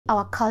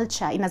our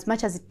culture, in as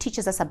much as it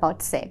teaches us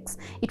about sex,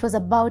 it was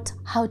about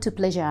how to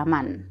pleasure a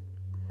man.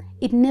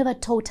 It never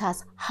taught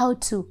us how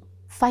to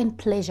find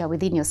pleasure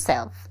within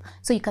yourself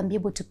so you can be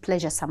able to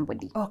pleasure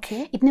somebody.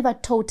 Okay. It never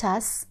taught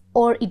us,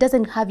 or it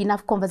doesn't have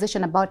enough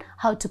conversation about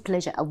how to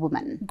pleasure a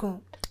woman.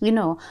 Good. You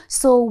know,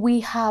 so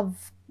we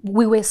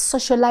were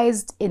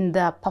socialized in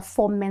the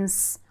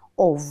performance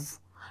of,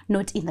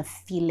 not in the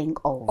feeling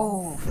of.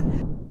 Oh.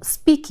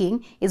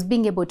 Speaking is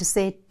being able to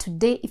say,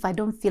 today, if I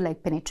don't feel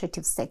like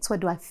penetrative sex,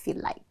 what do I feel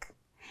like?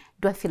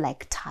 Do I feel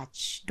like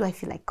touch? Do I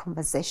feel like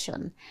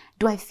conversation?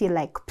 Do I feel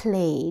like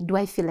play? Do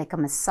I feel like a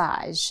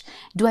massage?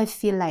 Do I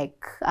feel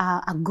like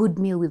a good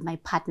meal with my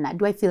partner?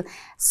 Do I feel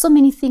so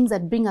many things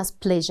that bring us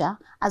pleasure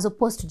as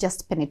opposed to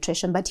just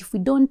penetration? But if we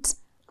don't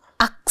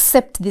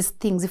accept these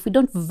things, if we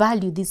don't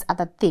value these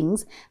other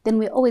things, then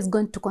we're always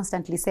going to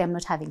constantly say, I'm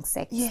not having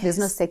sex. Yes. There's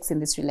no sex in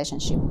this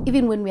relationship.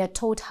 Even when we are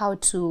taught how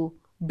to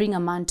bring a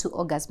man to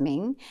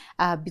orgasming,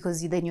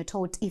 because then you're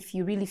told if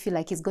you really feel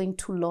like he's going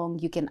too long,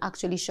 you can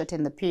actually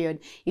shorten the period.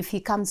 If he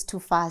comes too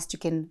fast, you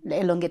can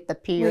elongate the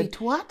period. Wait,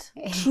 what?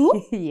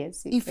 True?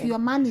 Yes. If your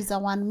man is a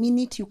 1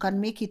 minute, you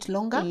can make it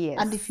longer? Yes.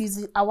 And if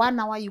he's a 1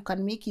 hour, you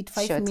can make it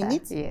 5 Shorter,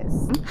 minutes? yes.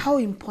 How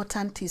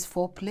important is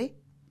foreplay?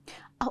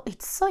 Oh,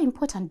 it's so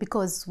important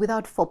because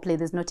without foreplay,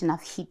 there's not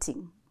enough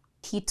heating.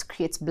 Heat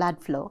creates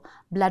blood flow.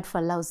 Blood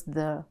flow allows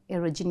the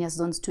erogenous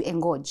zones to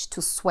engorge,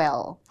 to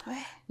swell,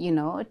 you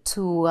know,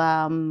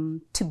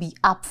 to be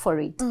up for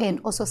it and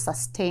also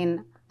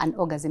sustain an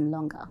orgasm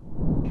longer.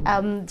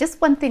 Just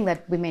one thing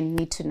that women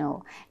need to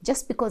know,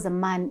 just because a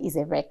man is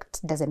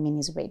erect doesn't mean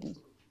he's ready.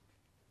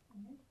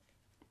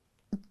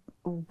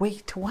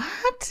 Wait,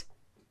 what?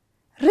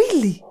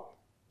 Really?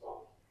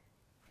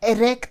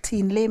 Erect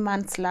in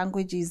layman's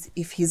language is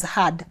if he's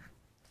hard.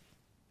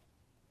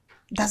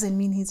 Doesn't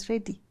mean he's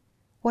ready.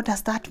 What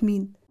does that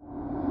mean?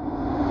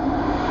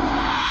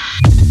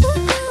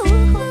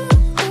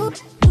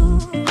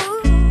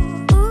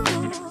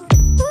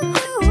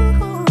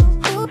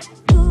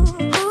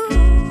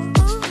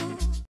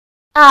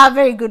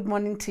 Very good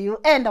morning to you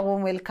and a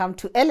warm welcome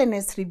to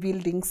LNS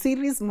Rebuilding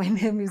Series. My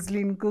name is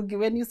Lynn Ngugi.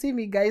 When you see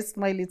me guys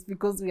smile, it's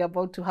because we're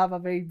about to have a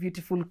very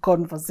beautiful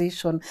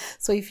conversation.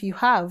 So if you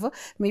have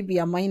maybe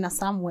a minor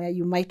somewhere,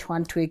 you might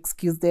want to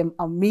excuse them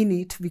a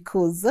minute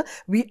because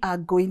we are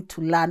going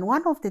to learn.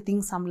 One of the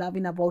things I'm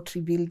loving about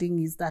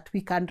rebuilding is that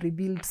we can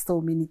rebuild so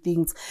many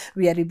things.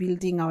 We are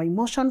rebuilding our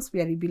emotions,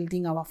 we are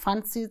rebuilding our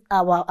fancies,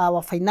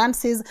 our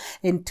finances,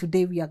 and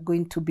today we are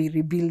going to be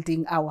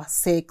rebuilding our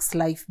sex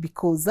life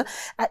because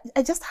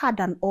I just had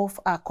an off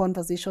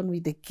conversation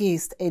with the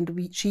guest,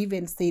 and she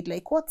even said,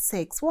 like, what's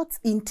sex? What's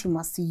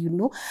intimacy? You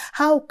know,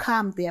 how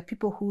come there are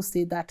people who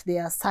say that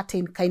there are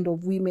certain kind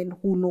of women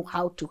who know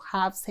how to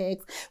have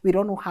sex? We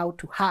don't know how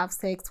to have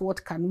sex.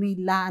 What can we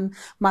learn?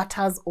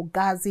 Matters,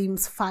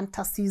 orgasms,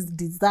 fantasies,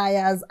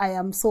 desires. I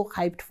am so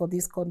hyped for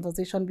this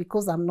conversation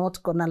because I'm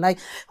not gonna lie.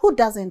 Who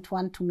doesn't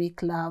want to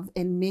make love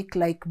and make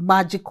like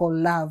magical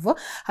love?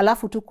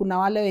 Halafu tu kuna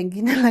wale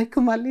wengine like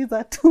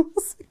maliza tu.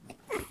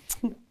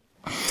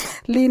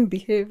 Lynn,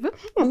 behave.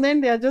 And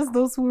then there are just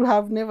those who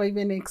have never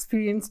even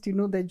experienced, you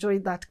know, the joy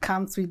that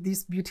comes with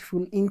this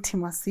beautiful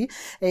intimacy.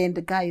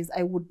 And guys,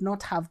 I would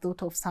not have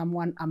thought of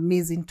someone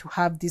amazing to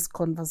have this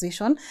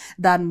conversation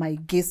than my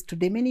guest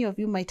today. Many of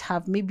you might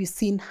have maybe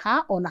seen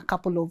her on a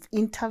couple of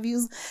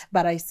interviews,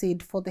 but I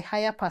said for the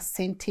higher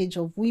percentage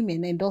of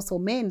women and also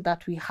men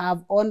that we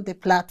have on the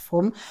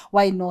platform,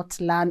 why not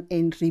learn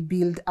and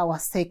rebuild our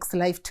sex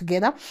life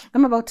together?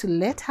 I'm about to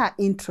let her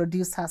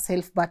introduce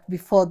herself, but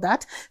before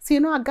that, so you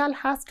know, a girl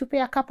has to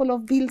pay a couple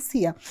of bills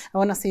here. I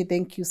want to say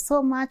thank you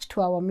so much to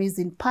our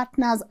amazing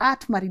partners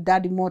at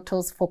Maridadi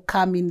Motors for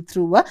coming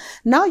through.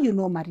 Now you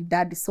know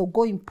Maridadi, so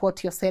go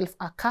import yourself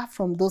a car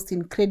from those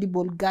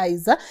incredible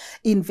guys.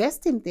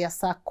 Invest in their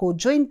circle,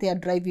 join their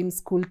driving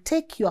school,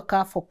 take your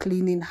car for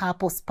cleaning,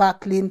 hapo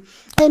sparkling,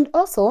 and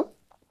also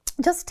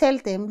just tell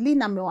them,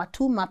 Lina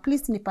amewatuma,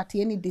 please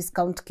nipatieni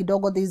discount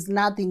kidogo. There is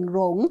nothing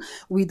wrong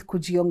with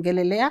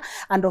kujiongelelea.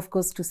 And of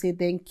course, to say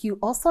thank you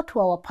also to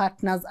our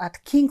partners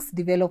at Kings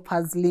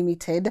Developers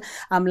Limited.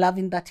 I'm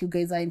loving that you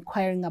guys are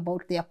inquiring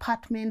about the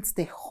apartments,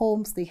 the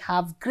homes. They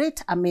have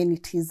great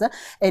amenities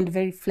and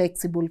very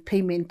flexible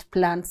payment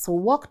plans. So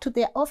walk to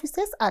their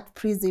offices at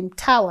Prism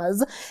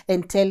Towers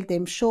and tell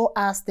them, show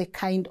us the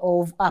kind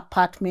of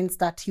apartments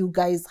that you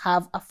guys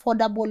have,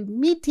 affordable,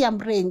 medium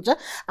range,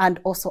 and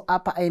also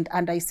upper end.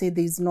 And I say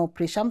there is no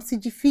pressure.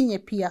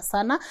 Msijifinye pia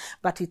sana,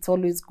 but it's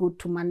always good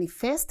to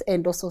manifest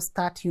and also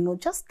start, you know,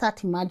 just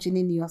start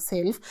imagining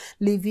yourself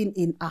living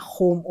in a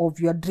home of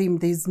your dream.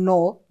 There's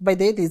no, by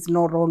the way, there's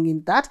no wrong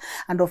in that.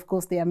 And of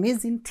course, the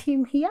amazing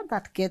team here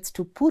that gets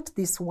to put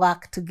this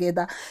work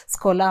together,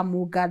 Scholar,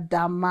 Muga,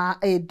 Dama,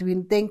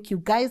 Edwin, thank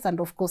you guys. And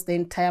of course, the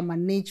entire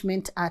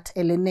management at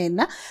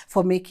LNN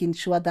for making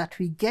sure that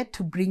we get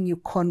to bring you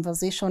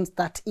conversations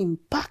that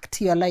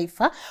impact your life,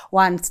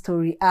 one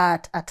story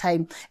at a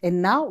time.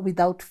 And now,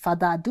 without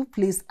further ado,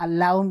 please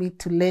allow me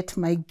to let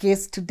my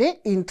guest today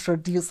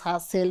introduce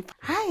herself.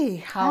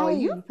 Hi, how are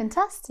you?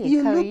 Fantastic.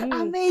 You How look are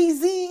you?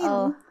 amazing.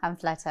 Oh, I'm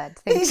flattered.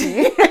 Thank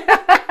you.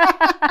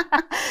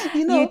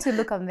 You know, You two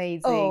look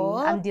amazing. Oh.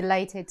 I'm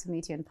delighted to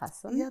meet you in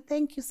person. yeah,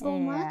 thank you so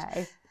much.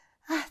 Yeah,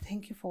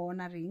 Thank you for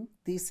honoring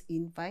this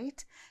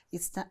invite.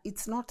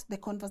 It's not, the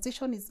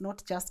conversation is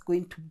not just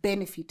going to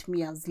benefit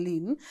me as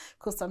Lynn,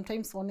 because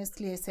sometimes,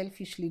 honestly, I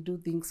selfishly do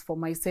things for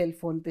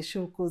myself on the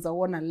show because I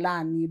want to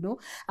learn, you know.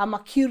 I'm a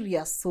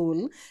curious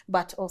soul,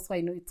 but also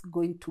I know it's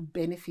going to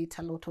benefit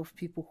a lot of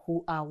people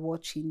who are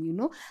watching, you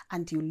know,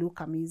 and you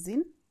look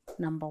amazing.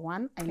 Number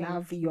one, I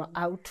love your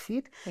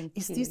outfit.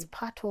 Is this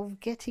part of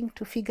getting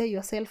to figure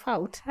yourself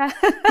out?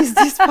 Is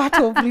this part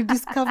of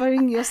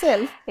rediscovering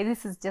yourself?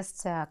 This is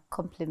just a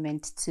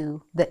compliment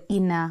to the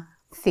inner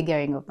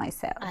figuring of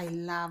myself. I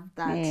love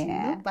that, you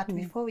know. But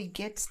before we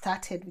get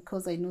started,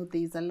 because I know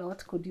there's a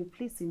lot, could you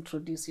please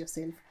introduce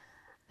yourself?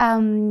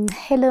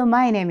 Hello,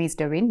 my name is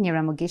Dawryn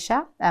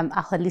Nyiramugisha. I'm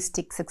a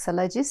holistic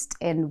sexologist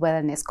and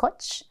wellness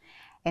coach.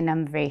 And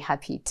I'm very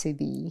happy to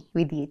be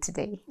with you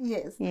today.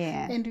 Yes.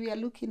 Yeah. And we are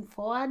looking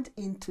forward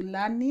into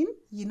learning,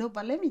 you know,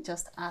 but let me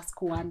just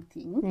ask one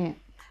thing. Yeah.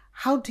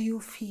 How do you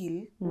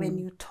feel when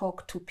you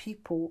talk to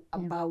people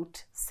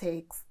about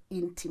sex,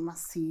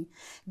 intimacy,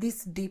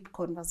 these deep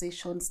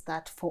conversations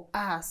that for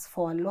us,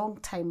 for a long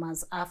time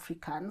as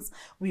Africans,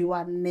 we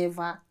were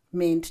never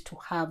meant to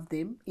have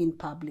them in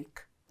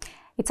public?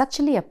 It's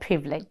actually a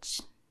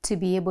privilege to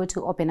be able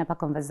to open up a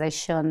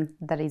conversation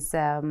that is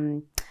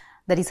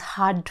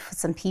hard for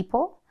some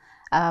people,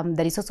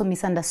 that is also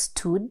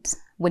misunderstood.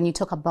 When you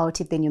talk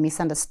about it, then you're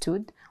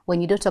misunderstood.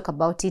 When you don't talk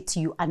about it,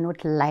 you are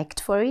not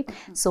liked for it.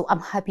 So I'm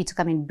happy to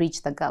come and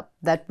bridge the gap,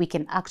 that we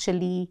can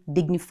actually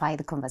dignify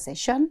the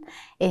conversation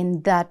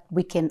and that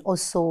we can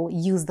also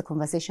use the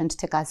conversation to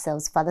take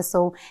ourselves further.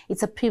 So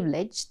it's a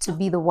privilege to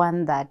be the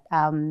one that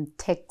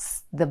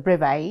takes the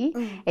bravery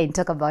and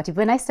talk about it.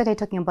 When I started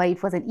talking about it,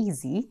 it wasn't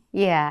easy.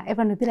 Yeah,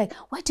 everyone would be like,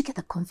 where'd you get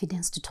the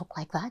confidence to talk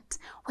like that?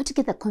 Where'd you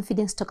get the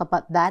confidence to talk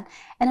about that?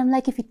 And I'm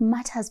like, if it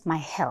matters my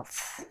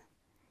health,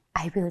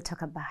 I will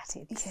talk about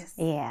it. Yes.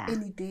 Yeah.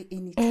 Any day,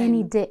 any time.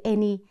 Any day,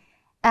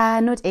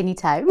 not any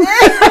time.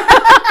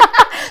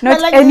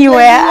 Not like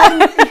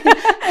anywhere.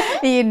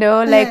 You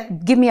know,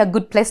 like give me a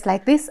good place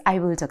like this, I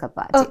will talk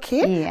about it.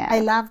 Okay. Yeah. I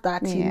love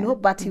that, you know,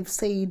 but you've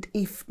said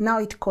if now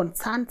it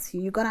concerns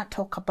you, you're going to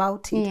talk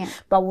about it.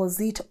 But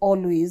was it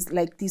always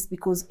like this?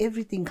 Because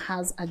everything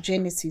has a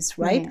genesis,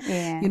 right?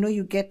 You know,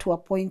 you get to a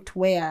point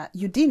where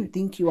you didn't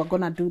think you were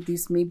going to do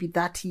this maybe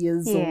that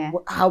years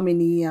or how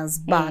many years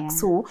back.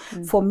 So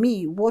for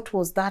me, what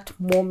was that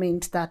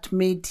moment that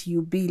made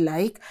you be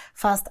like,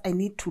 first, I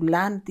need to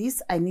learn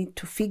this, I need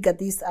to figure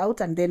this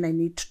out, and then I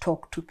need to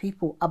talk to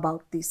people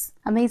about this?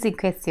 Amazing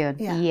question.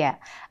 Yeah.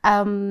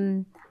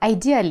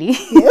 Ideally,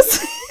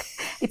 yes.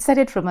 It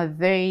started from a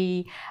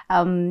very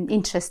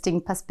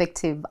interesting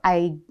perspective.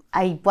 I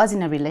was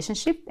in a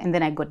relationship and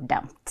then I got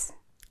dumped.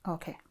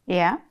 Okay.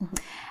 Yeah.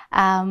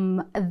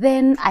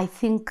 Then I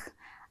think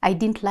I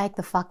didn't like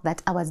the fact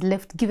that I was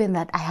left, given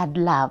that I had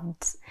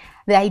loved.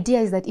 The idea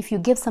is that if you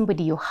give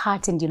somebody your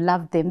heart and you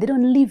love them, they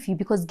don't leave you,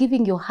 because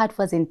giving your heart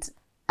wasn't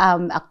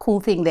a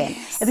cool thing then.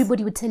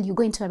 Everybody would tell you,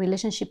 go into a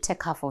relationship,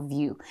 take half of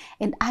you.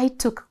 And I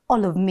took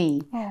all of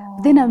me.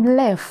 Then I'm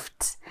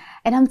left.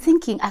 And I'm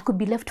thinking I could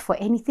be left for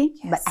anything,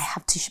 but I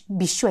have to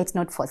be sure it's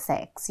not for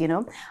sex, you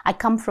know. I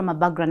come from a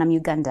background, I'm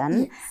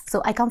Ugandan.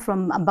 So I come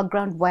from a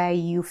background where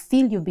you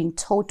feel you've been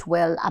taught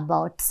well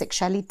about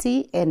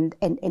sexuality and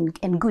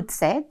good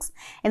sex,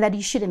 and that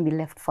you shouldn't be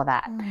left for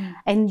that.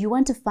 And you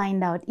want to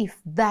find out if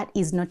that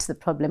is not the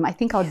problem. I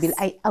think I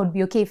would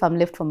be okay if I'm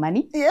left for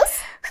money.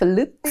 For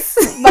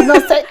looks. But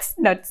not sex.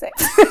 Not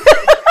sex.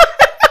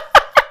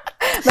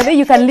 But then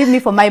you can leave me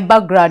for my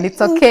background.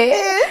 It's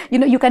okay. You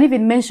know, you can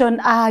even mention,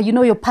 you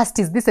know, your past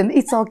is this, and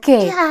it's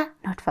okay.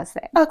 Not for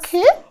sex.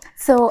 Okay.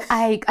 So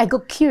I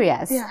got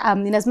curious.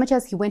 In as much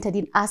as he went, I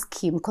didn't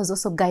ask him, because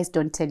also guys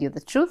don't tell you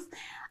the truth.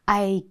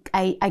 I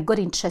got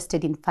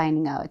interested in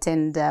finding out.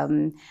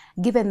 And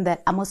given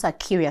that I'm also a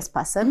curious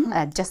person,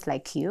 just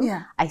like you,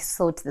 I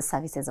sought the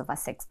services of a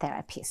sex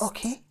therapist.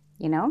 Okay.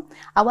 You know,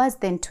 I was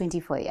then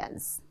 24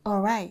 years. All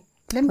right.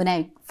 When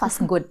I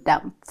first got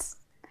dumped.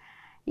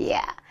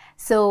 Yeah.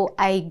 So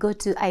I go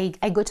to a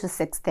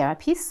sex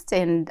therapist,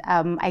 and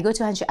I go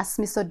to her and she asks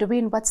me, so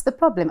Dawryn, what's the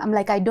problem? I'm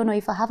like, I don't know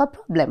if I have a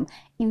problem.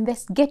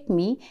 Investigate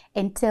me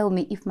and tell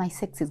me if my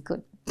sex is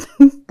good.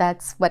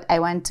 That's what I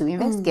want to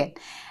investigate.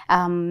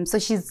 So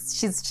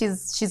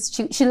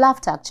she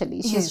laughed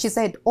actually. She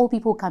said, all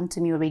people who come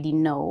to me already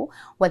know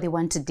what they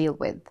want to deal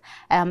with.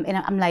 And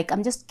I'm like,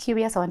 I'm just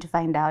curious. I want to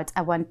find out.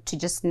 I want to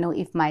just know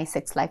if my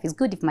sex life is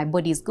good, if my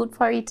body is good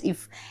for it,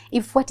 if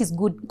what is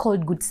good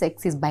called good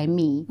sex is by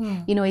me.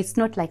 You know, it's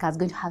not like I was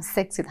going to have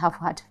sex with her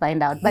for her to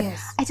find out. But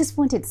I just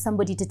wanted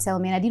somebody to tell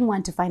me, and I didn't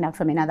want to find out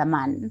from another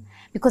man,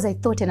 because I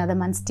thought another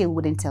man still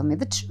wouldn't tell me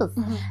the truth.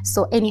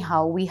 So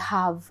anyhow, we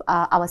have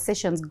our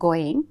sessions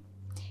going.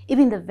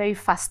 Even the very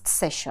first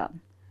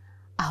session,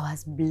 I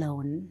was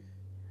blown.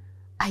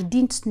 I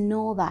didn't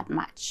know that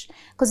much.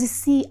 Because you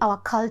see, our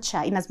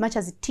culture, in as much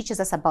as it teaches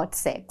us about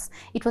sex,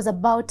 it was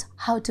about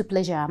how to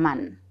pleasure a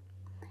man.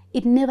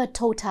 It never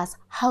taught us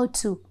how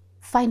to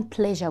find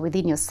pleasure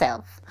within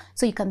yourself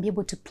so you can be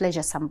able to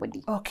pleasure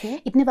somebody.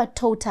 Okay. It never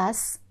taught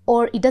us,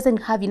 or it doesn't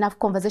have enough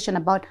conversation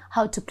about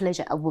how to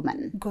pleasure a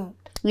woman. Good.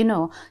 You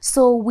know,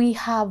 so we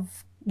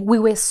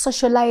were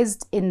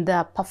socialized in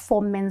the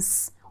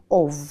performance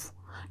of,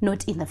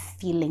 not in the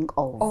feeling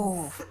of.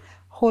 Oh,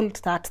 hold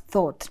that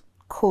thought,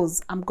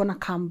 because I'm going to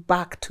come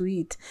back to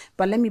it.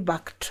 But let me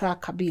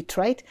backtrack a bit,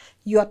 right?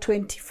 You are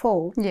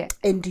 24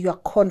 and you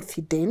are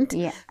confident.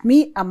 Yeah.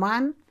 Me, a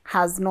man,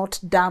 has not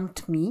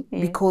dumped me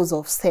because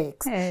of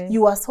sex.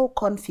 You are so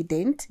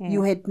confident.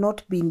 You had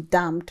not been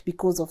dumped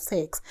because of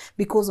sex,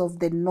 because of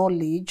the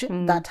knowledge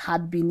that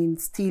had been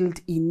instilled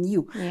in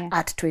you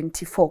at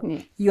 24.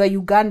 You are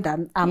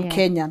Ugandan, I'm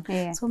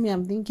Kenyan. So me,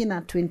 I'm thinking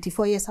at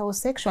 24, yes, I was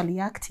sexually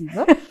active.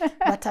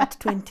 But at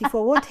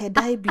 24, what had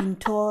I been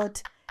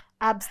taught?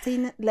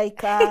 Abstain, like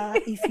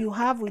if you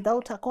have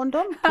without a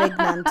condom,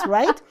 pregnant,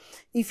 right?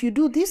 If you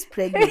do this,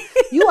 pregnant.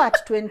 You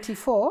at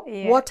 24,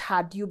 what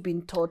had you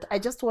been taught? I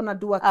just want to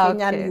do a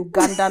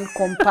Kenyan-Ugandan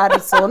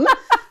comparison.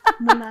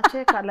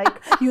 Munacheka, like,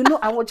 you know,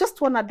 I just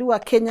want to do a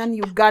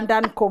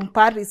Kenyan-Ugandan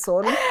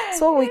comparison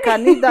so we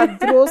can either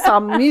throw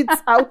some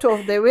myths out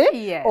of the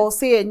way or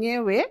say,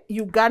 anyway,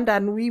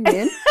 Ugandan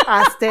women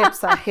are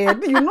steps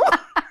ahead, you know?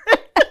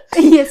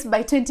 Yes,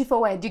 by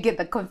 24, where do you get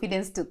the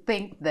confidence to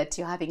think that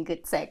you're having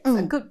good sex?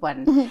 A good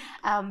one.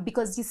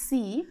 Because you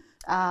see,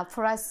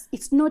 for us,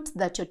 it's not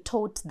that you're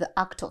taught the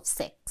act of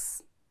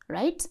sex,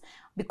 right?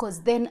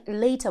 Because then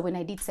later when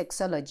I did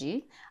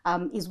sexology,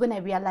 is when I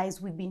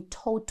realized we've been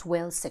taught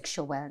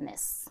sexual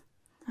wellness.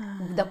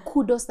 The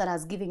kudos that I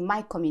was giving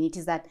my community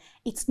is that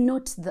it's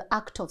not the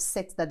act of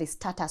sex that they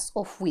start us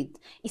off with.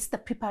 It's the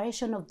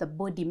preparation of the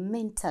body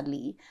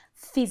mentally,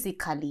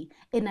 physically,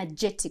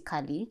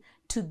 energetically,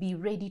 to be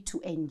ready to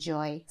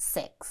enjoy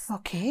sex.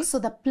 Okay. So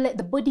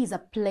the body is a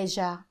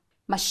pleasure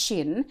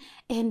machine,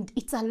 and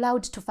it's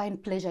allowed to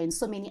find pleasure in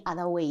so many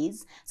other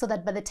ways, so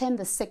that by the time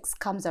the sex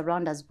comes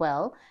around as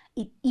well,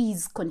 it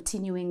is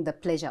continuing the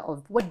pleasure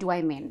of, what do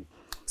I mean?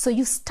 So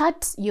you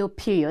start your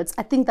periods.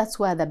 I think that's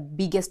where the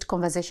biggest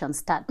conversation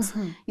starts.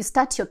 You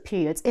start your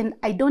periods. And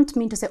I don't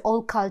mean to say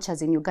all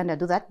cultures in Uganda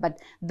do that, but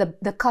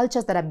the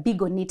cultures that are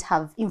big on it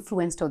have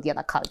influenced all the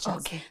other cultures.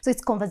 Okay. So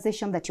it's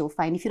conversation that you'll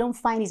find. If you don't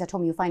find it at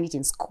home, you find it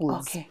in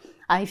schools. Okay.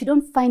 If you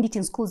don't find it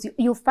in schools,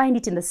 you'll find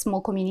it in the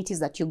small communities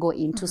that you go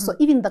into. So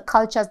even the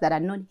cultures that are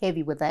not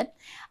heavy with it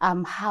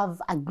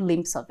have a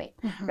glimpse of it,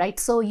 right?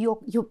 So you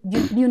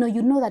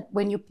know that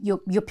when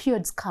your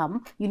periods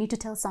come, you need to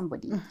tell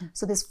somebody.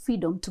 So there's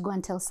freedom to go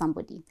and tell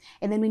somebody.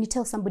 And then when you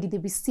tell somebody, they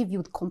receive you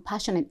with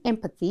compassion and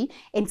empathy,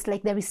 and it's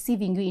like they're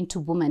receiving you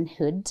into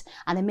womanhood,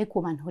 and they make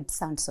womanhood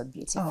sound so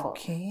beautiful.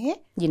 Okay.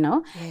 You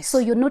know? Yes. So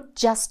you're not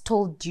just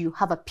told you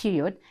have a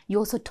period, you're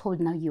also told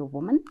now you're a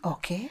woman.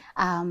 Okay.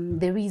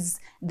 There is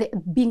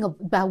being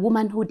a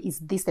womanhood is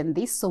this and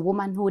this. So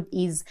womanhood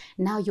is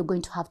now you're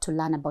going to have to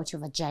learn about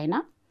your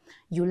vagina.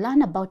 You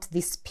learn about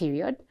this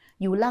period.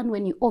 You learn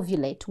when you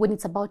ovulate, when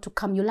it's about to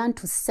come, you learn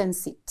to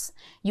sense it.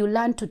 You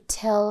learn to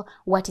tell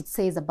what it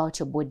says about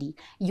your body.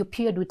 Your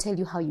period will tell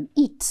you how you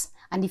eat.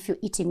 And if you're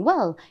eating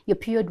well, your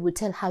period will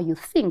tell how you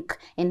think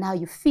and how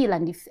you feel,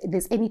 and if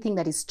there's anything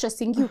that is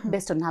stressing you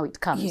based on how it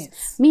comes.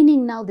 Yes.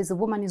 Meaning now there's a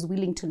woman who's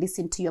willing to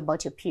listen to you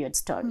about your period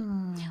story.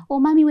 Oh,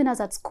 mommy, when I was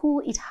at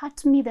school, it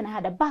hurt me, then I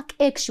had a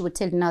backache. She would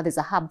tell you now there's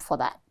a herb for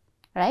that.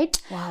 Right?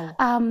 Wow.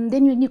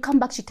 Then when you come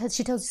back, she tells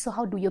you, so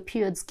how do your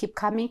periods keep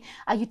coming?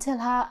 You tell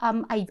her,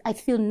 I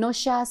feel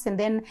nauseous, and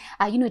then,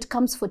 it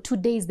comes for 2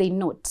 days, they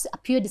note. A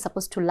period is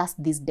supposed to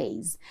last these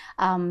days.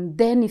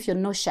 Then if you're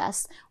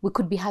nauseous, we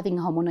could be having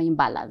a hormonal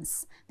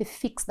imbalance. They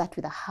fix that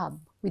with a herb,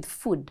 with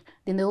food.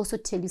 Then they also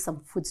tell you some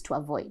foods to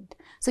avoid.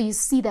 So you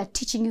see they're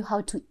teaching you how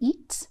to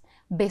eat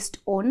based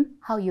on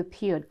how your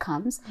period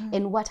comes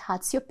and what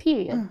hurts your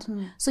period.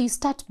 So you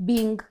start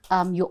being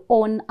your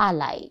own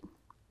ally.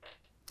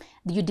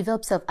 You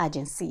develop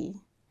self-agency,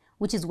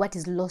 which is what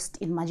is lost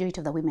in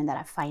majority of the women that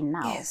I find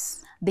now.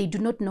 Yes. They do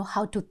not know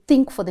how to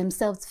think for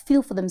themselves,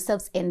 feel for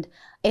themselves, and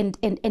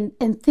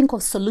think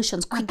of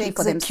solutions quickly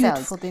for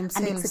themselves.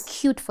 And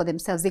execute for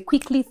themselves. They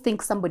quickly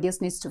think somebody else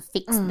needs to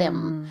fix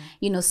them.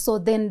 So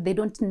then they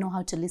don't know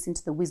how to listen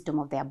to the wisdom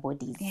of their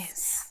bodies.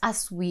 Yes.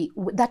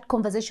 That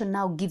conversation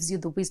now gives you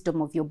the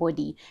wisdom of your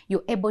body.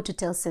 You're able to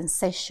tell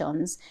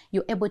sensations.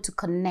 You're able to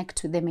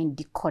connect with them and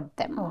decode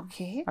them.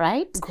 Okay.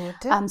 Right?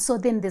 Good. So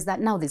then there's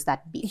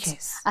that bit.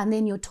 Yes. And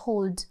then you're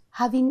told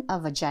having a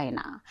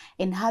vagina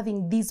and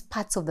having these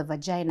parts of the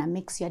vagina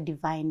makes you a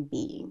divine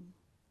being.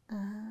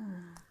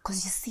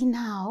 Because you see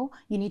now,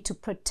 you need to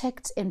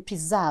protect and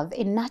preserve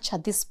and nurture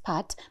this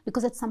part,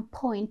 because at some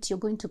point you're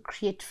going to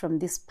create from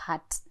this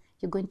part.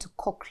 You're going to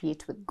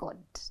co-create with God.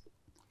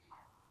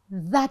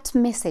 That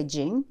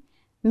messaging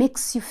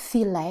makes you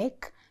feel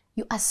like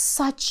you are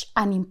such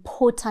an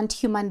important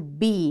human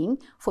being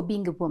for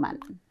being a woman.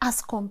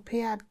 As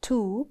compared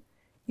to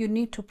You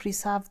need to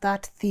preserve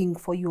that thing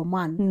for your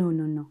man.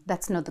 No.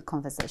 That's not the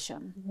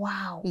conversation.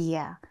 Wow.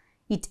 Yeah.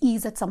 It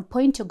is at some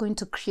point you're going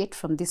to create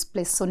from this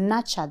place. So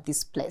nurture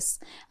this place,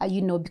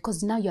 you know,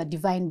 because now you're a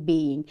divine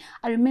being.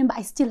 I remember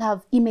I still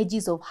have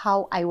images of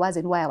how I was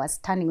and why I was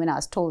standing when I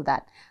was told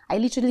that. I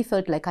literally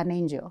felt like an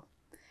angel,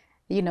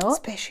 you know.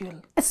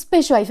 Special.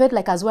 Special. I felt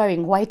like I was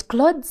wearing white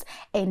clothes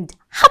and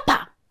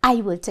hapa, I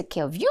will take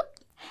care of you.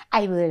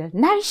 I will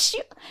nourish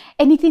you.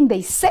 Anything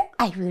they say,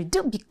 I will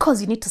do because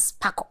you need to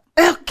sparkle.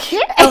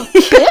 Okay.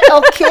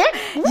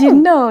 You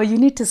know, you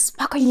need to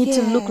sparkle, you need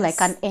to look like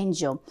an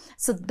angel.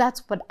 So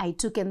that's what I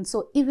took. And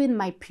so even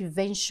my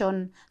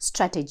prevention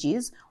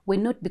strategies were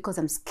not because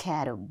I'm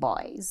scared of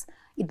boys.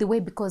 It's the way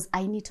because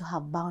I need to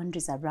have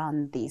boundaries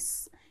around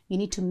this. You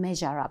need to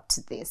measure up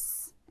to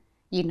this.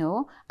 You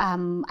know,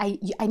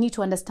 I need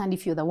to understand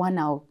if you're the one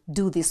I'll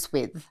do this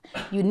with.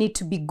 You need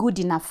to be good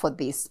enough for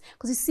this.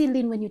 Because you see,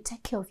 Lynn, when you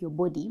take care of your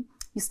body,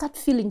 you start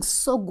feeling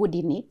so good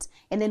in it.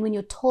 And then when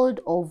you're told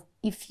of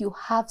if you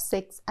have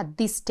sex at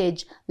this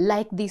stage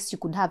like this, you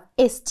could have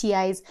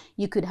STIs,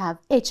 you could have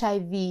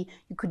HIV,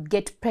 you could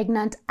get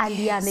pregnant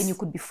earlier, and then you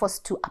could be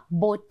forced to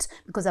abort,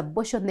 because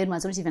abortion then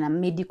was not even a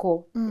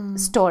medical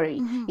story.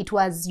 It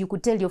was, you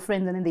could tell your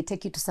friends and then they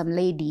take you to some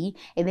lady,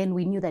 and then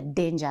we knew the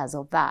dangers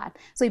of that.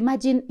 So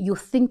imagine you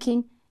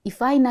thinking,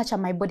 if I nurture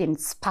my body and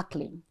it's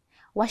sparkling,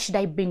 why should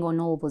I bring on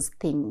all those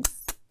things?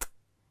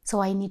 So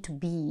I need to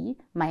be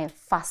my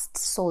first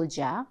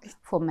soldier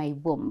for my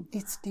womb.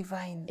 It's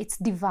divine. It's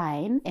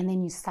divine, and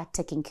then you start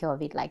taking care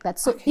of it like that.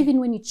 So even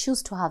when you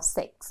choose to have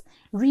sex,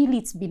 really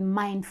it's been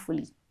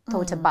mindfully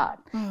thought about.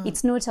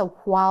 It's not a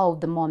wow of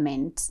the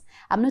moment.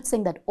 I'm not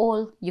saying that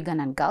all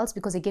Ugandan girls,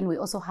 because again, we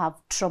also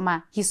have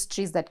trauma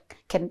histories that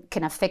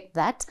can affect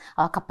that.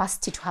 Our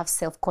capacity to have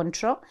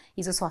self-control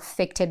is also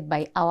affected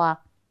by our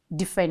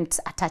different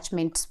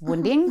attachment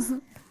woundings.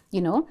 You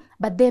know,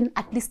 but then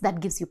at least that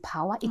gives you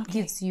power. It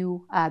gives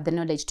you the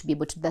knowledge to be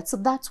able to do that. So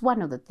that's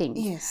one of the things.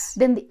 Yes.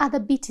 Then the other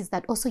bit is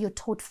that also you're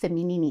taught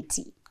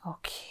femininity.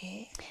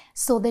 Okay.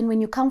 So then when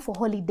you come for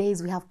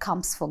holidays, we have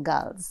camps for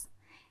girls.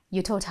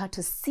 You're taught how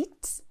to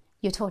sit.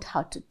 You're taught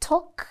how to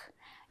talk.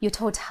 You're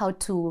taught how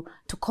to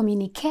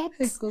communicate.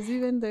 Because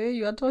even the way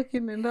you are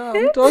talking and how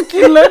I'm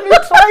talking, let me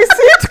try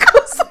sit.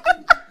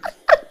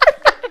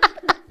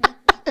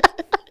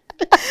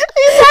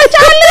 It's a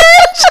challenge.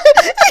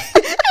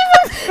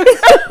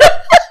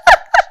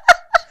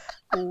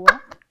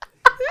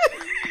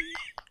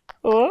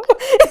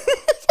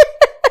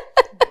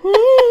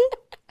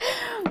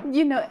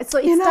 You know, so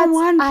it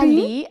starts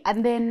early,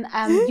 and then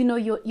you know,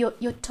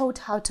 you're taught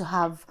how to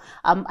have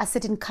a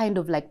certain kind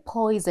of like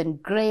poise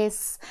and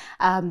grace.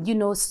 You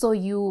know, so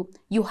you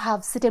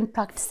have certain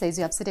practices,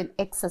 you have certain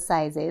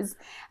exercises,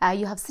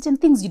 you have certain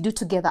things you do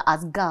together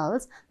as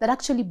girls that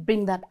actually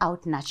bring that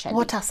out naturally.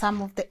 What are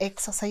some of the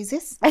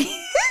exercises?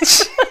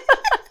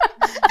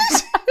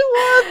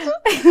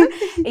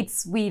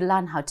 It's, we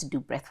learn how to do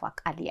breath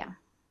work earlier.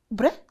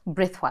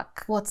 Breath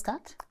work. What's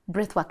that?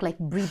 Breath work, like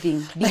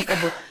breathing. Being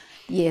able,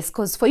 yes,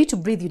 because for you to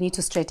breathe, you need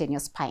to straighten your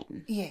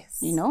spine. Yes.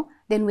 You know?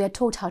 Then we are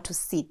taught how to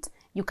sit.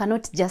 You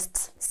cannot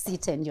just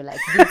sit and you're like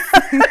this.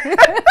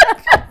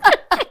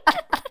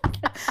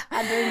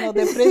 I don't know,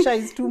 the pressure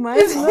is too much.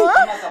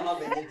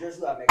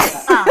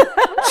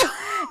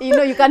 You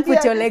know, you can't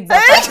put your legs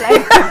apart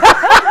like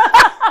that.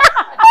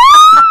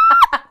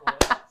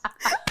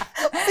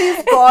 You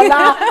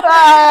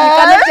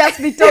cannot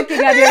just be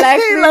talking and you're like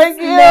this. Like,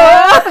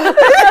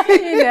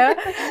 yeah.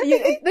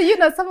 You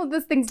know, some of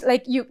those things,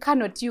 like you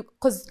cannot,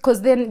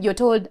 because then you're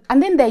told,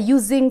 and then they're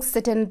using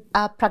certain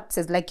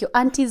practices, like your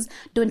aunties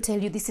don't tell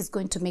you this is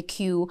going to make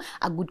you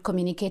a good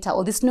communicator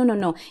or this.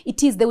 No.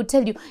 It is, they would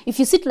tell you, if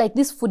you sit like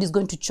this, food is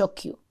going to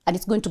choke you and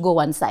it's going to go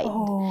one side.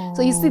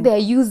 So you see, they're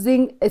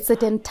using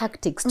certain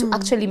tactics to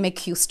actually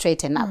make you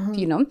straighten up,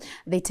 you know.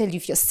 They tell you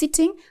if you're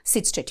sitting,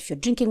 sit straight. If you're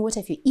drinking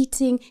water, if you're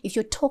eating, if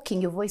you're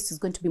talking, your voice is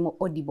going to be more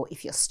audible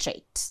if you're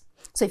straight.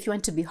 So if you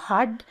want to be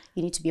hard,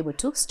 you need to be able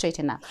to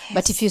straighten up. Yes.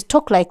 But if you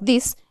talk like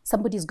this,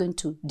 somebody is going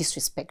to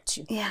disrespect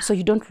you. Yeah. So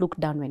you don't look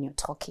down when you're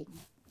talking.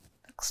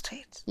 Look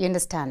straight. You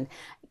understand?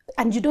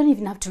 And you don't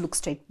even have to look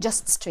straight,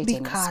 just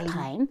straighten your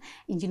spine,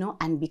 you know,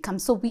 and become,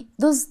 so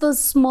those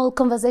small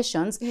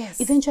conversations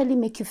eventually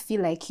make you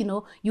feel like, you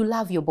know, you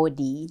love your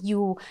body,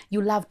 you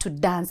love to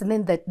dance. And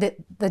then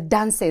the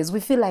dances,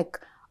 we feel like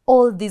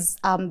all these,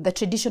 the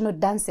traditional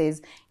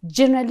dances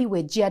generally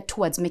were geared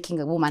towards making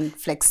a woman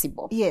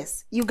flexible.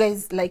 Yes, you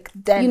guys like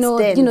dance. You know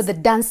the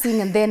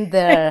dancing, and then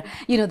the,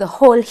 you know, the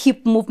whole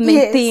hip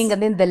movement thing,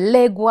 and then the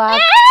leg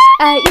work.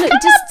 You know,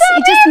 it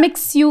just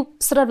makes you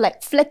sort of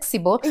like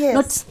flexible. Yes.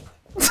 Not.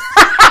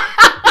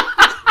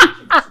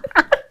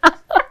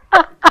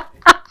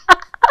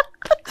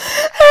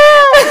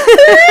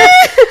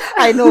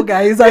 I know,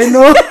 guys. I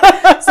know.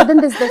 So then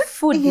there's the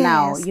food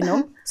now. You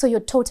know, so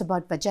you're taught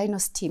about vaginal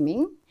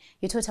steaming.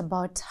 You're taught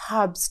about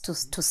herbs to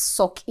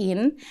soak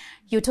in.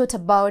 You're taught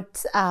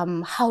about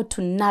how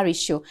to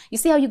nourish you. You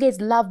see how you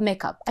guys love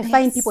makeup? I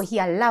find people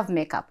here love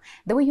makeup.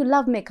 The way you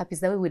love makeup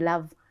is the way we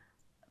love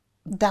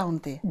Down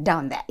there.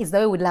 Down there is the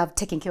way we love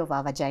taking care of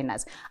our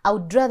vaginas. I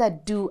would rather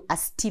do a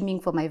steaming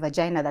for my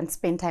vagina than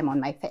spend time on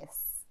my face.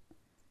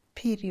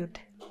 Period.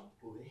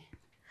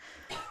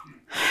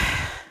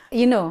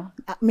 You know,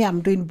 Me,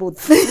 I'm doing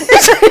both.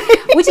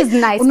 which is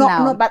nice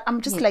now. No, but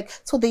I'm just like,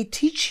 so they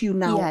teach you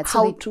now Yeah, so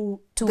how they- to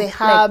to the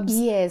like, herbs.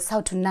 yes,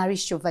 how to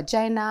nourish your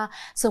vagina.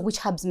 So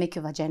which herbs make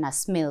your vagina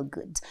smell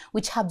good?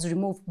 Which herbs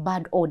remove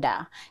bad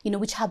odor? You know,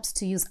 which herbs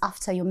to use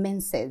after your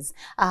menses?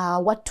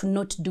 What to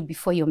not do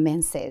before your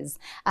menses?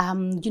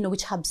 You know,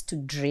 which herbs to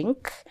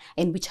drink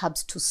and which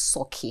herbs to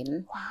soak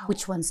in? Wow.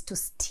 Which ones to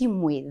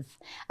steam with?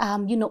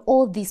 You know,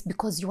 all this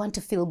because you want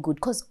to feel good.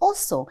 Because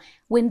also,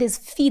 when there's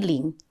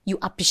feeling, you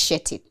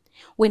appreciate it.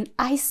 When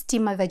I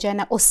steam my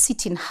vagina or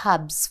sit in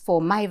herbs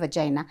for my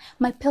vagina,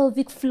 my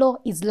pelvic floor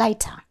is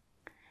lighter.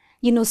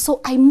 You know,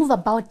 so I move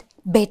about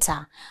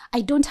better.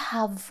 I don't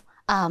have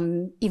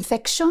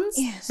infections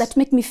Yes. that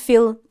make me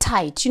feel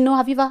tight. You know,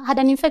 have you ever had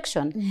an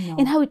infection? No.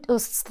 And how it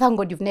was, thank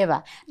God you've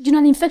never. You know,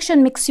 an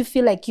infection makes you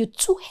feel like you're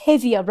too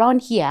heavy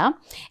around here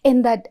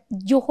and that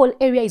your whole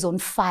area is on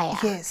fire.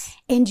 Yes.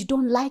 And you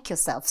don't like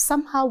yourself.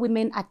 Somehow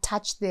women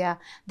attach their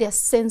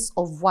sense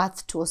of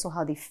worth to also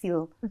how they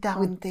feel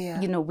Down there.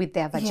 you know, with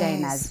their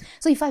vaginas. Yes.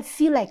 So if I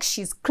feel like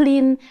she's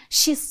clean,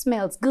 she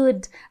smells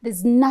good,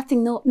 there's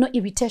nothing, no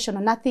irritation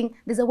or nothing,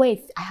 there's a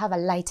way I have a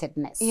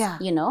lightedness, Yeah.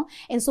 you know?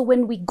 And so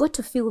when we go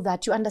to feel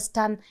that, you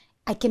understand,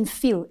 I can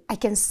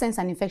sense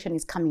an infection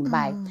is coming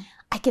by.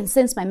 I can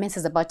sense my mens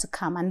is about to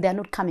come and they're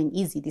not coming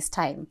easy this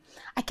time.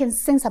 I can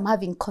sense I'm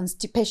having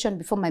constipation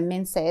before my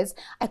menses.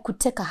 I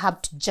could take a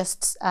herb to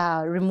just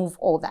remove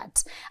all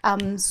that.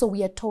 So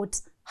we are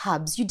taught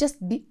herbs. You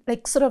just be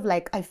like, sort of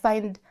like, I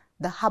find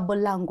the herbal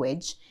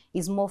language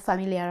is more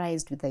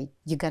familiarized with the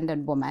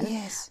Ugandan woman.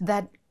 Yes.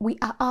 That we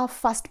are our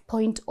first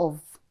point of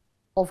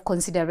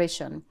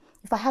consideration.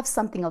 If I have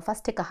something, I'll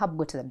first take a herb,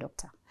 go to the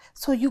doctor.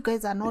 So you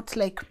guys are not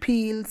like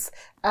pills,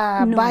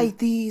 buy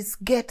these,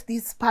 get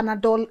this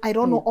Panadol, I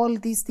don't know, all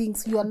these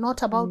things. You are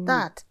not about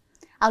that.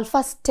 I'll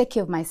first take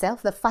care of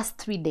myself the first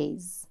 3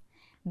 days.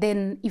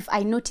 Then if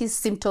I notice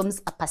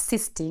symptoms are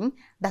persisting,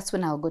 that's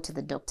when I'll go to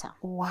the doctor.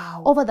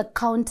 Wow.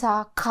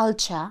 Over-the-counter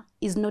culture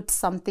is not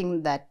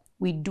something that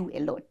we do a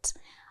lot.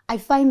 I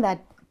find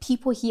that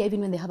people here,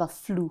 even when they have a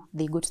flu,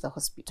 they go to the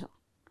hospital.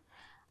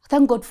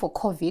 Thank God for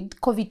COVID.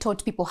 COVID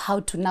taught people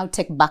how to now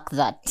take back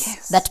that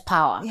that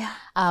power. Yeah.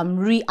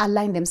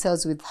 Realign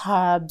themselves with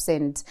herbs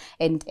and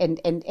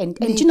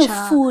you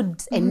know,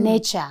 food and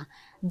nature.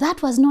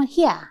 That was not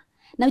here.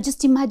 Now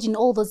just imagine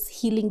all those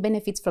healing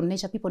benefits from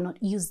nature, people not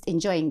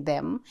enjoying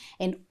them,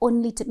 and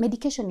only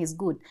medication is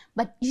good.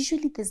 But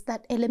usually there's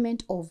that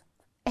element of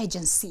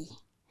urgency.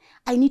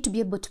 I need to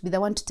be able to be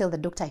the one to tell the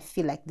doctor I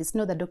feel like this,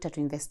 not the doctor to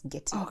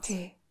investigate it.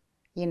 Okay.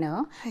 You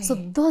know, so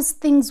those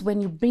things,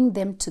 when you bring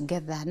them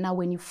together, now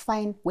when you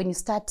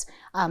start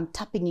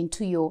tapping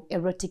into your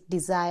erotic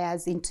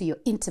desires, into your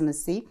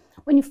intimacy,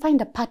 when you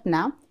find a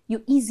partner,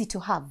 you're easy to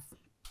have.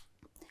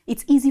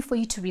 It's easy for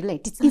you to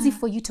relate. It's easy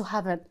for you to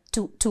have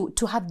to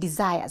have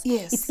desires.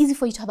 Yes. It's easy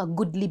for you to have a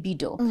good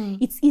libido.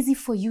 It's easy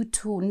for you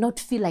to not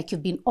feel like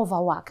you've been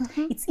overworked.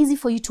 It's easy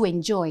for you to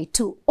enjoy,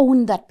 to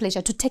own that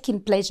pleasure, to take in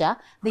pleasure.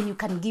 Then you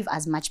can give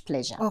as much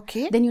pleasure.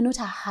 Okay. Then you're not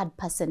a hard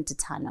person to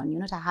turn on.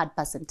 You're not a hard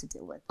person to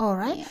deal with. All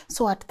right.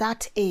 So at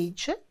that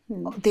age,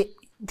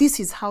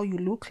 this is how you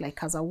look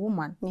like as a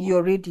woman. You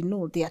already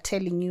know. They are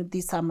telling you,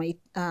 these are my,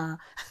 I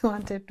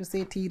wanted to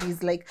say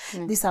titties, like,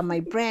 these are my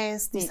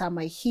breasts, these are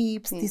my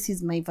hips, this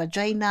is my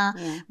vagina.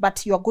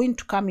 But you're going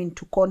to come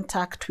into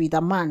contact with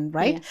a man,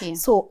 right?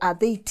 So are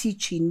they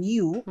teaching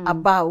you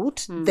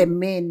about the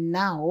men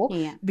now?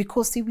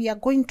 Because see, we are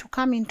going to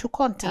come into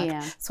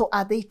contact. So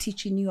are they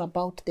teaching you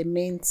about the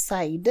men's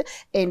side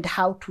and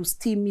how to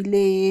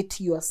stimulate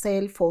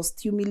yourself or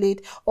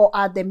stimulate? Or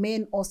are the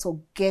men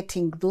also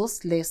getting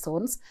those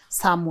lessons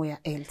somewhere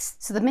else?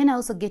 So the men are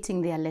also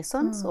getting their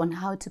lessons on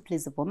how to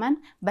please a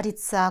woman, but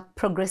it's a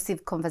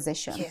progressive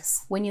conversation.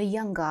 Yes. When you're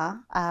younger,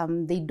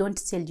 they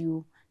don't tell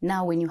you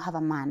now when you have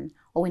a man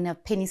or when a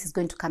penis is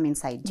going to come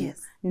inside you.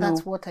 Yes. No.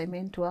 That's what I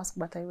meant to ask,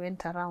 but I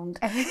went around.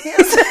 I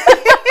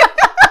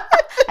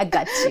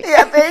got you.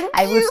 Yeah, thank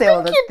I will say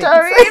all those things.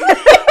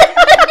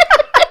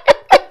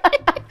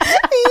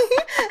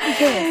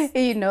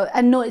 You know,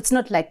 and no, it's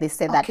not like they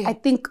say that.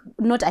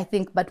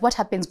 But what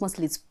happens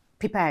mostly is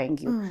preparing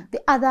you.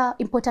 The other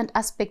important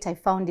aspect I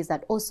found is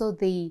that also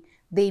they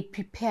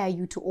prepare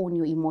you to own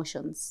your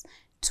emotions,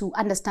 to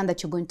understand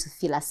that you're going to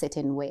feel a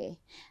certain way.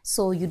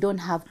 So you don't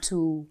have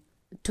to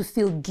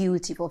feel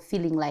guilty for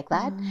feeling like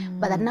that,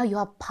 but that now you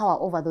have power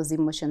over those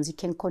emotions. You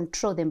can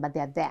control them, but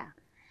they're there.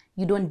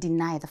 You don't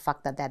deny the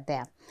fact that they're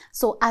there.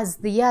 So as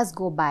the years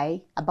go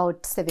by,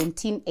 about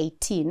 17,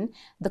 18,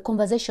 the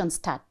conversation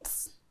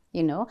starts.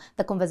 You know,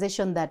 the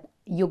conversation that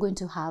you're going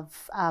to have,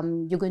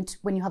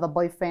 when you have a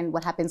boyfriend,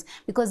 what happens?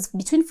 Because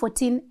between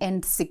 14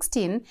 and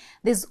 16,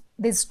 there's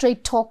there's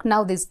straight talk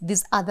now. There's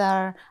these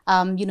other,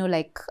 you know,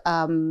 like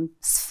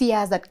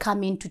spheres that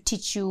come in to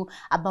teach you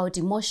about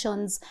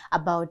emotions,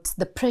 about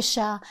the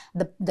pressure,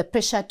 the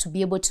pressure to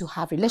be able to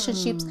have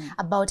relationships,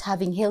 about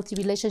having healthy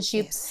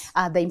relationships,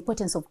 the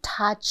importance of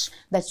touch,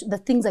 that the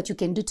things that you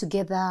can do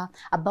together,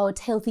 about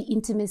healthy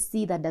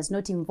intimacy that does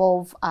not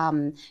involve,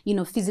 you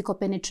know, physical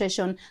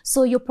penetration.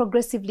 So you're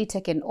progressively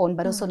taken on,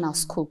 but also now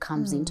school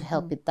comes in to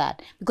help with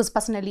that. Because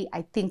personally,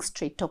 I think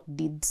Straight Talk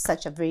did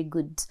such a very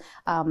good,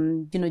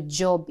 you know,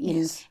 job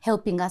in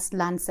helping us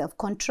learn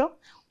self-control,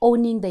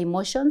 owning the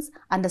emotions,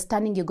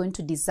 understanding you're going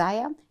to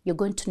desire, you're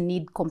going to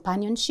need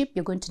companionship,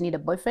 you're going to need a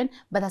boyfriend,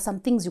 but there's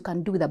some things you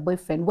can do with a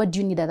boyfriend. What do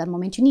you need at that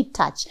moment? You need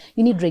touch,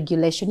 you need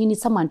regulation, you need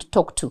someone to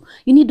talk to,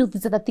 you need all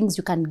these other things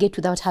you can get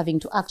without having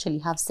to actually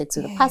have sex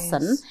with a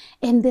person,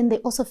 and then they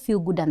also feel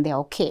good and they're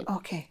okay.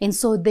 And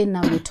so then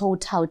now you're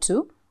taught how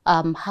to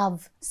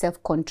have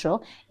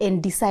self-control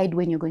and decide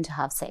when you're going to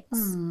have sex,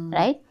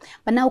 right?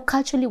 But now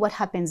culturally what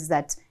happens is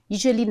that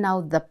usually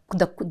now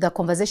the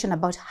conversation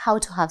about how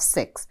to have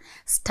sex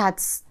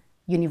starts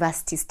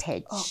university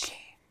stage,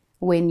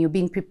 when you're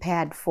being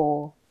prepared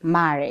for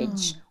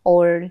marriage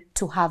or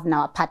to have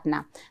now a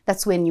partner.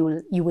 That's when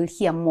you will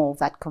hear more of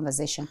that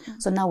conversation.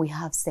 So now we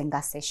have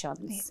Senga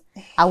sessions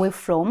away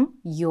from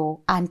your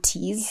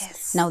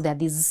aunties. Now there are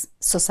these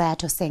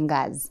societal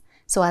Sengas.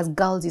 So as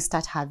girls, you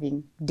start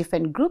having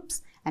different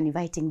groups and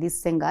inviting these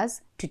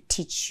singers to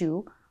teach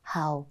you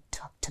how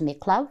to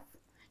make love,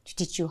 to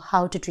teach you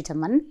how to treat a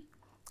man,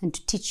 and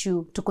to teach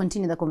you to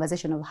continue the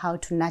conversation of how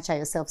to nurture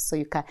yourself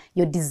so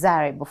you're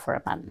desirable for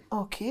a man.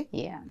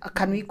 Yeah.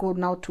 Can we go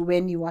now to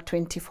when you were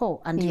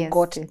 24 and you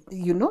got,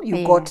 you know,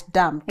 you got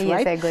dumped,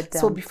 right? I got dumped.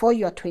 So before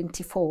you are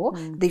 24,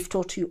 they've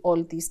taught you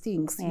all these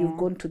things. You've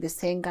gone to the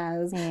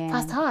singers.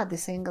 First, how are the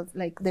singers,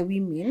 like the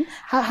women?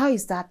 How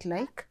is that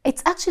like?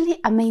 It's actually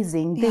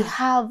amazing. They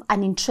have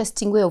an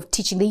interesting way of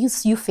teaching. They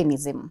use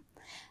euphemism.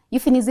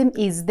 Euphemism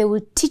is they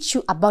will teach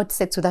you about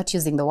sex without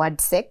using the word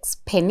sex,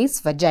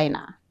 penis,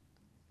 vagina.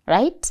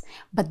 Right?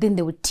 But then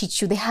they will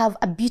teach you. They have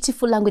a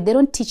beautiful language. They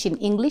don't teach in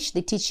English.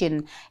 They teach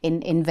in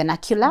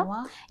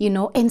vernacular, you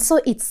know. And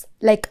so it's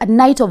like a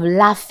night of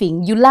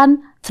laughing. You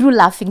learn through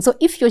laughing. So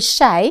if you're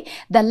shy,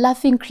 the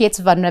laughing creates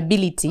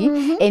vulnerability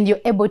and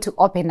you're able to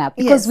open up.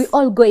 Because we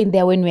all go in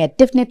there when we are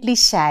definitely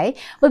shy.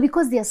 But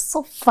because they are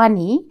so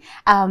funny,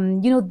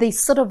 you know, they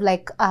sort of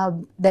like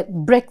that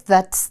break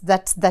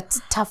that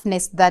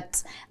toughness,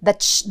 that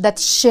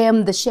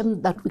shame, the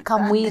shame that we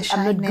come with.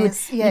 I'm not good.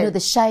 You know, the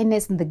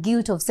shyness and the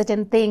guilt of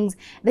certain things.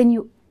 Then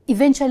you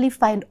eventually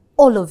find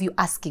all of you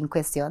asking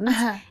questions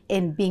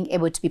and being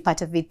able to be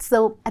part of it.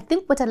 So I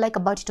think what I like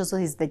about it also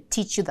is they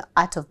teach you the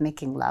art of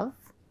making love.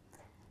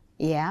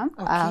 Yeah.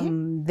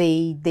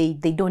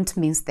 They don't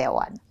mince their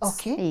words.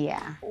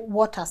 Yeah.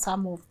 What are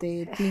some of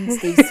the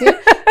things they say?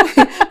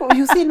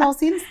 You see now,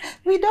 since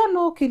we don't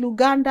know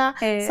Uganda,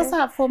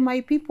 sasa for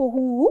my people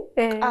who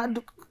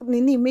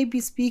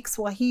maybe speak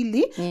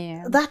Swahili,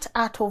 that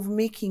art of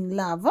making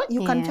love,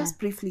 you can just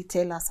briefly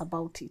tell us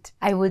about it.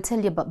 I will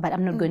tell you about, but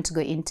I'm not going to go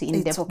into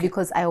in-depth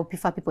because I will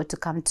prefer people to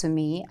come to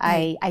me.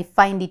 I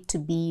find it to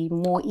be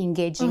more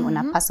engaging on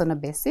a personal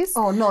basis.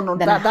 Oh, no,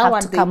 than that have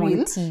one to they come will.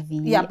 on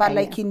TV. Yeah, but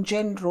like in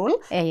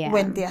general,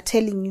 when they are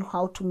telling you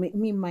how to make,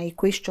 my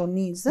question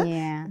is,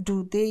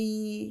 do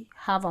they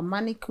have a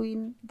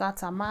mannequin?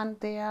 That's a man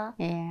there?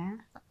 Yeah.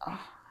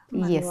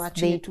 Yes,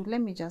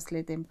 let me just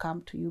let them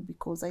come to you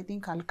because I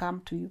think I'll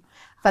come to you.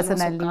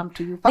 Personally, come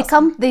to you.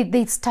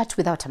 They start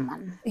without a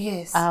man.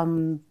 Yes.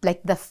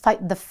 Like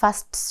the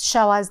first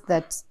sessions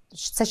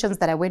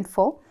that I went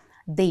for,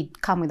 they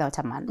come without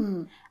a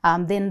man.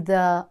 Then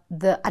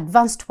the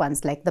advanced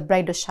ones, like the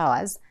bridal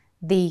showers,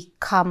 they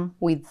come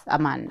with a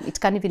man. It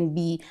can even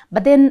be,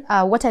 but then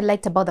what I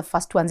liked about the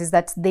first ones is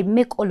that they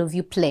make all of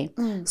you play.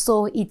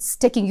 So it's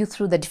taking you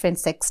through the different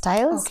sex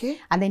styles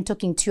and then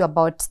talking to you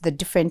about the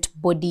different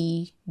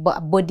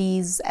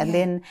bodies and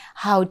then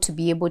how to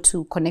be able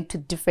to connect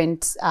with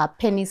different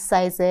penis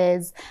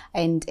sizes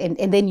and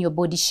then your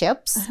body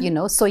shapes, you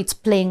know, so it's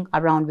playing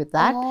around with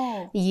that.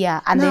 And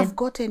now then I've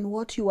gotten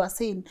what you are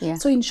saying.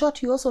 So in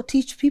short, you also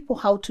teach people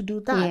how to do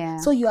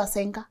that. So you are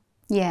saying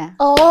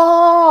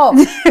oh,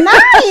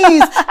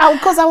 nice.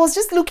 Because I was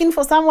just looking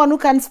for someone who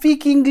can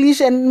speak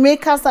English and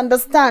make us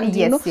understand,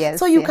 you know.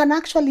 So you can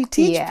actually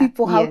teach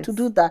people how to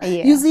do that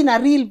using a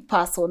real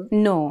person.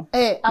 No.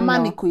 A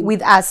mannequin.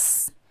 With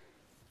us.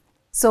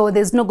 So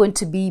there's not going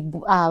to be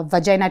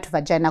vagina to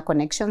vagina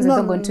connections. There's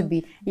not going to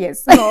be,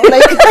 No,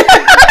 like...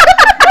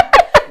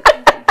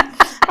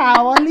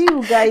 only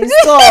you guys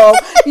stop,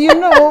 you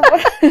know.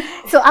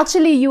 So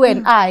actually you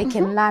and I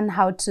can learn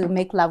how to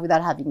make love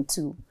without having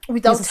to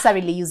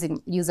necessarily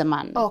use a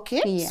man.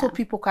 So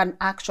people can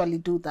actually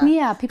do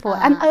that. People.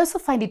 And I also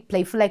find it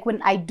playful. Like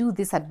when I do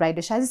this at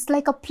bridal showers, it's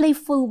like a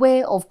playful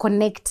way of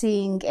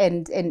connecting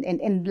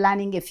and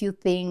learning a few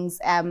things.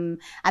 And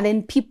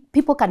then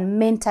people can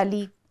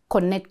mentally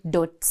connect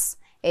dots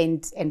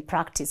and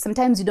practice.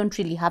 Sometimes you don't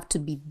really have to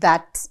be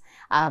that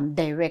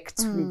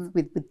direct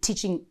with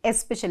teaching.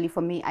 Especially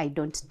for me, I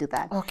don't do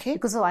that. Okay.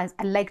 Because I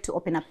like to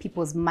open up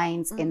people's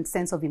minds and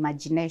sense of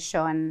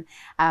imagination,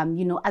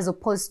 you know, as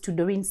opposed to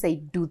Dawryn say,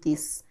 do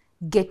this,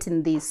 get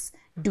in this,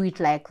 do it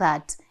like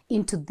that,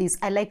 into this.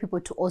 I like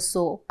people to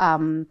also,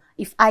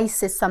 if I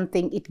say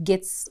something, it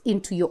gets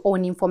into your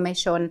own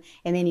information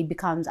and then it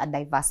becomes a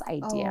diverse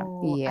idea.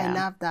 Oh, yeah. I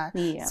love that.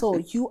 Yeah. So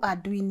you are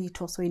doing it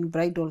also in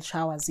bridal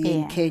showers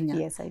here in Kenya.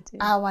 Yes, I do.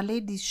 Our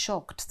ladies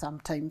shocked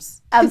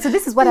sometimes. So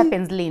this is what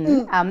happens,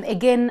 Lynn.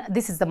 Again,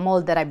 this is the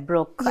mold that I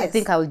broke. Yes. I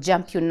think I will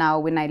jump you now.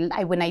 When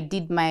I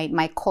did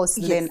my course,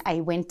 Yes. then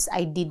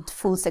I did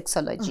full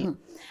sexology.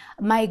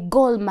 My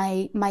goal,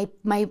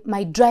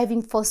 my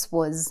driving force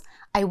was,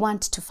 I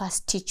want to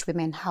first teach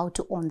women how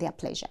to own their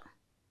pleasure.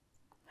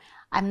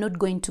 I'm not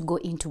going to go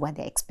into what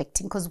they're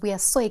expecting, because we are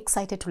so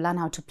excited to learn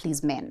how to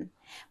please men,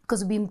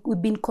 because we've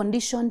been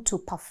conditioned to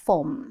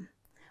perform.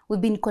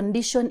 We've been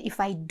conditioned, if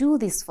I do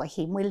this for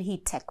him, will he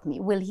take me?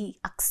 Will he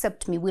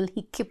accept me? Will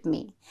he keep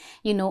me?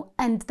 You know,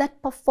 and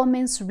that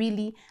performance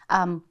really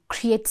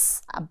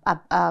creates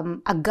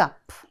a gap.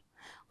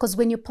 Because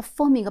when you're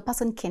performing, a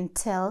person can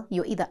tell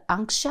you're either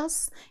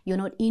anxious, you're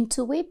not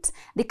into it.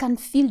 They can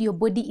feel your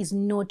body is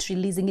not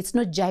releasing, it's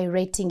not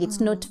gyrating, it's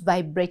not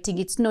vibrating,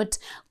 it's not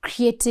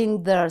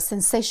creating the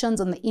sensations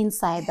on the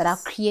inside that are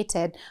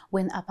created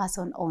when a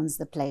person owns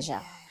the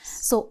pleasure.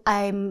 So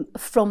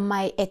from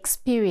my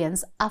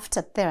experience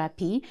after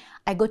therapy,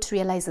 I got to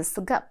realize this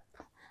gap,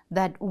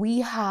 that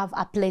we have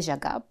a pleasure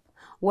gap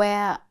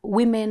where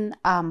women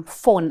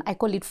fawn. I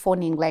call it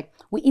fawning, like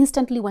we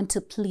instantly want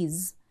to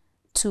please,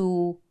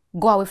 to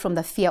go away from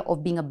the fear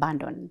of being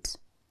abandoned.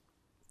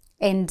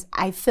 And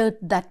I felt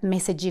that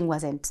messaging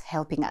wasn't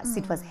helping us.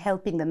 It was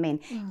helping the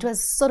men. It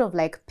was sort of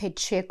like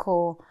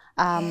patriarchal,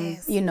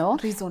 you know,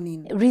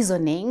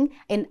 reasoning.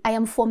 And I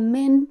am for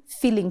men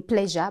feeling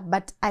pleasure,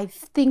 but I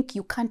think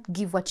you can't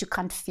give what you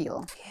can't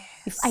feel.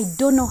 If I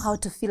don't know how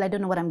to feel, I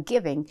don't know what I'm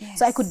giving.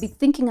 So I could be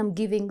thinking I'm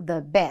giving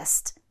the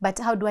best, but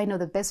how do I know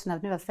the best when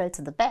I've never felt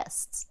the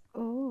best?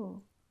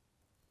 Oh.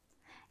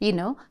 You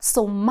know,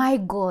 so my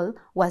goal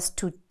was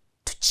to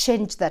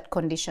change that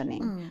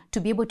conditioning,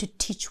 to be able to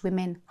teach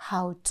women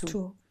how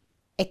to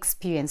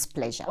experience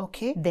pleasure.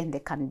 Okay. Then they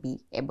can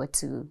be able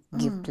to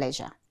give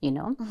pleasure, you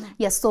know.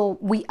 Yeah, so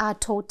we are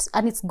taught,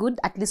 and it's good,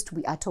 at least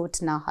we are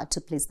taught now how to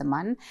please the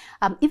man.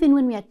 Even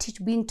when we are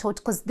being taught,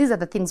 because these are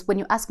the things, when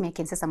you ask me, I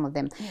can say some of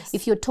them. Yes.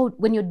 If you're taught,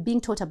 when you're being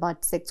taught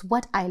about sex,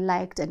 what I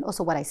liked and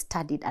also what I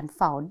studied and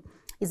found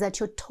is that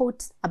you're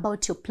taught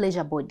about your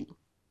pleasure body.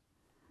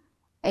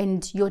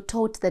 And you're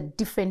taught the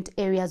different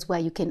areas where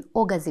you can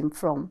orgasm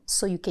from,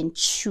 so you can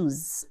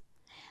choose.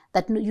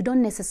 That you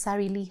don't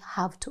necessarily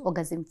have to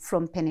orgasm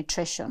from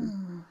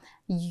penetration.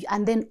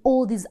 And then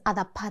all these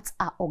other parts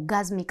are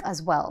orgasmic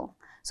as well.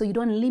 So you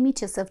don't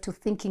limit yourself to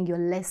thinking you're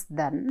less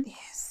than.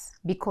 Yes.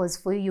 Because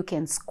for you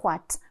can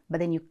squat, but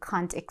then you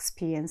can't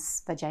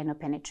experience vaginal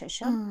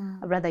penetration.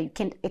 Rather, you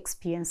can't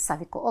experience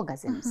cervical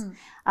orgasms.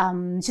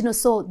 You know,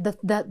 so the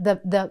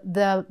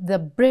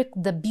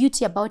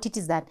beauty about it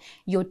is that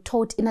you're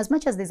taught, in as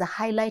much as there's a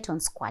highlight on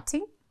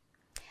squatting,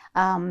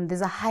 there's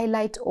a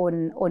highlight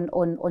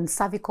on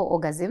cervical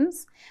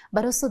orgasms,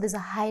 but also there's a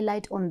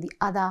highlight on the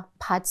other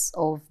parts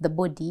of the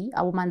body,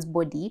 a woman's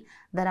body,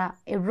 that are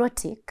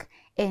erotic,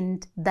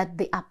 and that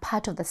they are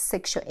part of the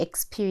sexual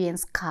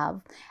experience curve,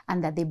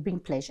 and that they bring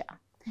pleasure.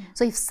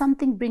 So if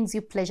something brings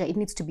you pleasure, it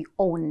needs to be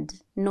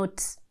owned,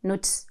 not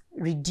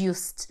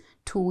reduced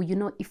to, you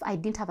know, if I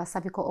didn't have a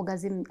cervical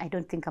orgasm, I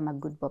don't think I'm a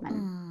good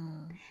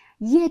woman.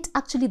 Yet,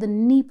 actually, the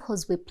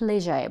nipples were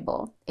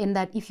pleasurable, in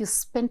that if you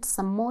spent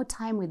some more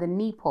time with the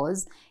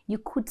nipples, you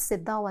could say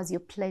that was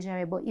your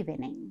pleasurable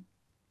evening.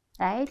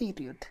 Right?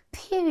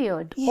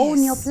 Period. Yes.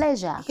 Own your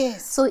pleasure.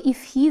 Yes. So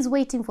if he's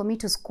waiting for me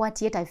to squat,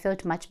 yet I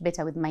felt much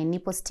better with my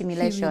nipple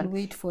stimulation. He will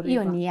wait forever.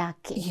 Hiyo ni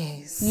yake.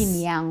 Yes. Hii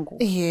ni yangu.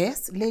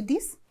 Yes,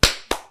 ladies.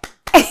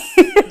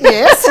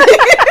 Yes.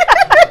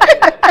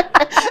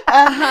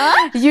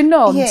 You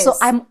know, yes. So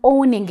I'm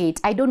owning it.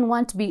 I don't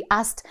want to be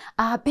asked,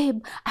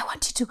 babe, I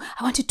want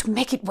you to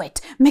make it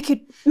wet, make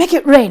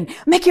it rain.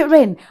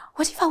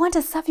 What if I want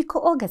a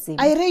cervical orgasm?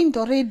 I rained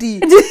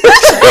already.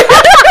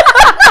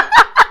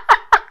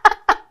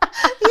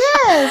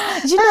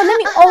 You know, let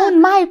me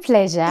own my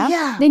pleasure.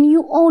 Yeah. Then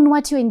you own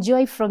what you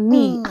enjoy from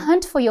me.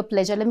 Hunt for your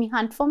pleasure. Let me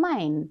hunt for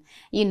mine.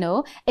 You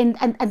know, and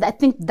I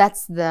think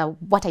that's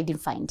what I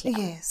didn't find here.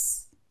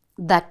 Yes.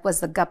 That was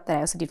the gap that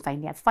I also didn't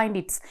find here. I find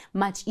it's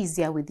much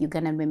easier with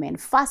Ugandan women.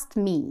 First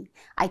me,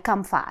 I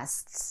come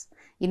first.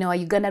 You know, a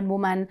Ugandan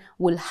woman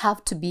will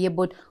have to be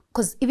able,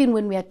 because even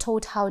when we are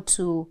taught how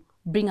to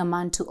bring a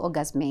man to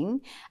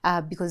orgasming,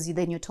 because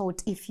then you're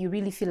taught if you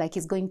really feel like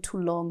he's going too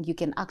long, you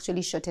can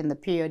actually shorten the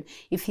period.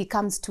 If he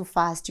comes too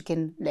fast, you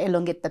can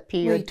elongate the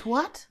period. Wait,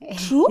 what?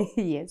 True?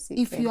 Yes.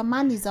 If your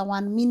man is a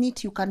 1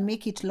 minute, you can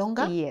make it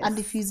longer. Yes. And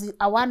if he's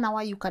a 1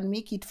 hour, you can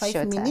make it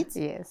 5 minutes.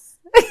 Yes.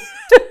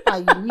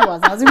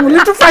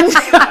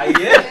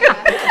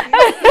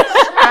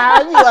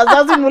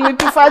 wazazi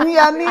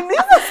mulitufanyia nini?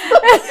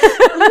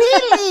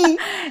 Really?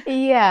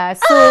 Yeah,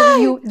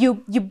 so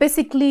you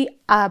basically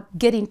are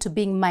getting to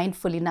being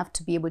mindful enough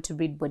to be able to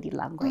read body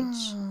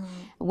language.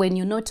 When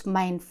you're not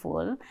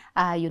mindful,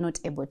 you're not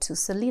able to.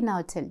 So Lynn,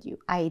 I'll tell you,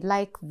 I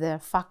like the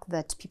fact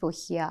that people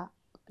here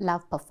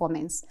love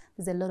performance.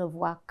 There's a lot of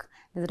work,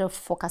 there's a lot of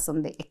focus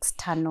on the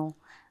external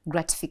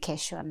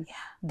gratification.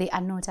 They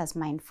are not as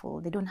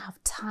mindful. They don't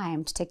have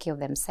time to take care of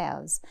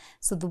themselves.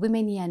 So the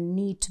women here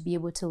need to be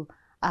able to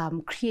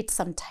create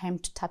some time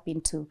to tap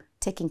into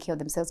taking care of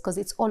themselves, because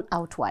it's all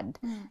outward.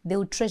 They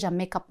will treasure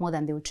makeup more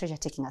than they will treasure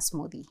taking a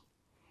smoothie,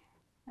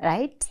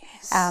 right?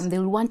 Yes. They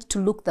will want to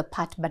look the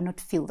part but not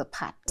feel the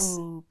part.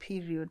 Oh,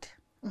 period.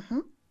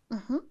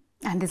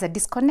 And there's a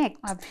disconnect,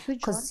 A huge one.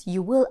 because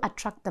you will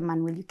attract the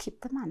man, will you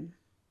keep the man?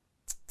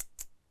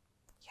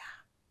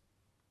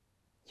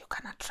 You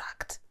can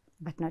attract.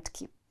 But not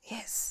keep.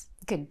 Yes.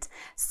 Good.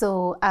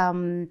 So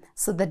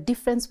so the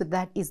difference with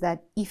that is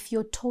that if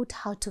you're taught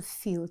how to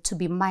feel, to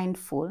be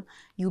mindful,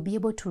 you'll be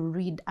able to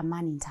read a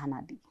man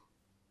internally.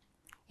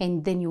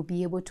 And then you'll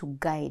be able to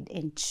guide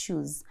and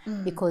choose,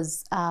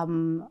 because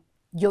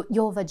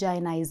your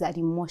vagina is an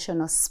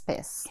emotional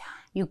space.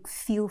 You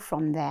feel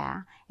from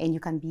there, and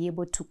you can be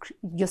able to,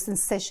 your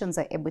sensations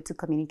are able to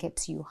communicate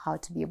to you how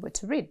to be able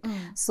to read.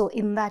 So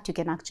in that, you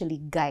can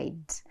actually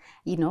guide,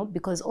 you know,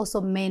 because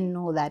also men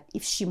know that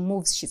if she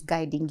moves, she's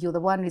guiding. You're the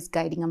one who's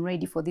guiding. I'm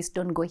ready for this.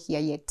 Don't go here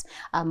yet.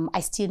 I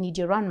still need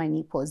you around my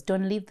nipples.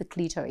 Don't leave the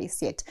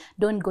clitoris yet.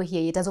 Don't go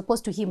here yet. As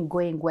opposed to him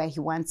going where he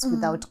wants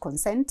without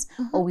consent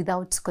or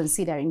without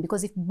considering.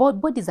 Because if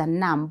both bodies are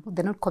numb,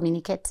 they're not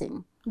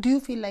communicating. Do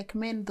you feel like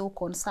men though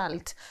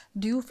consult?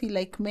 Do you feel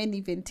like men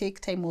even take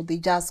time, or they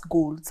just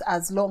go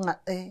as long as...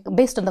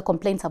 Based on the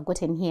complaints I've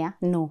gotten here,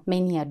 no,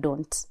 men here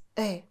don't.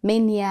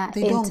 Men here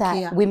They don't care.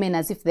 enter women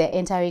as if they're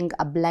entering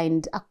a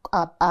blind,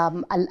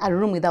 a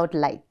room without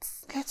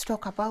lights. Let's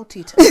talk about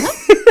it.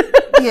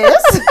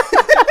 Yes.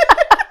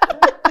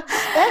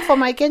 For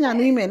my Kenyan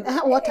women,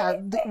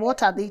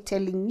 what are they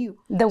telling you?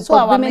 So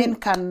our men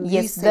can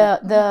listen.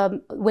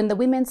 When the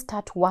women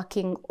start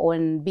working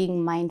on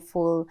being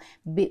mindful,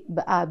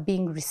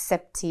 being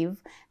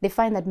receptive, they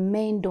find that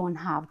men don't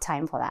have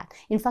time for that.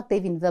 In fact, they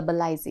even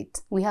verbalize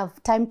it. We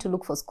have time to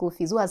look for school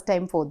fees. Who has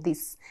time for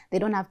this? They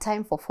don't have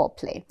time for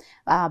foreplay.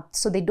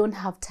 So they don't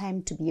have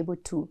time to be able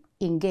to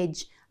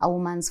engage a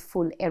woman's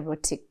full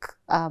erotic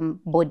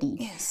body.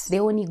 Yes. They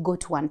only go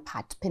to one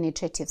part,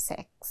 penetrative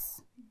sex.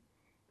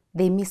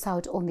 They miss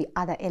out on the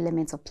other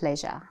elements of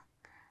pleasure,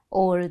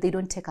 or they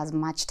don't take as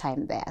much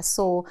time there.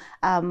 So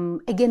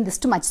again, there's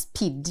too much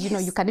speed. You know,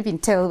 you can even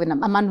tell when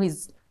a man who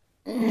is,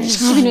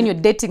 even when you're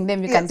dating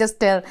them, you can just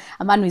tell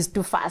a man who is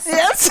too fast.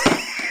 Yes.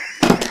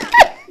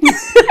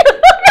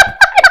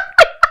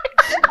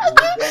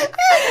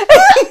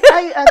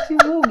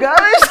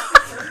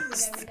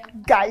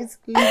 Guys,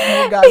 leave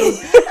Muga alone.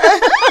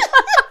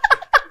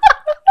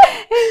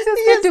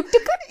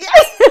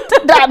 Yes.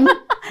 Done.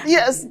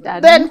 Yes.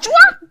 Done. Then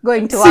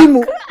Going to Simu.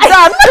 work.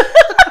 Done.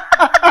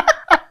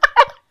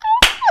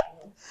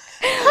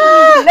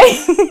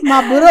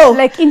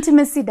 Like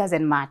intimacy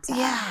doesn't matter.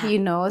 Yeah. You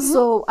know.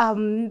 So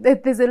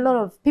there's a lot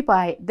of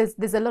people.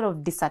 There's a lot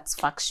of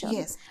dissatisfaction.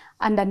 Yes.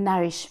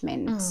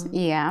 Undernourishment.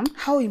 Yeah.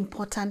 How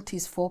important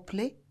is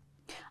foreplay?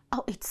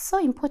 Oh, it's so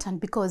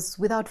important, because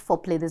without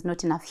foreplay, there's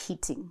not enough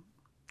heating.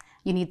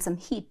 You need some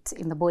heat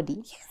in the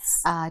body.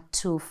 Yes.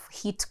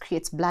 Heat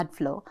creates blood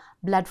flow.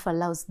 Blood flow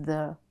allows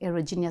the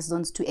erogenous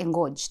zones to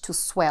engorge, to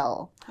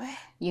swell,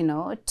 you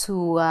know,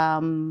 to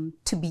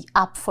be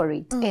up for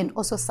it, and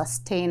also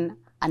sustain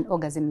an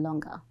orgasm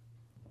longer.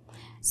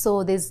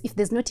 So if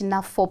there's not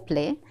enough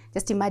foreplay,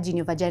 just imagine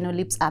your vaginal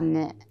lips are...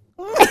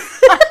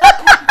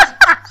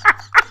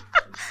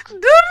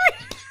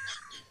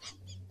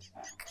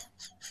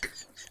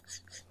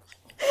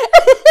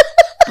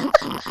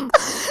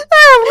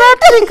 I'm not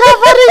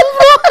recovering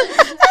from...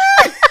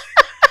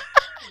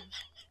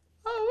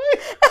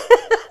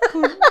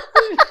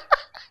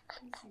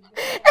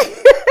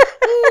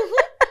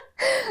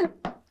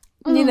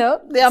 You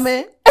know, They are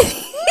me.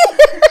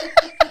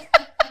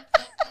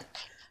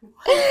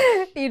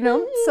 you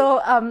know.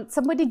 So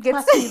somebody gets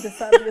Pass me the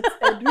serviettes,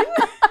 Edwin.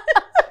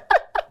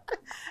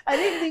 I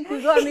didn't think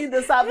we gonna need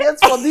the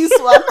serviettes for this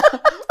one.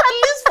 At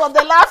least for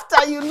the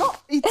laughter, you know,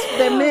 it's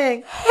the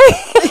men.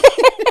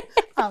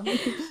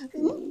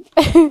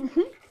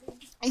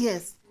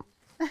 Yes.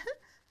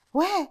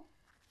 Where?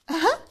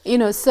 You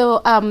know,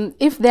 so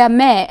if they're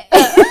meh,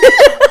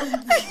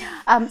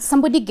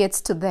 somebody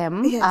gets to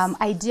them, Yes.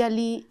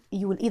 ideally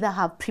you will either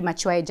have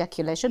premature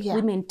ejaculation. Yeah.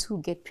 Women too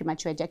get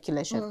premature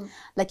ejaculation.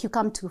 Like you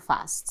come too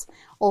fast.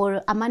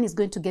 Or a man is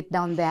going to get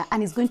down there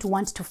and is going to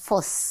want to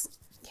force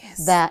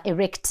the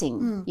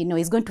erecting. You know,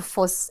 he's going to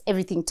force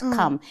everything to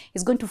come.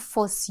 He's going to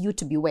force you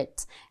to be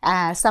wet.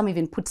 Some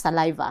even put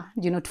saliva,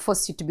 you know, to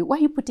force you to be... Why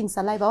are you putting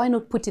saliva? Why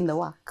not put in the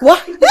work?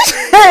 What?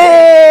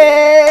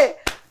 Hey!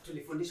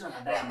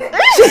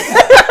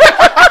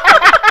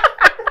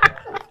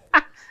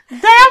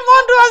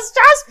 Diamond was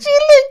just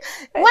chilling.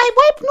 Why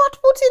not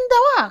put in the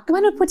work? Why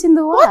not put in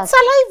the work? What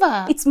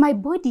saliva? It's my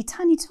body.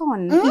 Turn it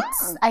on.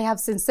 I have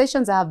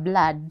sensations. I have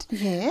blood.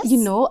 Yes. You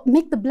know,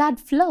 make the blood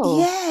flow.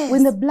 Yes.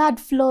 When the blood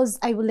flows,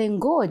 I will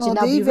engorge and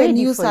I'll they be ready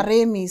even use for it.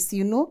 Aramis,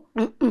 you know?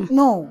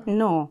 No.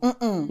 No.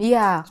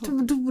 Yeah.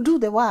 Do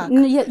the work.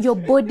 No, yeah, your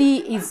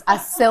body is a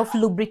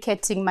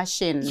self-lubricating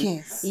machine.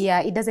 Yes.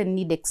 Yeah, it doesn't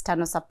need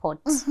external support.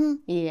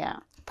 Yeah.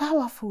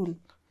 Powerful.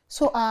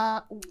 So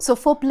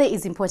foreplay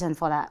is important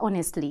for that,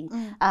 honestly,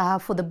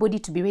 for the body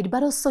to be ready,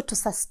 but also to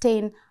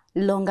sustain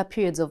longer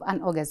periods of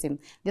an orgasm.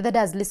 The other day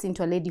I was listening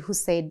to a lady who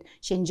said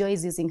she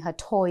enjoys using her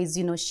toys.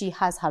 You know, she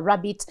has her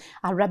rabbit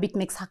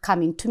makes her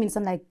come in 2 minutes.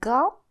 I'm like,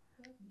 girl,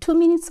 2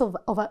 minutes of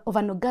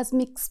an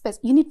orgasmic space.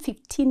 You need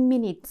 15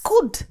 minutes.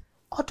 Good.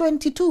 Or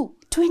 22.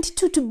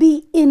 22 to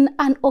be in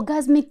an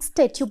orgasmic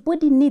state. Your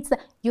body needs that.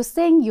 You're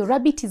saying your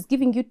rabbit is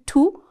giving you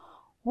 2.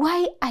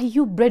 Why are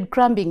you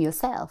breadcrumbing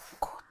yourself?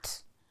 Good.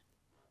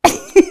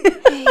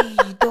 Hey,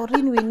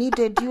 Dawryn, we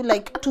needed you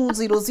like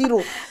 200.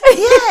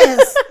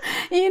 Yes.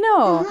 You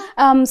know,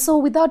 so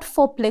without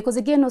foreplay, because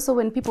again, also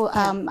when people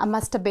are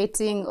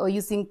masturbating or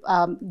using,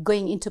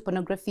 going into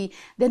pornography,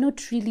 they're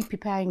not really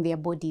preparing their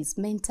bodies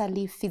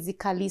mentally,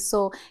 physically.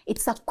 So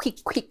it's a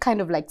quick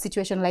kind of like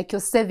situation, like you're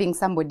saving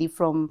somebody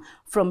from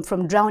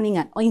drowning,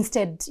 or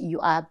instead you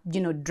are, you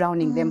know,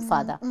 drowning them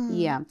further.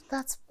 Yeah.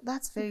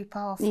 That's very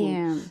powerful.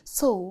 Yeah.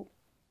 So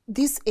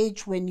this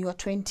age when you are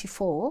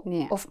 24,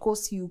 of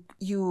course you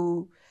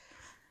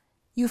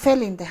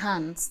fell in the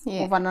hands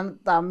of another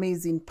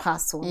amazing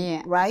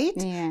person, right?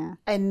 Yeah.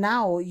 And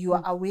now you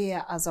are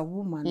aware as a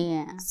woman.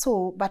 Yeah.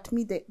 So, but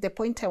me, the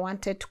point I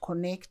wanted to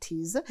connect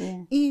is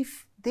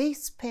if they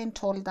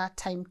spent all that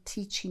time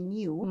teaching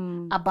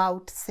you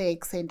about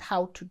sex and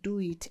how to do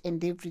it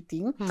and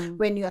everything,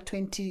 when you are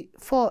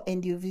 24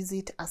 and you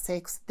visit a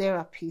sex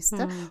therapist,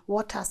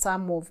 what are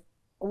some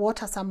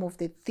of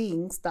the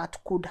things that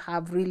could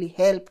have really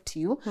helped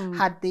you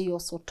had they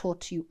also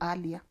taught you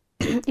earlier?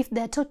 If they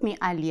had taught me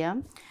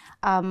earlier,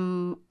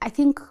 I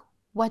think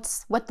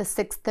what the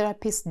sex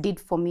therapist did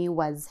for me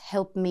was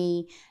help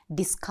me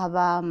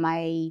discover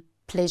my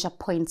pleasure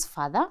points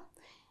further,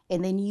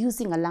 and then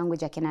using a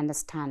language I can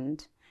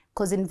understand.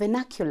 Because in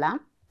vernacular,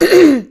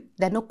 there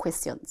are no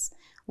questions.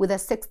 With a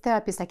sex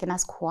therapist, I can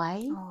ask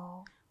why.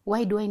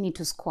 Why do I need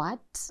to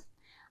squat?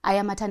 I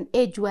am at an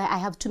age where I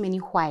have too many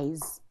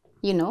whys.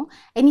 You know,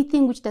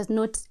 anything which does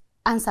not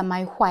answer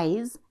my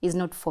whys is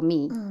not for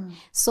me.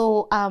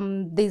 So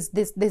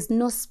there's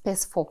no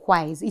space for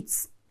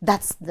whys.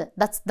 That's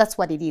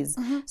what it is.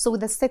 So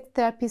with a sex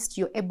therapist,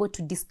 you're able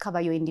to discover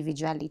your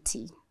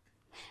individuality.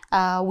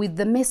 With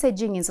the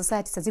messaging in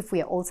society, it's as if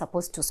we are all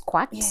supposed to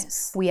squat.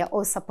 Yes. We are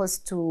all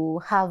supposed to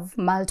have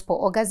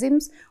multiple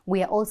orgasms.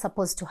 We are all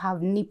supposed to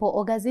have nipple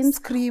orgasms.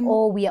 Scream.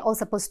 Or we are all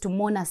supposed to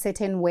moan a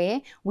certain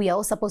way. We are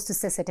all supposed to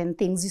say certain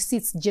things. You see,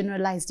 it's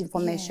generalized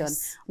information.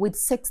 Yes. With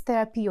sex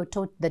therapy, you're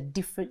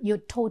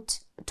taught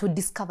to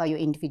discover your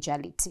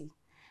individuality,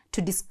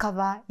 to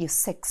discover your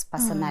sex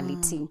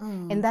personality.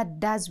 And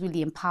that does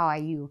really empower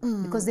you,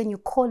 because then you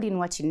call in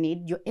what you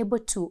need. You're able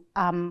to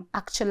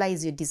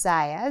actualize your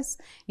desires.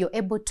 You're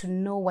able to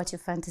know what your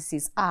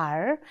fantasies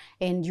are,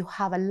 and you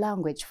have a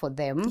language for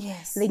them.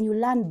 Yes. Then you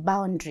learn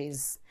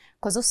boundaries.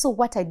 Because also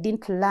what I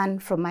didn't learn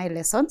from my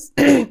lessons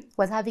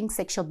was having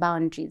sexual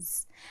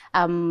boundaries.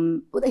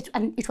 And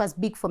it was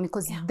big for me,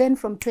 because then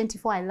from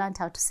 24, I learned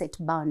how to set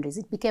boundaries.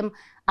 It became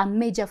a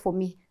major for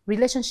me.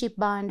 Relationship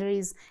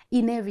boundaries,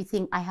 in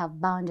everything I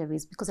have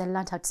boundaries, because I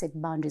learned how to set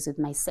boundaries with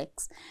my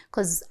sex.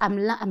 Because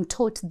I'm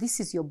taught this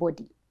is your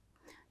body.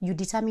 You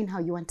determine how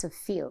you want to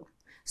feel.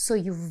 So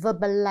you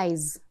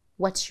verbalize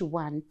what you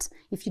want.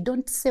 If you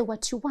don't say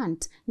what you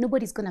want,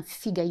 nobody's going to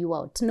figure you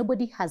out.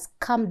 Nobody has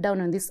come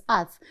down on this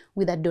earth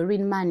with a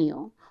Dawryn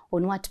manual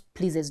on what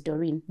pleases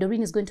Dawryn.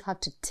 Dawryn is going to have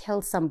to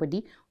tell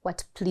somebody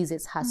what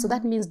pleases her. So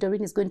that means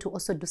Dawryn is going to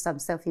also do some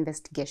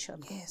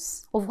self-investigation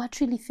of what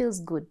really feels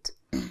good.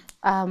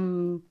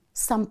 Some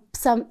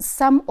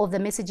of the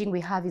messaging we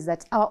have is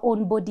that our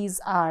own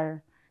bodies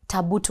are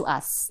taboo to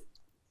us.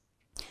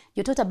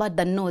 You're taught about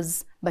the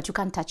nose, but you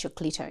can't touch your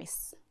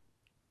clitoris.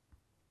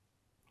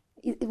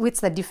 What's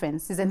the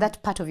difference? Isn't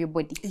that part of your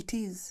body? It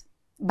is.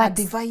 But a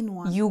divine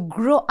one. You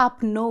grow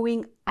up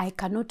knowing, I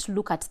cannot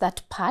look at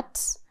that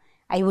part.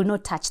 I will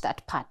not touch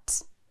that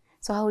part.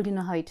 So how will you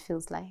know how it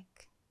feels like?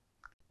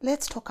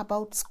 Let's talk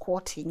about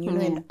squatting, you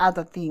know, and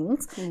other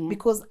things.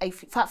 Because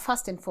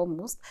first and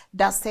foremost,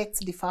 does sex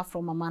differ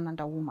from a man and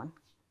a woman?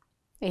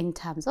 In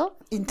terms of?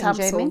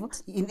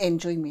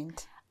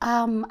 Enjoyment.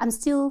 I'm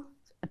still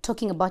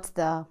talking about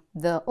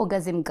the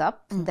orgasm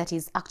gap that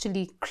is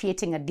actually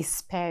creating a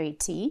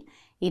disparity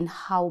in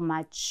how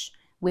much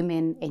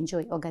women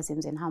enjoy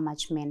orgasms and how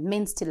much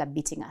men still are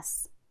beating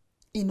us.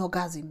 In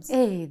orgasms?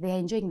 Hey, they are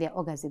enjoying their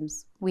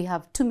orgasms. We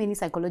have too many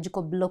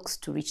psychological blocks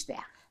to reach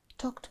there.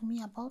 Talk to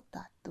me about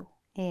that though.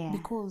 Yeah.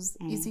 Because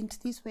isn't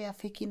this where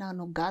faking an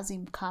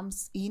orgasm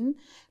comes in?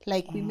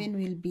 Like women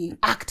will be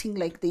acting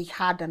like they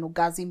had an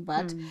orgasm,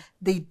 but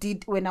they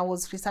did. When I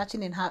was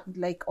researching and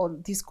like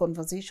on this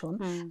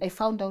conversation, I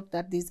found out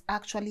that there's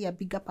actually a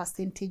bigger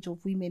percentage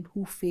of women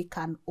who fake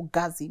an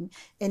orgasm,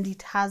 and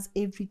it has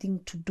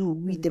everything to do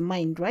with the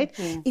mind, right?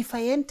 If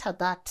I enter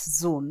that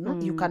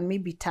zone, you can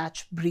maybe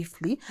touch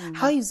briefly.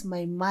 How is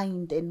my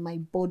mind and my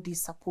body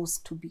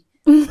supposed to be?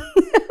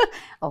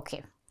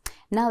 Okay,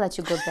 now that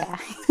you go there.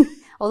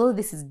 Although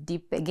this is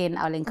deep, again,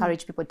 I'll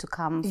encourage people to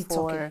come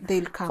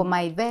for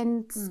my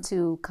events,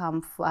 to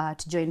come to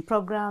join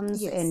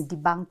programs and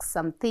debunk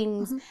some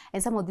things.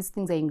 And some of these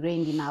things are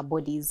ingrained in our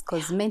bodies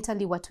because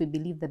mentally what we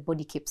believe, the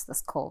body keeps the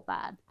score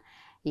bad.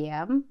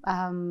 Yeah.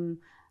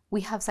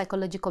 We have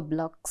psychological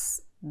blocks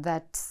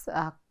that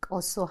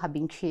also have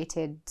been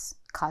created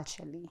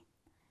culturally.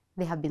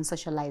 They have been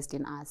socialized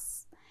in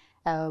us.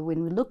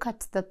 When we look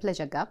at the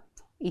pleasure gap,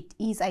 it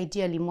is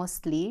ideally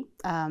mostly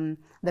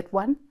that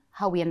one,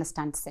 how we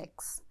understand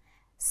sex.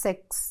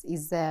 Sex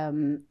is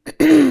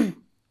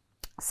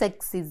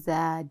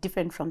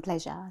different from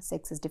pleasure.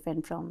 Sex is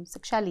different from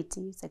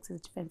sexuality. Sex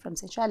is different from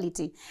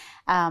sensuality.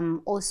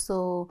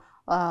 Also,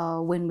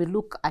 when we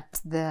look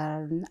at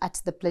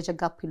the pleasure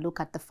gap, we look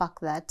at the fact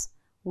that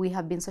we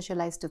have been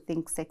socialized to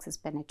think sex is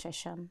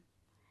penetration.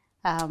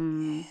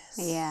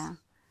 Yeah.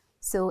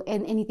 So,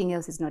 and anything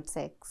else is not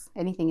sex.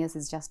 Anything else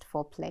is just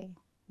foreplay.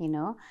 You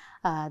know,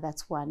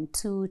 that's one.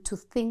 Two, to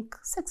think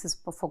sex is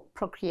for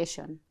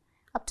procreation.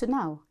 Up to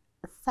now,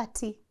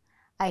 30,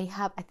 I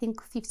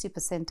think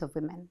 50% of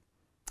women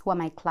who are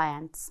my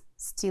clients,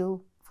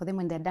 still, for them,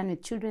 when they're done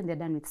with children, they're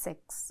done with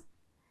sex.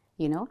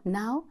 You know,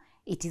 now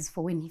it is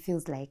for when he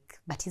feels like,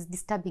 but he's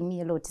disturbing me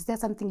a lot. Is there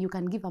something you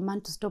can give a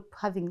man to stop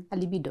having a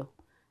libido?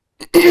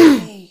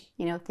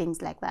 You know,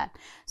 things like that.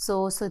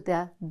 So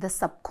the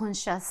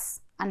subconscious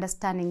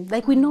understanding,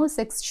 like we know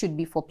sex should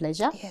be for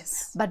pleasure,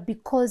 but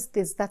because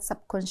there's that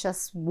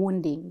subconscious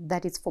wounding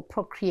that it's for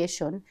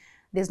procreation,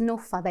 there's no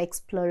further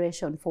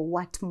exploration for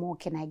what more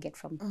can I get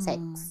from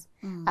sex,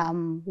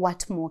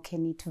 what more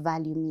can it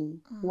value me,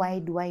 why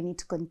do I need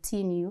to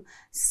continue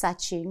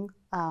searching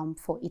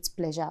for its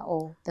pleasure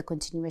or the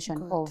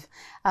continuation of.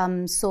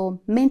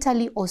 So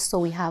mentally also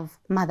we have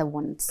mother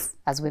wounds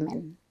as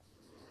women.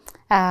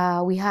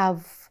 We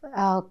have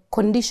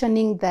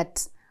conditioning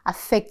that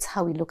affects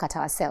how we look at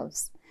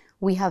ourselves.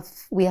 We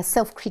are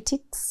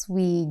self-critics.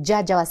 We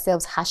judge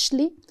ourselves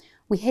harshly.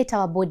 We hate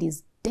our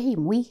bodies.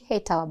 Damn, we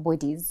hate our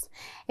bodies.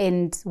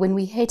 And when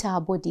we hate our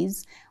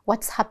bodies,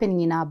 what's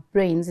happening in our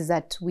brains is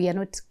that we are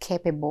not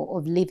capable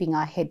of leaving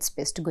our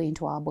headspace to go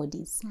into our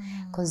bodies.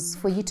 Because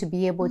for you to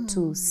be able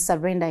to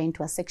surrender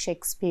into a sexual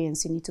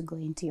experience, you need to go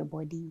into your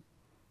body.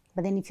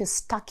 But then if you're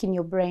stuck in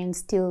your brain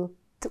still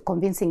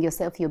convincing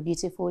yourself you're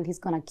beautiful, he's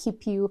gonna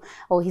keep you,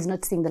 or he's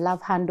not seeing the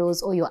love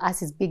handles, or your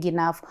ass is big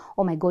enough,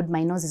 oh my god,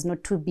 my nose is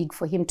not too big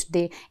for him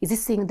today, is he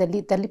seeing the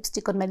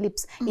lipstick on my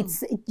lips?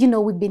 You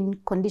know, we've been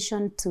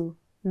conditioned to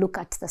look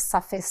at the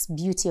surface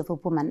beauty of a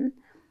woman.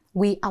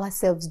 We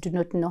ourselves do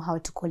not know how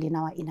to call in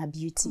our inner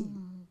beauty.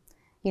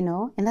 You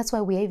know, and that's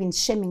why we're even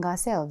shaming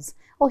ourselves.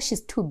 Oh,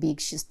 she's too big,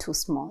 she's too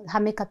small.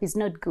 Her makeup is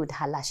not good,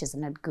 her lashes are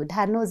not good,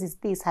 her nose is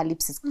this, her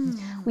lips is good.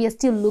 We are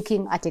still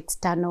looking at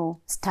external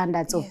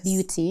standards of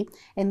beauty,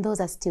 and those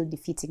are still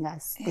defeating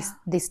us.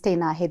 They stay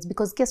in our heads,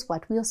 because guess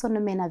what? We also know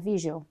men are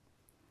visual.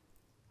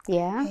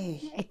 Yeah,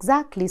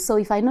 exactly. So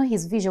if I know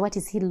he's visual, what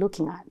is he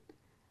looking at?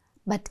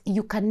 But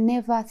you can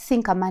never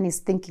think a man is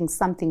thinking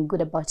something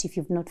good about you if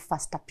you've not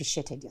first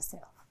appreciated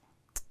yourself.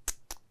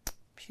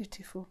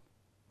 Beautiful.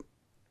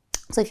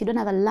 So if you don't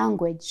have a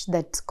language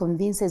that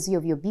convinces you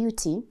of your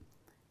beauty,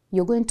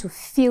 you're going to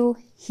fill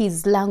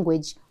his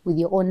language with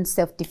your own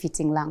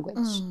self-defeating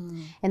language.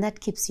 And that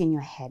keeps you in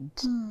your head.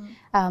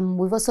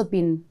 We've also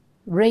been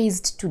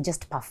raised to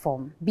just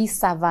perform, be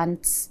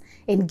servants,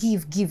 and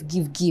give.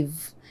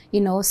 You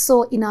know,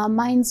 so in our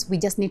minds, we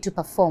just need to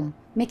perform,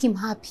 make him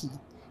happy,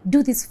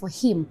 do this for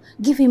him,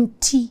 give him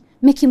tea,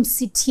 make him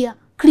sit here,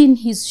 clean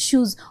his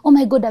shoes. Oh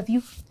my God, have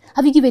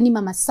you given him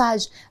a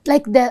massage?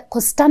 Like,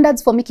 because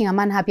standards for making a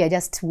man happy are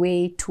just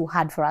way too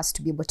hard for us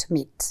to be able to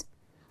meet.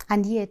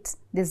 And yet,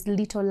 there's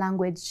little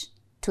language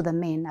to the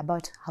men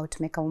about how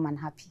to make a woman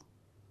happy.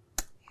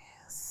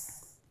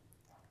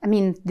 I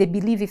mean, they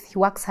believe if he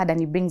works hard and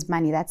he brings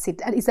money, that's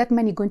it. Is that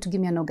money going to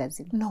give me an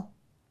orgasm?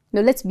 No,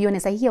 let's be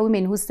honest. I hear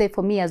women who say,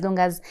 for me, as long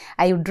as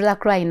I would rather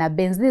cry in a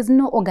Benz, there's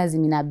no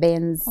orgasm in a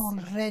Benz.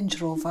 On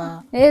Range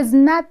Rover. There's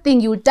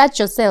nothing. You touch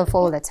yourself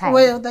all the time.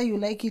 Whether you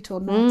like it or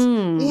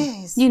not.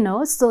 Yes. You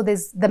know, so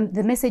there's the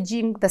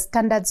messaging, the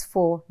standards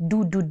for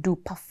do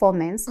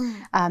performance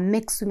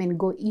makes women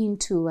go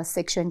into a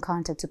sexual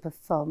encounter to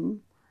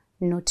perform,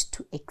 not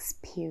to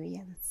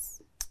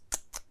experience.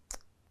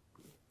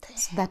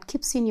 So that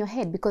keeps you in your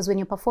head, because when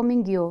you're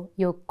performing,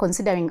 you're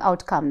considering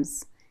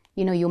outcomes.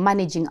 You know, you're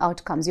managing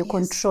outcomes, you're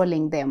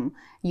controlling them.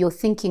 You're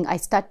thinking, I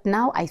start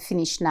now, I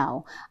finish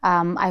now.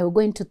 I will go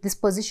into this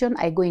position,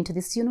 I go into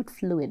this. You're not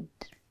fluid.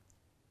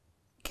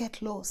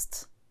 Get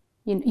lost.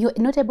 You're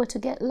not able to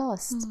get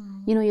lost.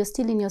 You're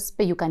still in your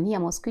space. You can hear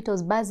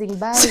mosquitoes buzzing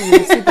by. You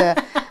see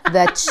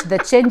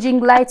the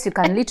changing lights. You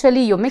can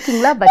literally, you're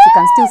making love, but you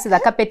can still see the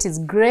carpet is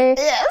gray.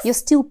 Yes. You're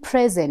still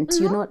present.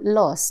 You're not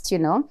lost,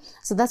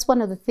 So that's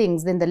one of the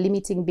things. Then the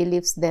limiting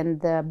beliefs, then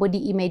the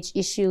body image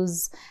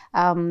issues,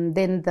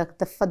 then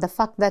the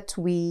fact that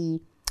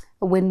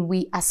when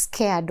we are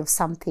scared of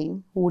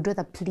something, we would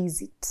rather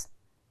please it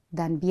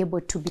than be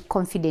able to be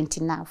confident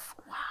enough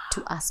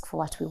to ask for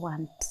what we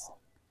want.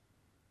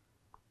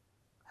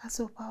 That's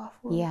so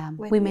powerful. Yeah,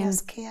 when women we are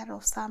scared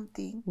of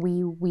something,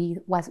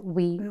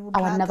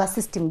 our nervous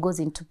system goes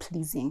into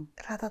pleasing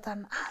rather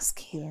than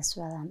asking. Yes,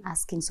 rather than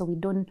asking. So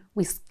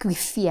we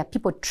fear.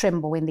 People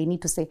tremble when they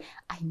need to say,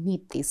 "I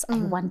need this. I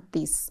want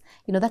this."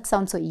 That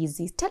sounds so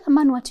easy. Tell a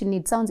man what you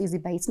need sounds easy,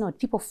 but it's not.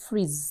 People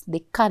freeze.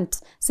 They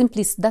can't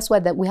simply. That's why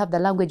we have the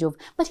language of,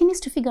 "But he needs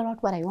to figure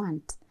out what I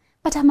want."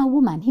 But I'm a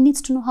woman. He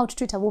needs to know how to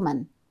treat a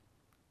woman.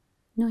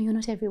 No, you're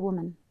not every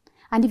woman.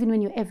 And even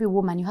when you're every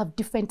woman, you have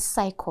different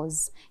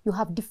cycles. You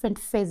have different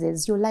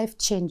phases. Your life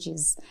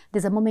changes.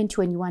 There's a moment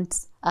when you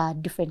want a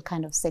different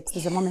kind of sex.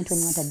 There's a moment when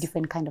you want a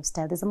different kind of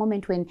style. There's a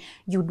moment when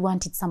you'd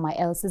want it somewhere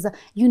else.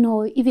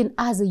 Even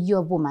as you're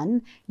a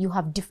woman, you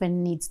have different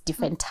needs,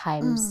 different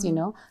times,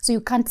 So you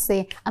can't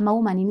say, "I'm a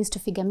woman, he needs to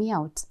figure me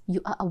out."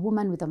 You are a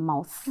woman with a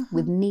mouth,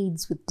 with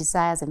needs, with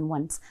desires and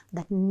wants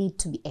that need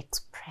to be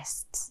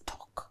expressed.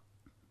 Talk.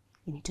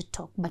 You need to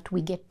talk, but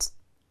we get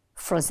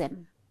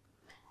frozen.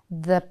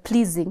 The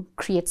pleasing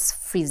creates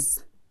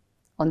freeze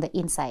on the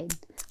inside,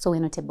 so we're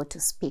not able to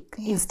speak.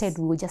 Yes. Instead,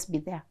 we will just be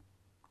there.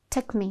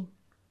 Take me.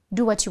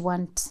 Do what you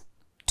want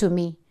to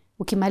me.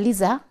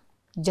 Ukimaliza,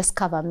 just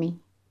cover me.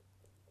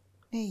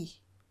 Hey,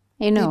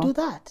 they do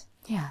that?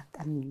 Yeah,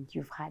 I mean,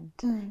 you've had.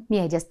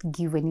 Me, I just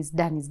give when it's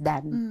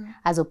done,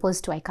 as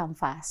opposed to I come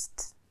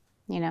first.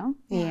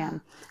 Yeah.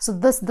 So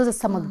those are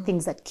some of the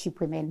things that keep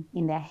women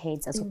in their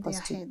heads as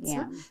opposed to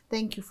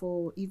Thank you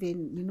for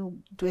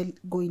even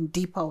going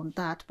deeper on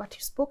that. But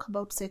you spoke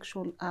about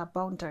sexual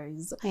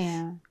boundaries.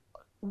 Yeah.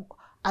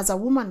 As a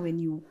woman, when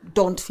you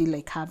don't feel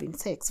like having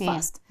sex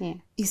first,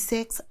 is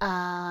sex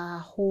a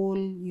whole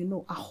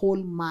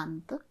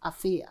month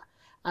affair?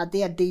 Are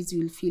there days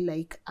you will feel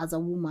like, as a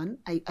woman,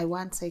 I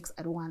want sex,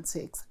 I don't want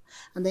sex,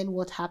 and then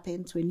what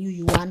happens when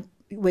you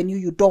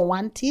don't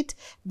want it,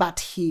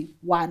 but he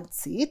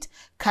wants it?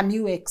 Can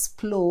you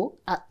explore,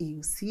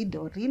 you see,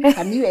 Dawryn,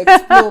 can you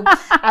explore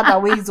other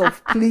ways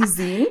of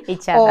pleasing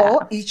each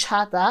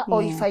other?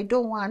 Or if I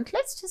don't want,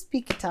 let's just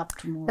pick it up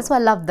tomorrow. That's why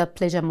I love the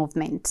pleasure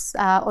movement.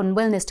 On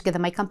Wellness Together,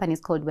 my company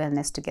is called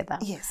Wellness Together.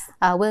 Yes.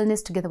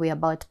 Wellness Together, we're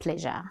about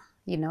pleasure.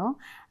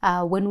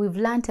 When we've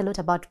learned a lot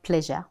about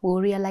pleasure, we'll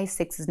realize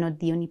sex is not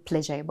the only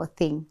pleasurable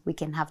thing we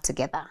can have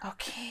together.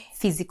 Okay.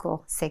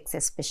 Physical sex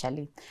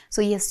especially.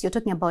 So yes, you're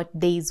talking about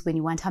days when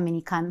you want, how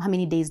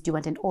many days do you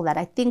want and all that.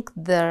 I think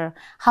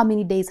how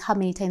many days, how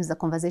many times the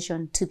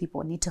conversation two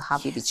people need to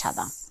have with each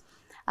other.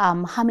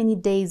 How many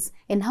days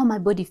and how my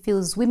body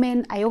feels.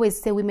 Women, I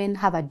always say women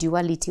have a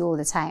duality all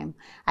the time.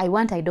 I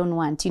want, I don't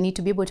want. You need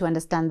to be able to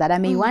understand that. I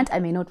may want, I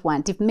may not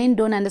want. If men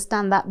don't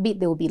understand that bit,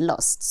 they will be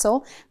lost.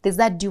 So there's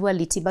that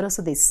duality, but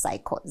also there's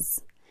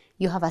cycles.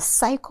 You have a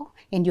cycle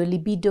and your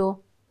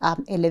libido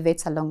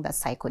elevates along that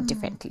cycle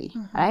differently,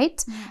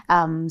 right?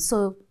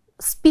 So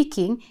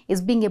speaking is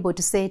being able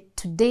to say,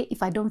 today,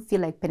 if I don't feel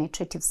like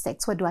penetrative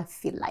sex, what do I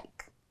feel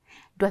like?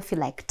 Do I feel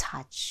like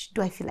touch?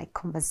 Do I feel like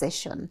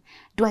conversation?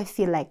 Do I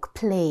feel like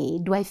play?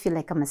 Do I feel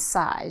like a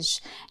massage?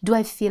 Do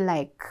I feel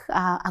like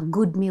a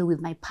good meal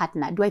with my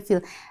partner? Do I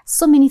feel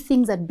so many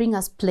things that bring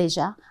us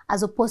pleasure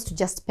as opposed to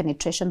just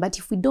penetration? But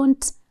if we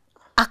don't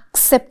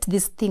accept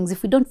these things,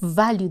 if we don't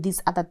value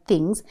these other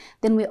things,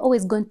 then we're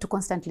always going to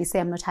constantly say,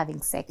 I'm not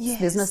having sex.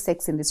 Yes. There's no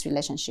sex in this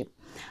relationship.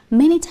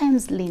 Many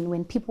times, Lynn,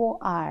 when people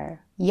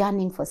are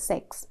yearning for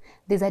sex,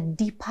 there's a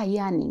deeper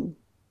yearning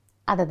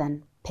other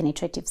than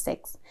penetrative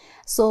sex.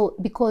 So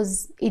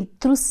because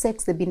through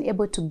sex they've been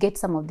able to get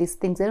some of these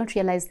things, they don't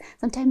realize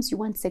sometimes you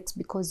want sex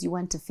because you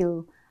want to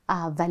feel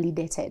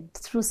validated.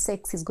 Through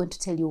sex he's going to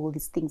tell you all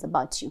these things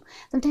about you.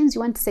 Sometimes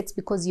you want sex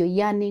because you're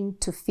yearning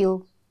to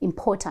feel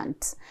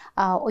important,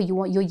 or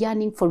you're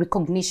yearning for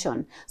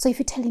recognition. So if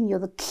you tell him you're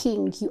the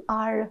king, you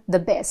are the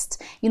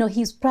best,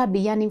 he's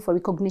probably yearning for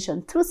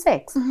recognition through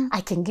sex.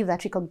 I can give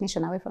that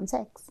recognition away from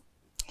sex.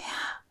 Yeah,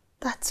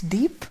 that's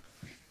deep.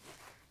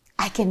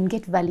 I can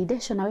get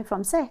validation away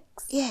from sex.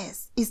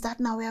 Yes. Is that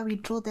now where we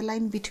draw the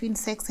line between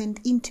sex and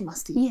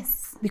intimacy?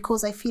 Yes.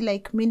 Because I feel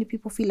like many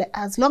people feel like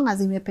as long as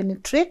he may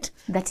penetrate.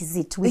 That is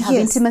it. We have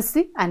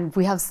intimacy and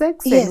we have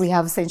sex and we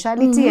have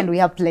sensuality and we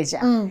have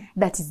pleasure.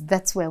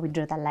 That's where we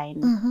draw the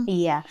line.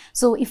 Yeah.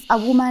 So if a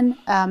woman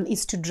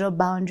is to draw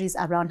boundaries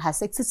around her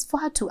sex, it's for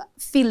her to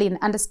feel and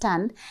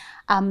understand,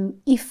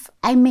 if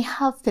I may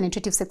have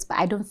penetrative sex but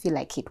I don't feel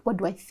like it, what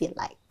do I feel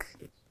like?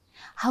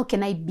 How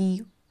can I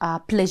be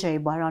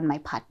pleasurable around my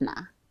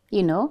partner,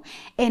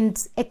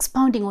 and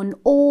expounding on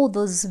all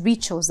those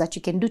rituals that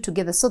you can do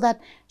together so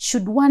that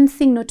should one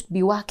thing not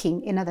be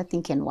working, another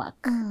thing can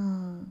work.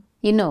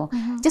 You know,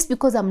 just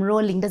because I'm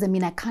rolling doesn't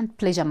mean I can't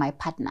pleasure my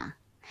partner.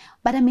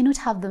 But I may not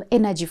have the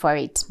energy for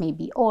it,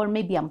 maybe. Or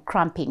maybe I'm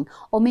cramping.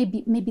 Or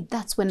maybe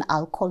that's when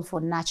I'll call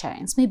for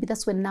nurturance. Maybe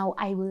that's when now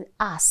I will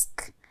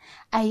ask.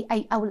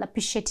 I will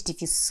appreciate it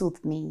if you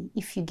soothe me,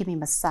 if you give me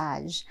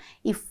massage.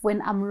 If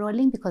when I'm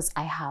rolling, because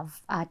I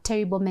have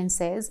terrible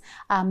menses,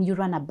 you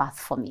run a bath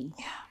for me.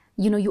 Yeah.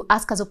 You know, you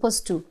ask as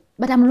opposed to,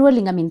 but I'm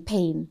rolling, I'm in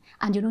pain.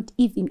 And you're not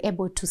even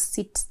able to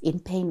sit in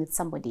pain with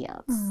somebody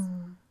else.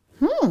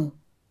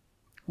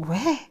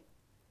 Where?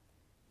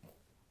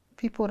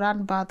 People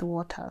run bath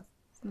water,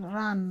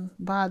 run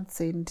baths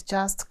and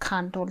just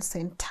candles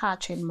and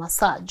touch and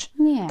massage.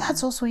 Yeah.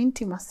 That's also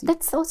intimacy.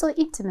 That's also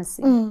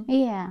intimacy.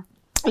 Yeah.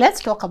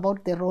 Let's talk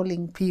about the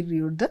rolling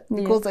period,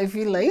 because I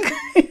feel like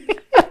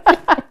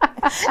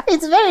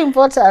it's very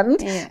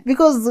important,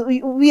 because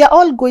we are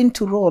all going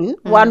to roll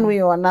one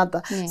way or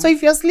another. So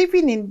if you're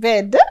sleeping in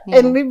bed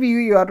and maybe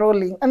you are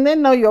rolling, and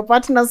then now your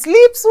partner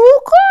sleeps,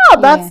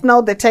 that's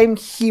now the time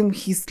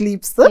he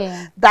sleeps.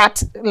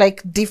 That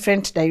like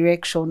different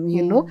direction,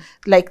 you know,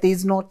 like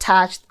there's no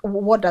touch.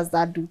 What does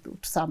that do to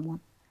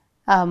someone?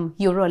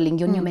 You're rolling,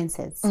 your new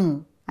menses.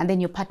 And then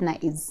your partner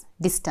is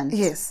distant.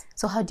 Yes.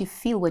 So how do you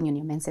feel when you're in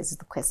your menses is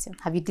the question.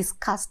 Have you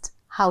discussed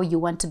how you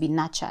want to be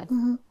nurtured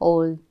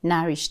or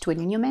nourished when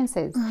you're in your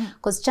menses?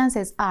 Because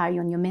chances are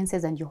you're in your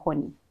menses and you're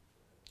horny.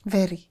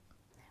 Very.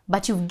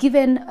 But you've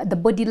given the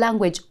body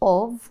language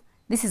of,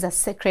 this is a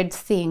sacred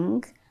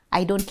thing.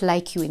 I don't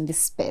like you in this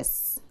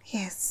space.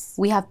 Yes.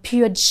 We have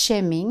period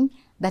shaming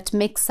that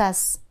makes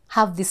us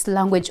have this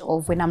language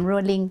of, when I'm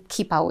rolling,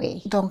 keep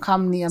away. Don't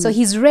come near me. So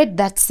he's read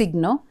that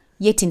signal,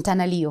 yet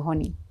internally you're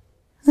horny.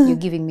 You're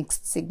giving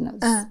mixed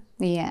signals.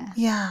 Yeah.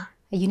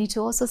 You need to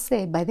also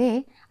say, by the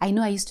way, I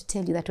know I used to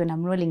tell you that when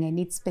I'm rolling, I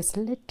need space.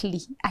 Lately,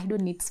 I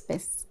don't need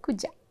space.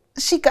 Kuja.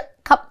 Shika,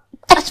 come,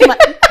 touch my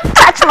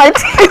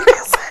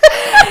tears.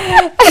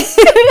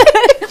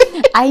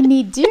 I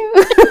need you.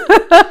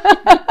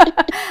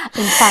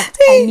 In fact,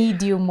 I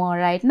need you more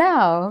right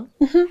now.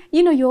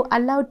 You know, you're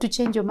allowed to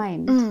change your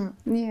mind.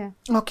 Yeah.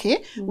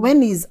 Okay.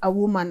 When is a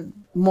woman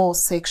more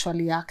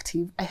sexually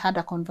active? I had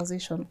a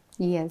conversation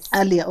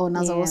earlier on,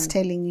 as I was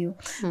telling you,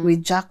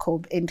 with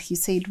Jacob, and he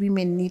said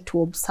women need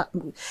to observe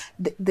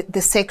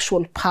the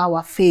sexual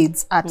power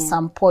fades at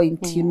some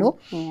point, you know.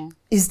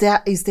 Is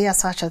there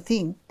such a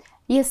thing?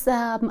 Yes,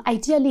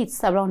 ideally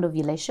it's around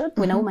ovulation,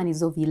 when a woman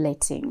is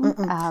ovulating.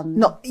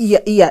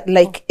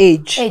 Like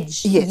age.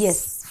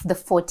 Yes, the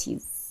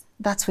 40s.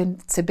 That's when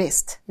it's the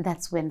best.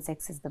 That's when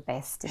sex is the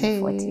best, in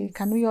the 40s.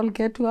 Can we all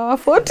get to our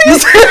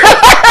 40s?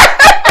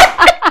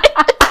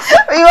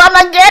 We want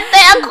to get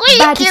there quick.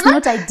 But it's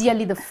not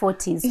ideally the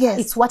 40s. Yes.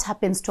 It's what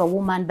happens to a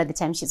woman by the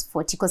time she's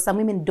 40. Because some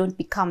women don't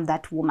become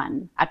that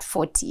woman at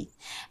 40.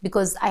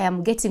 Because I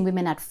am getting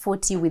women at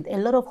 40 with a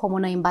lot of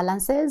hormonal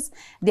imbalances.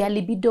 Their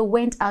libido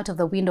went out of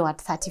the window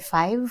at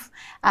 35.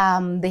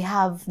 They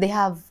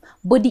have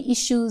body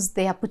issues.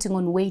 They are putting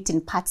on weight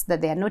in parts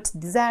that they are not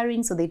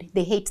desiring. So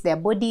they hate their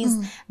bodies.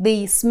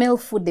 They smell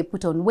food, they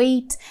put on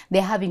weight.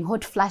 They're having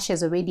hot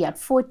flashes already at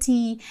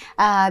 40.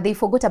 They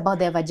forgot about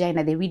their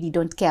vagina. They really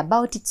don't care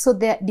about it. So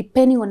they're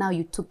depending on how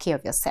you took care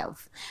of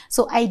yourself.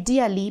 So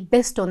ideally,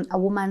 based on a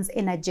woman's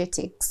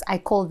energetics, I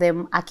call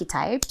them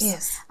archetypes.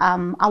 Yes.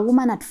 A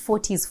woman at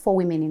 40 is 4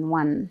 women in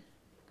one.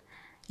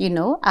 You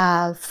know,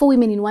 4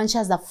 women in one. She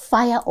has the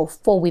fire of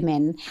 4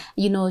 women.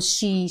 You know,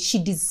 she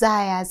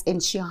desires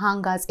and she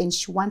hungers and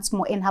she wants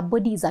more, and her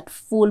body is at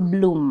full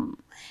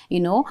bloom, you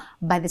know,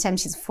 by the time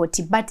she's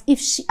 40. But if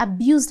she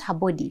abused her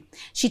body,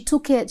 she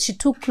took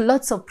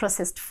lots of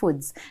processed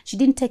foods, she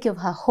didn't take care of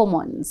her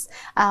hormones,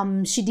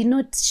 she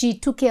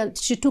took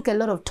a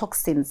lot of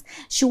toxins,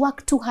 she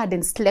worked too hard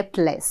and slept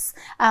less,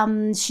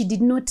 she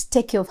did not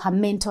take care of her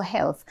mental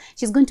health,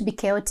 she's going to be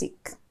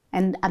chaotic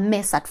and a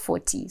mess at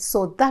 40.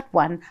 So that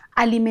one,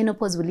 early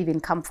menopause will even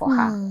come for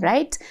her,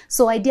 right?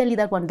 So ideally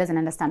that one doesn't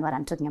understand what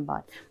I'm talking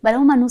about. But a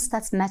woman who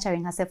starts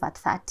nurturing herself at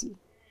 30,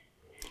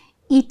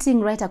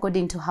 eating right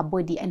according to her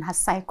body and her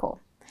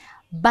cycle,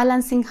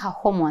 balancing her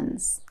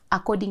hormones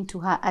according to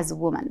her as a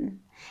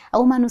woman, a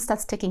woman who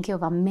starts taking care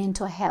of her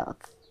mental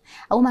health,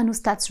 a woman who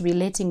starts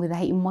relating with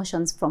her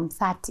emotions from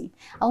 30,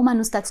 a woman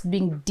who starts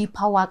doing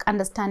deeper work,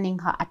 understanding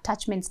her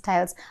attachment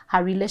styles,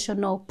 her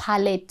relational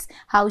palette,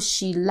 how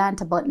she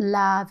learned about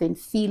love and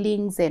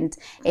feelings and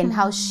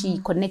how she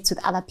connects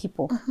with other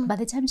people. By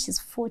the time she's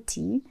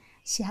 40,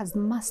 she has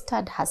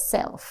mastered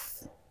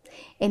herself.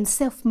 And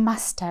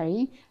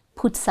self-mastery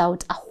puts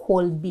out a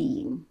whole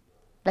being.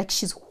 Like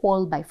she's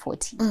whole by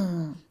 40.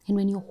 And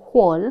when you're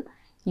whole,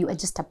 you are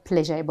just a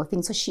pleasurable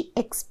thing. So she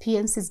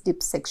experiences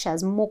deep sex. She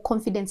has more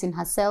confidence in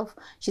herself.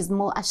 She's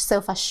more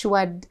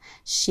self-assured.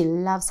 She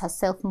loves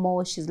herself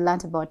more. She's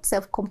learned about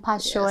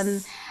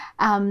self-compassion.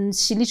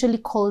 She literally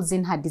calls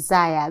in her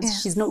desires.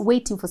 She's not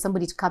waiting for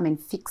somebody to come and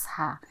fix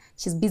her.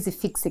 She's busy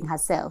fixing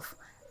herself.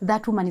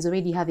 That woman is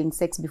already having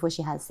sex before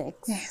she has sex.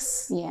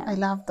 Yes. Yeah. I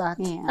love that.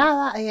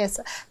 Yeah. Yes.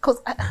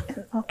 Because,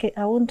 okay,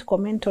 I won't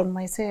comment on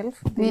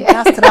myself. They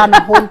just run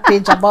a whole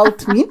page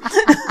about me.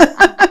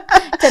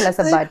 tell us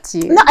about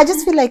you. No, I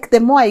just feel like the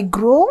more I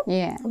grow,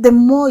 Yeah. the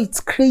more it's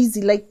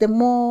crazy. Like the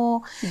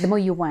more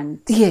you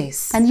want.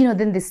 Yes. And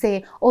then they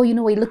say, oh,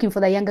 we're looking for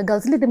the younger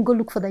girls. Let them go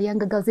look for the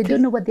younger girls. They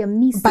don't know what they're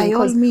missing. By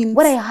all means.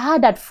 What I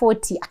had at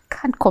 40, I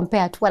can't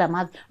compare to what I'm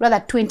having.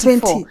 Rather, 24.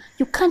 20.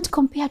 You can't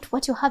compare to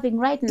what you're having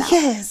right now.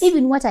 Yes.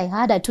 Even what I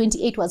had at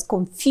 28 was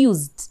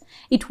confused.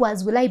 It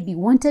was, will I be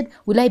wanted?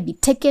 Will I be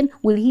taken?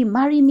 Will he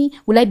marry me?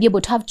 Will I be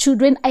able to have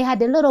children? I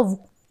had a lot of,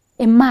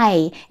 am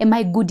I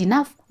good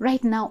enough?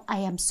 Right now, I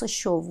am so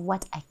sure of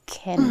what I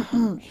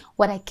can,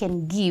 what I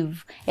can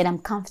give, and I'm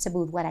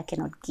comfortable with what I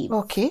cannot give.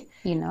 Okay.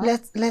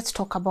 Let's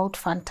talk about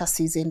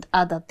fantasies and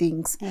other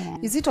things. Yeah.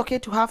 Is it okay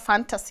to have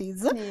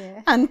fantasies?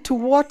 Yeah. And to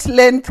what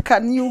length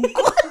can you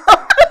go?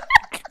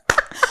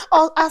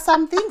 Or are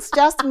some things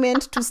just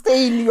meant to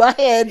stay in your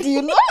head,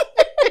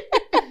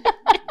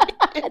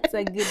 That's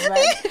a good one.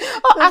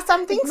 Or are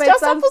some things just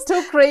supposed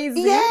too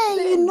crazy? Yeah,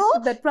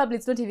 that probably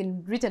it's not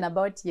even written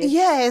about yet.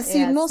 Yes,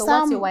 yeah. So some...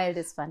 what's your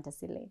wildest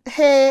fantasy, Lynn?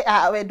 Hey,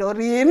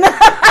 Dawryn.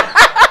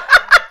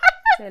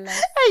 Tell us.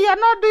 Hey, you're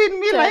not doing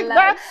me like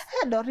that.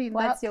 Hey, Dawryn.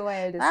 What's your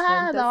wildest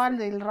fantasy? The one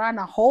they'll run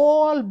a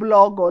whole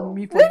blog on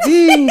me for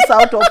things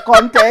out of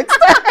context.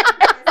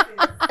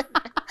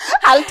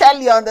 I'll tell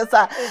you on the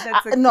side.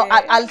 Okay. No,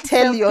 I'll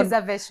tell you.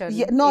 Preservation.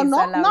 Yeah,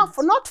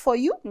 not for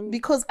you,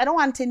 because I don't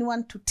want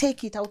anyone to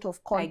take it out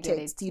of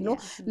context. Yeah.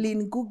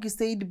 Lynn Ngugi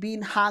said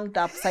being hanged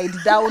upside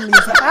down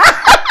is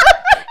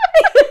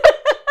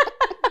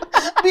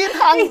being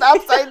hanged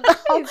upside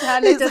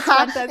down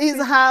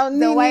is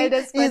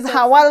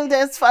her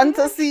wildest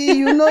fantasy.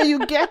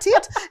 You get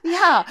it?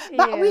 Yeah.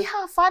 But we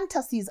have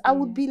fantasies. I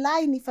would be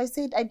lying if I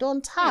said I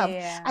don't have.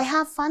 Yeah. I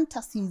have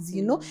fantasies,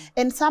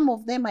 and some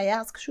of them I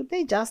ask, should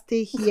they just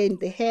stay here in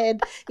the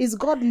head? Is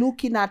God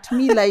looking at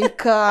me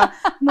like,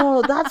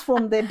 no, that's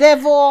from the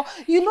devil?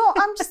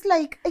 I'm just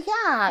like,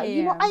 I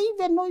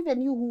even know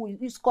you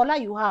who scholar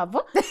you have.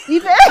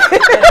 Even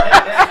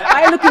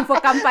Are you looking for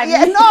company?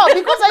 Yeah, no,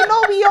 because I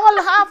know we all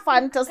have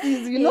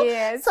fantasies,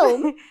 Yes.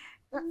 So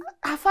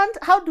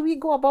how do we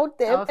go about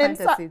them? Our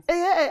fantasies.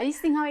 Yeah. Are you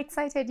seeing how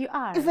excited you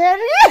are?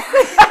 Very.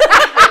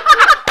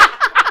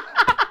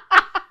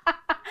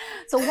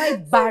 So why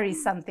bury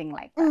something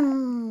like that?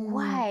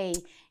 Why?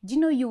 Do you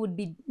know you would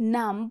be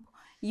numb?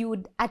 You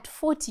would, at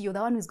 40, you're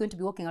the one who's going to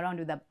be walking around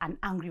with an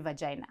angry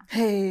vagina.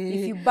 Hey.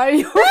 If you bury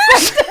your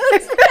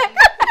fantasy.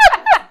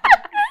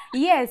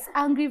 Yes,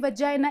 angry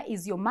vagina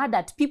is you're mad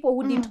at people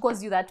who didn't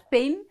cause you that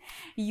pain.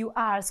 You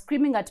are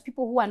screaming at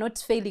people who are not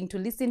failing to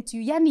listen to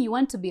you. Yani, you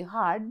want to be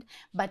hard,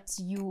 but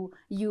you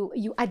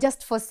are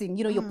just forcing,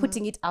 you're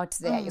putting it out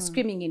there. You're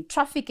screaming in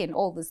traffic and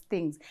all those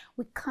things.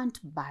 We can't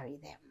bury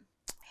them.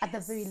 At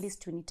the very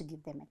least, we need to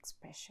give them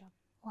expression.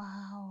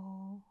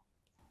 Wow.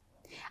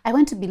 I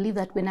want to believe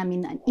that when I'm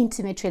in an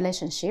intimate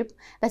relationship,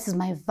 that is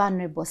my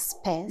vulnerable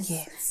space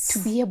to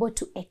be able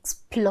to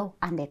explore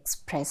and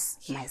express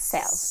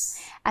myself.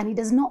 And it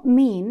does not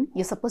mean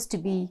you're supposed to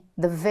be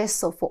the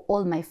vessel for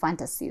all my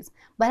fantasies,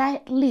 but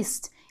at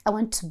least I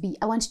want you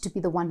to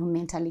be the one who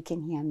mentally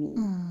can hear me.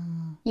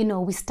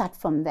 We start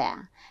from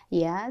there.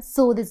 Yeah.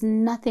 So there's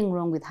nothing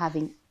wrong with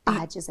having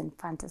urges and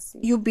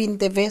fantasies. You've been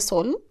the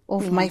vessel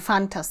of my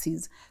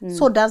fantasies.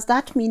 So does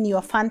that mean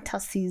your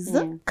fantasies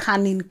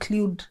can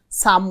include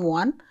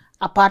someone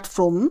apart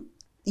from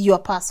your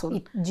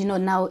person?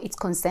 Now it's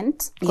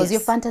consent, because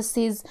your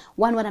fantasies,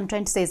 what I'm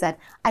trying to say is that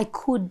I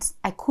could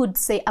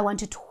say, I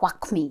want you to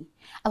whack me,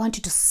 I want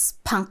you to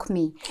spank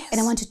me, and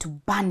I want you to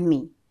burn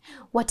me.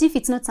 What if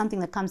it's not something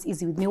that comes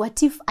easy with me?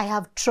 What if I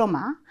have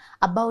trauma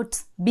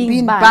about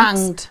being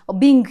banged or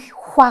being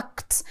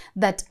whacked,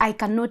 that I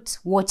cannot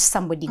watch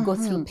somebody go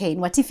through pain?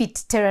 What if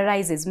it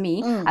terrorizes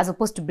me as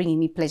opposed to bringing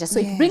me pleasure? So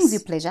it brings you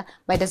pleasure,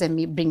 but it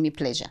doesn't bring me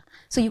pleasure.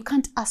 So you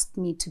can't ask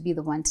me to be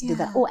the one to do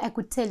that. Oh, I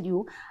could tell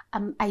you,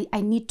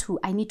 I need to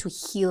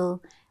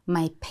heal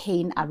my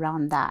pain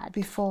around that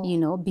before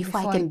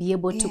I can be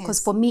able to, because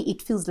for me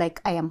it feels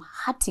like I am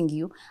hurting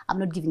you, I'm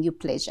not giving you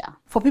pleasure.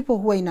 For people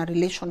who are in a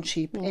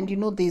relationship and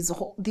there's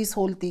this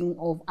whole thing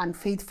of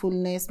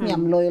unfaithfulness, me,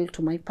 I'm loyal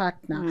to my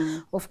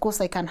partner. Of course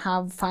I can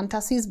have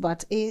fantasies,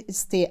 but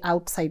stay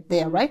outside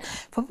there, right?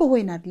 For people who are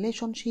in a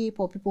relationship,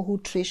 or people who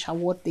treasure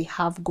what they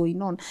have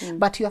going on,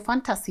 but your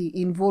fantasy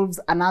involves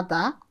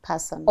another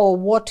person or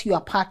what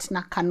your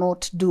partner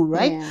cannot do,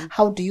 right?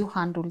 How do you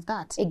handle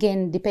that?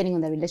 Again, depending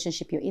on the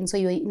relationship you're in. So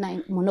you're in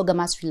a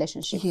monogamous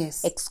relationship,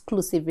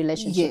 exclusive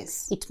relationship.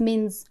 It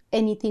means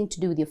anything to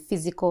do with your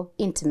physical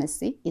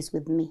intimacy is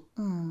with me.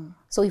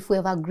 So if we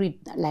have agreed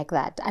like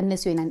that,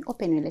 unless you're in an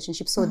open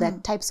relationship, so there are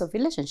types of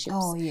relationships.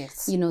 Oh,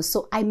 yes.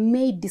 So I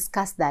may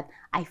discuss that.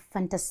 I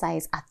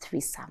fantasize a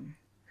threesome.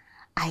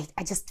 I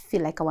just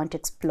feel like I want to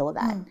explore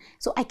that.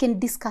 So I can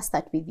discuss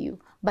that with you.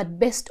 But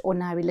based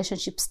on our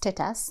relationship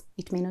status,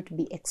 it may not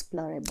be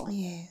explorable.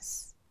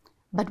 Yes.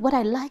 But what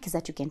I like is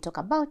that you can talk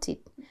about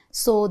it.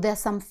 So there are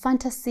some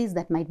fantasies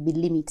that might be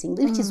limiting,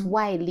 which is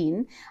why,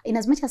 Lynn, in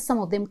as much as some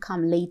of them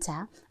come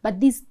later, but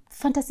these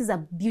fantasies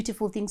are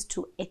beautiful things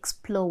to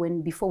explore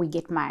before we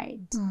get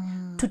married,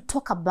 to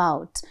talk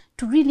about,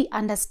 to really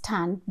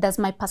understand, does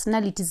my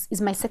personality, is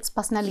my sex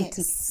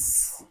personality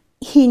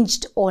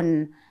hinged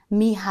on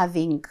me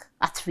having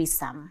a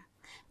threesome?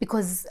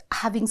 Because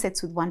having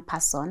sex with one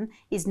person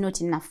is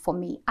not enough for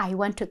me. I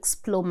want to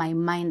explore my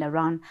mind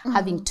around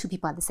having two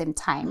people at the same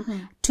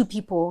time. Two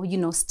people,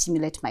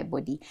 stimulate my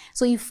body.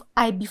 So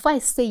before I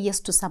say yes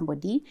to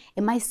somebody,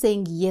 am I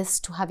saying yes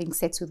to having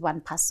sex with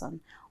one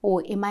person?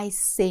 Or am I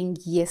saying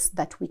yes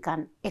that we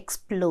can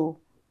explore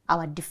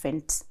our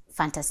different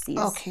fantasies,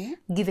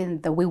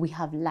 given the way we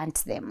have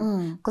learnt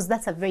them? Because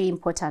that's a very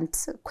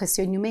important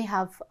question. You may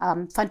have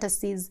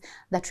fantasies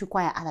that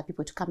require other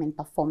people to come and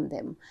perform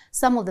them.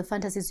 Some of the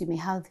fantasies you may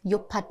have, your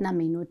partner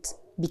may not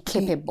be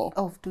capable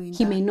of doing.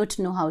 He may not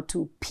know how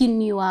to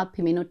pin you up.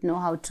 He may not know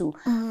how to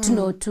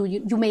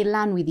you may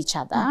learn with each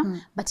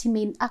other, but he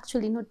may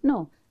actually not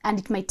know. And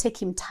it might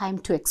take him time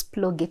to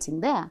explore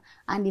getting there.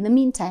 And in the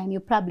meantime, you're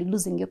probably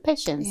losing your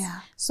patience.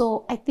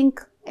 So I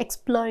think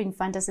exploring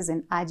fantasies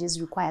and urges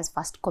requires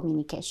first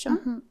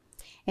communication,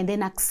 and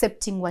then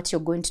accepting what you're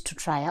going to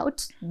try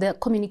out, the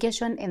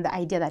communication and the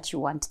idea that you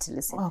want to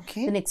listen.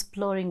 Then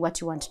exploring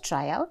what you want to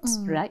try out,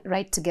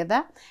 right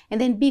together,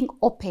 and then being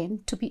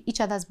open to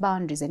each other's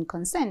boundaries and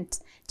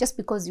consent. Just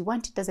because you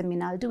want it doesn't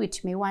mean I'll do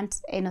it. You may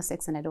want anal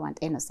sex and I don't want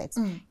anal sex.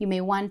 You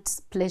may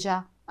want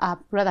pleasure,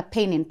 rather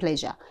pain and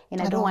pleasure, and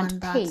I don't want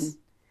pain.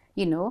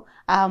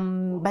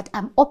 But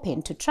I'm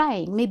open to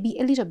trying, maybe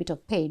a little bit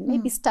of pain,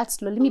 maybe start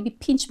slowly, maybe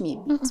pinch me a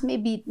bit,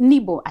 maybe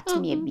nibble at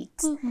me a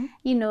bit.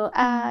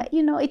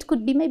 It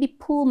could be maybe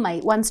pull my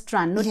one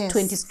strand, not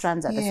 20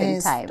 strands at the same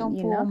time. Don't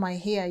pull my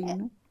hair,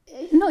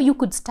 No, you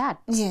could start.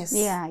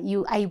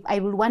 I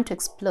will want to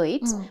explore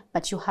it,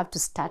 but you have to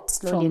start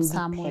slowly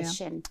and be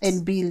patient.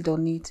 And build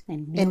on it.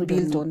 And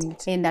build on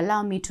it. And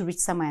allow me to reach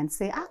somewhere and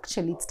say,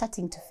 actually, it's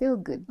starting to feel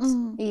good.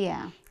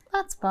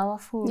 That's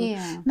powerful.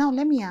 Now,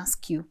 let me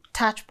ask you,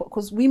 touch,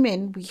 because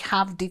women, we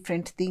have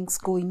different things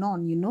going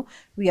on,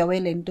 We are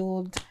well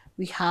endowed.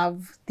 We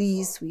have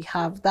this, we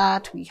have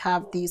that, we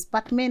have this.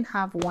 But men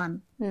have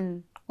one,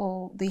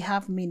 or they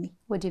have many.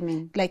 What do you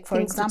mean? Like, for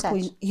example,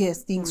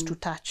 things to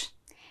touch.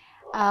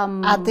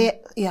 Are there,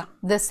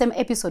 the same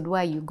episode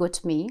where you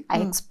got me,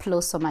 I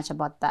explore so much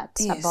about that,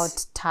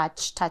 about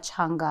touch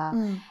hunger,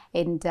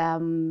 and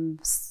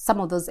some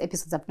of those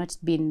episodes have not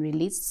been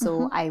released,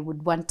 so I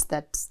would want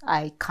that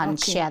I can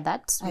share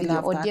that with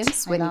the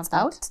audience when it's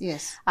out.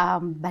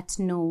 But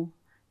no,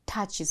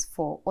 touch is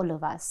for all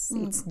of us.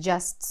 It's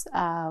just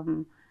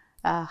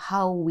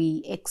how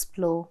we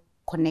explore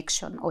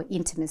connection or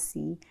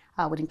intimacy.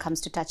 When it comes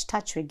to touch,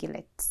 touch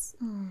regulates.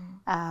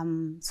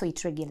 So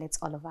it regulates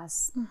all of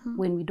us.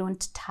 When we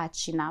don't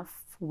touch enough,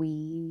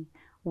 we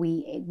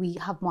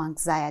have more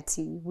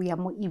anxiety. We are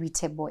more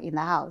irritable in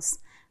the house.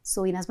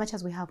 So in as much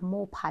as we have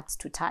more parts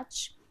to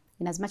touch,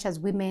 in as much as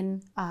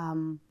women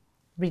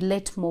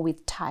relate more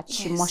with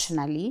touch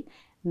emotionally,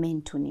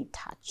 men too need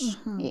touch.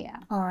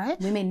 All right.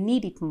 Women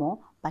need it more,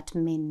 but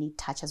men need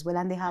touch as well,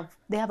 and they have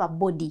a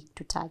body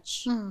to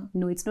touch.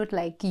 No, it's not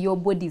like your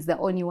body is the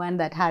only one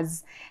that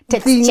has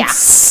texture.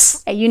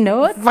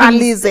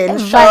 Valleys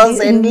and shores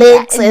and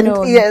lakes and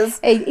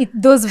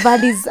those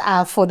valleys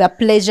are for the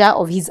pleasure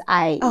of his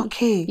eye.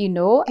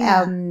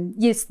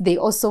 Yes, they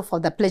also for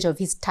the pleasure of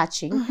his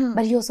touching,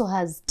 but he also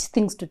has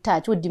things to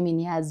touch. What do you mean?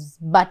 He has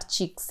butt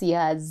cheeks. He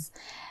has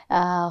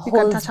you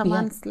can touch a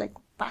man's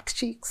butt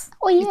cheeks.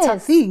 Oh yes, it's a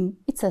thing.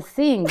 It's a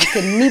thing. You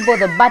can nibble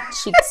the butt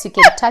cheeks. You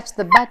can touch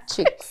the butt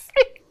cheeks.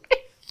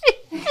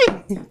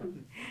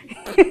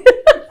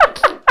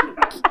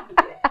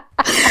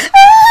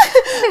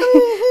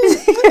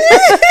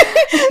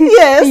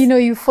 Yes.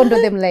 You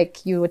fondle them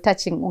like you were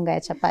touching unga ya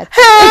chapati.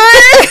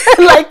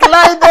 Like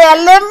lie there,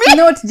 let me.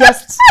 Not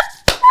just.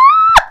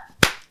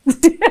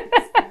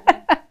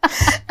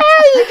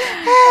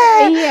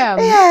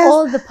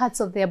 All the parts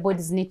of their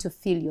bodies need to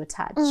feel your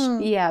touch.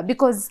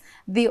 Because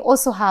they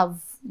also have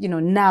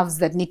nerves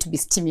that need to be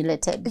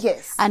stimulated.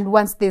 And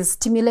once there's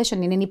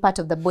stimulation in any part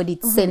of the body,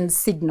 it sends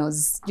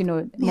signals,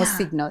 more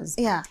signals.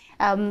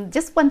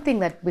 Just one thing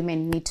that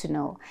women need to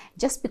know: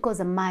 just because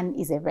a man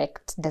is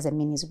erect doesn't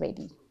mean he's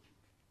ready.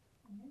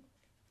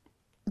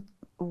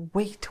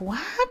 Wait,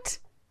 what?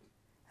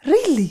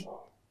 Really?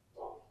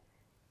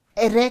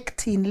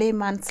 Erect in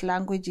layman's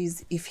language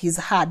is if he's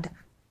hard.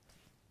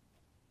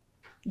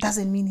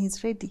 Doesn't mean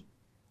he's ready.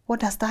 What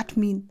does that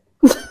mean?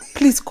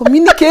 Please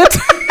communicate.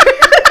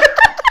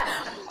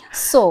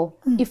 So,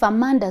 if a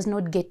man does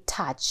not get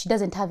touch, he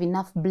doesn't have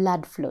enough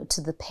blood flow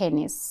to the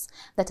penis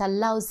that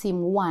allows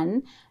him,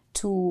 one,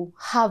 to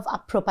have a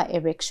proper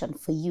erection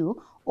for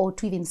you, or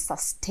to even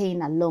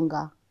sustain a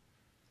longer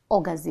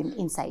orgasm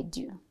inside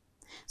you.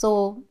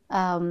 So,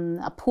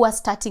 a poor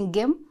starting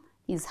game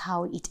is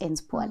how it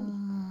ends poorly,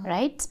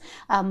 right?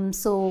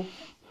 So,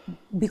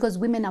 because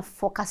women are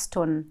focused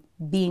on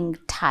being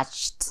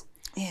touched,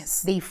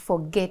 Yes. They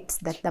forget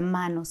that the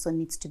man also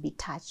needs to be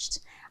touched.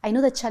 I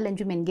know the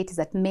challenge women get is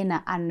that men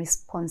are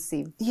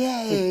unresponsive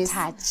with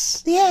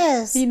touch.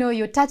 Yes. You know,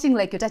 you're touching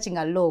like you're touching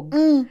a log.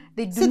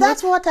 They do See,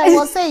 that's what I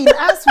was saying.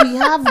 As we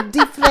have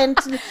different...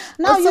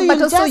 Now also, you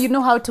but also just... you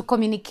know how to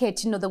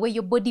communicate. You know, the way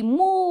your body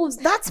moves.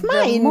 That's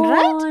mine,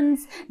 right?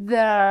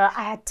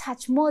 I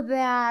touch more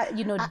there.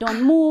 You know,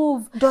 don't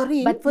move.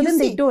 Doreen, but for them,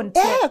 they don't.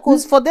 Yeah,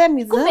 because for them,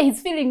 it's...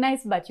 He's feeling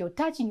nice, but you're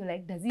touching. You're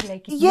like, does he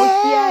like it?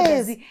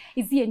 Yes.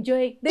 Is he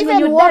enjoying? Then Even when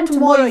you're what done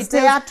more tomorrow, is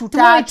there to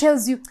tomorrow it touch?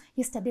 tells you,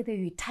 yesterday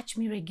you touched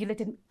me,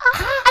 regulated.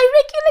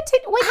 I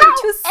regulated. Why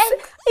didn't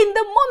you? In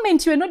the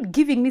moment, you are not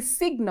giving me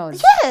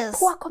signals. Yes.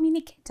 Poor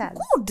communicators.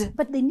 Good.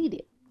 But they need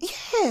it.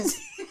 Yes.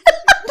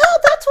 No,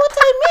 that's what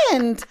I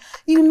meant.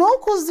 You know,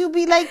 because you'll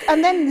be like,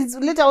 and then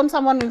later on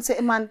someone will say,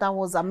 man, that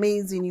was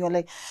amazing. You're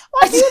like,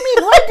 what do you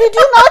mean? Why did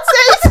you not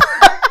say it?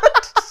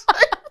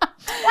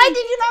 Why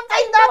did you not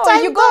say that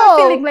time? You go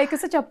feeling like you're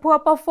such a poor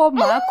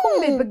performer.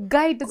 The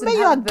guy doesn't have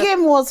your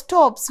game was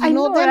tops. You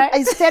know, then right?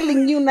 He's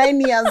telling you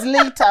 9 years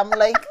later. I'm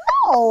like,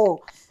 no.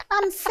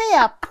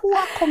 Unfair,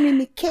 poor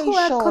communication.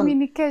 Poor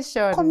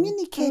communication.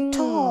 Communicate,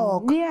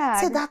 talk.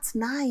 Yeah. Say that's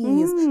nice.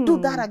 Do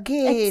that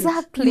again.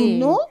 Exactly. You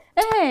know?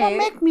 Hey. Don't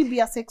make me be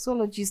a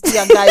sexologist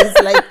here, guys.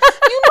 Like,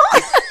 you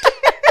know.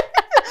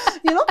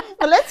 You know?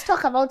 But let's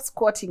talk about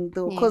squatting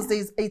though, because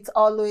it's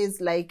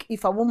always like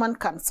if a woman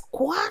can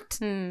squat,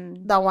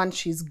 that one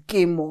she's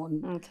game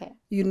on. Okay.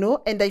 You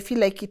know, and I feel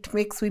like it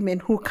makes women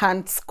who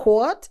can't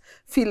squat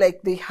feel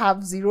like they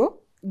have zero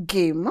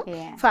game.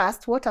 Yeah.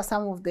 First, what are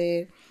some of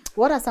the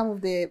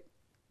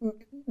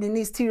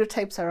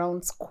stereotypes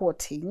around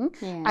squatting?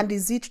 Yeah. And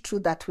is it true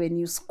that when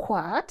you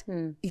squat,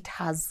 it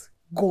has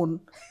gone?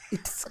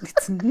 It's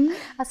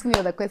Ask me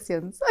other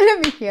questions.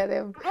 Let me hear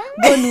them.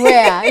 Gone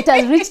where? It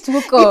has reached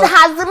Wuko. It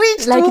has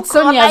reached like Wuko, it's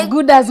only as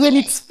good as when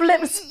it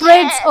spreads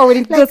or when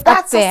it like goes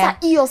up there.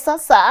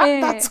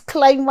 That's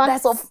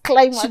climax of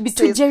climax. Should be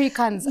 2 jerry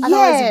cans.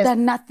 Otherwise you've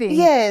done nothing.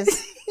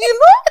 Yes. You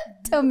know?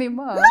 Tell me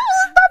more. No,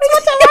 that's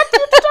what I want you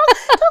to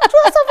talk to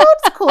us about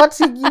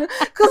squatting, you know,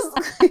 because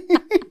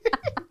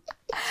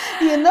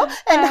you know,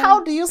 and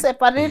how do you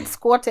separate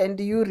squat and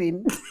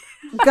urine?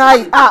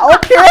 Guy,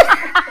 okay.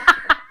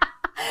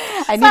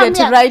 I needed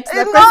to write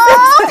the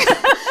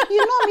questions.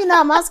 You know, I mean,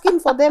 I'm asking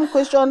for them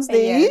questions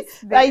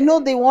I know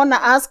they want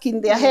to ask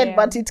in their head,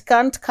 but it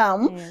can't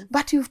come. Yes.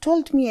 But you've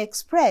told me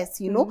express,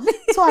 you know,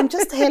 so I'm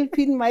just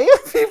helping my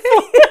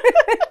people.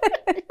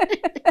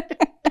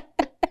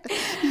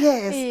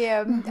 Yes.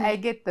 Yeah, I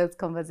get those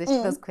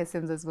conversations, those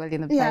questions as well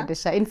in the bridal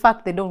shower. In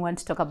fact, they don't want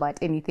to talk about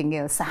anything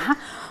else.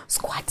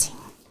 Squatting.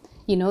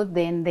 You know,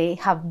 then they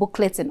have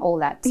booklets and all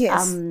that.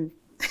 Yes.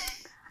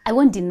 I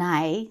won't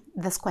deny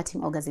the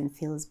squatting orgasm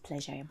feels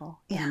pleasurable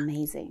and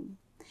amazing.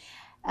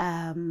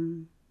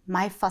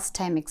 My first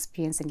time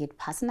experiencing it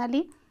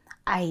personally,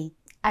 I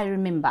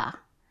remember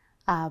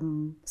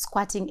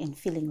squatting and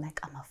feeling like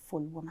I'm a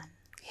full woman.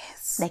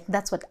 Yes. Like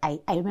that's what I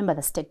remember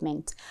the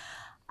statement,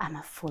 I'm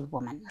a full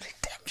woman.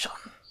 Redemption.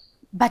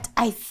 But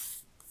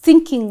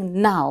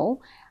thinking now,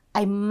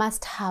 I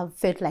must have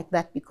felt like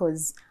that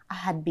because I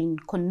had been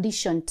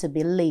conditioned to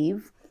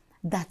believe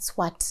that's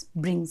what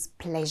brings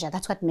pleasure.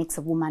 That's what makes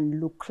a woman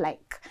look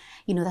like.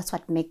 You know, that's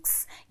what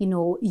makes, you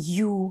know,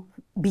 you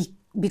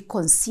be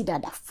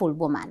considered a full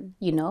woman,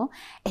 you know?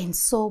 And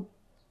so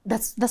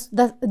that's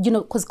you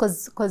know,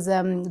 because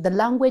the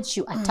language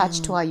you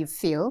attach to how you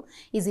feel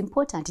is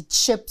important. It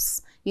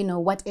shapes, you know,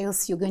 what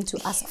else you're going to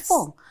ask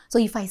for. So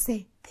if I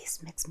say,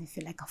 this makes me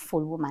feel like a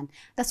full woman,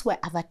 that's where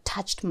I've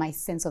attached my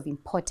sense of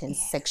importance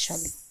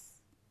sexually.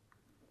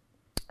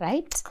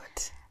 Right?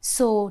 Good.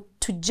 So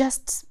to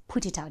just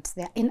put it out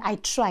there, and I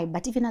try,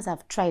 but even as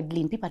I've tried,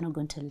 Lynn, people are not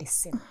going to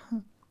listen.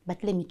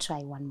 But let me try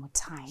one more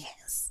time.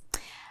 Yes.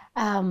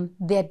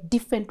 There are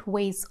different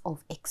ways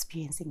of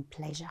experiencing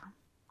pleasure.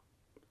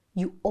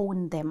 You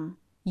own them.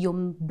 Your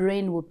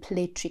brain will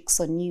play tricks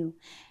on you.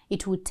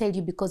 It will tell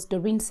you, because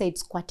Dawryn said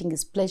squatting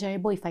is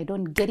pleasurable. If I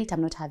don't get it,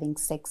 I'm not having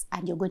sex,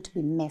 and you're going to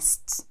be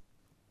messed.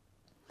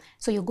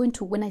 So you're going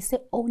to, when I say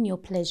own your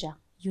pleasure,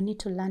 you need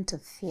to learn to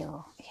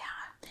feel. Yeah.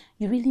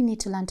 You really need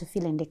to learn to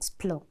feel and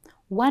explore.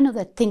 One of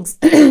the things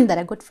that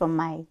I got from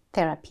my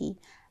therapy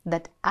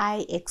that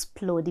I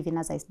explored even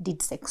as I did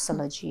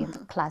sexology in the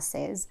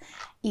classes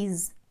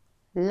is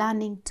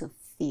learning to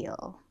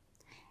feel.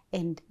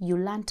 And you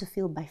learn to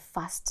feel by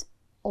first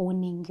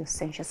owning your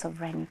sensual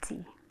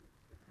sovereignty.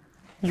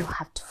 You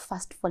have to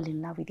first fall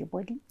in love with your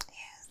body.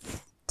 Yes.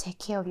 Take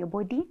care of your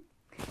body.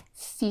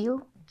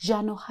 Feel,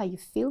 journal how you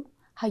feel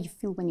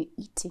when you're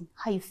eating,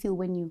 how you feel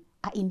when you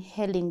are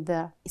inhaling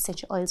the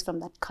essential oils from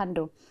that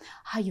candle,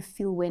 how you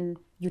feel when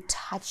you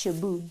touch your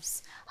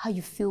boobs, how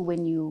you feel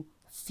when you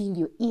feel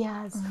your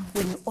ears,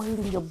 when you're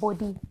oiling your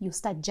body, you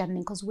start journaling,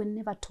 because we're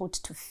never taught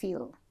to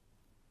feel.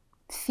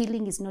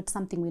 Feeling is not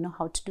something we know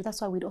how to do.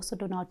 That's why we also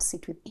don't know how to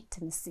sit with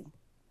intimacy.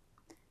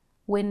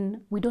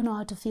 When we don't know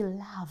how to feel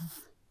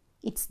love,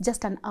 it's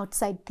just an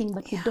outside thing,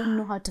 but we don't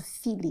know how to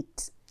feel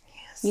it.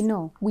 Yes. You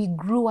know, we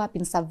grew up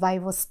in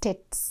survival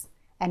states,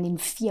 and in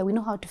fear. We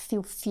know how to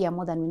feel fear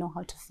more than we know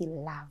how to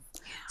feel love.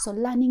 So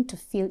learning to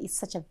feel is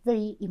such a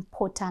very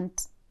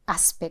important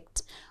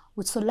aspect.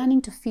 So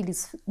learning to feel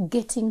is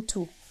getting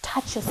to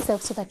touch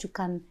yourself so that you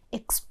can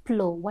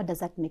explore, what does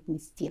that make me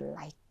feel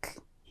like,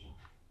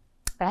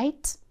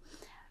 right?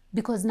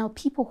 Because now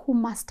people who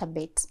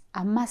masturbate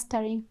are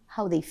mastering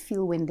how they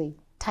feel when they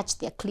touch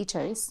their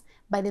clitoris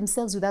by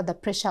themselves without the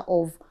pressure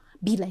of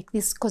be like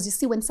this. Because you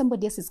see, when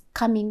somebody else is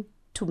coming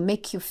to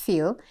make you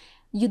feel,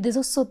 there's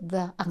also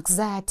the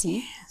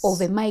anxiety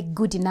of, am I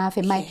good enough?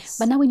 Am I?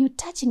 But now when you're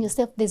touching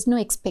yourself, there's no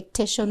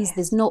expectations,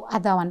 there's no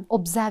other one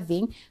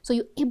observing. So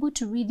you're able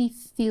to really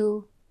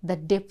feel the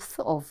depth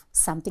of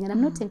something. And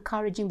I'm not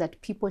encouraging that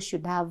people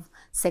should have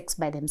sex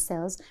by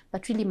themselves,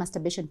 but really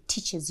masturbation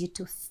teaches you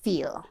to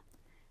feel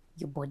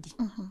your body.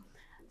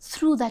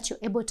 Through that, you're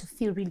able to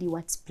feel really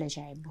what's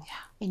pleasurable.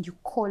 And you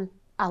call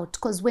out.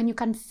 Because when you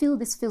can feel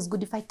this feels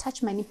good, if I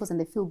touch my nipples and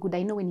they feel good,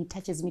 I know when he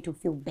touches me to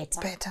feel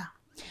better.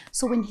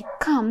 So when he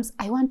comes,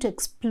 I want to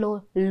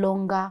explore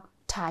longer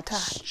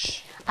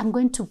touch. I'm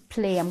going to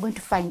play. I'm going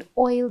to find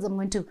oils. I'm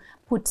going to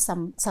put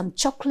some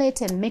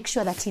chocolate and make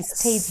sure that he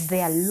stays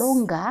there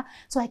longer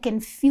so I can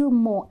feel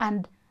more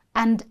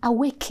and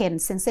awaken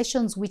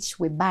sensations which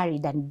were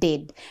buried and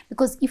dead.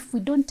 Because if we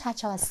don't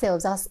touch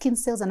ourselves, our skin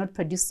cells are not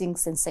producing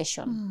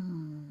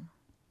sensation.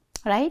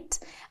 Right?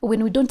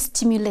 When we don't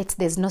stimulate,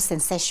 there's no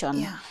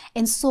sensation.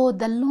 And so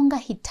the longer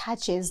he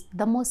touches,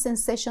 the more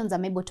sensations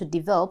I'm able to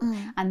develop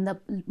and the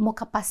more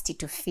capacity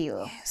to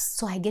feel.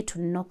 So I get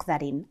to knock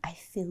that in. I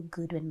feel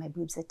good when my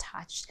boobs are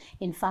touched.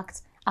 In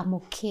fact, I'm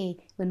okay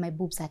when my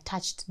boobs are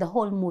touched the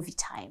whole movie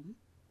time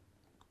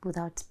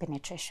without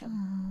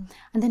penetration.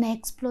 And then I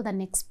explore the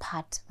next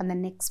part and the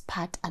next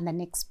part and the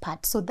next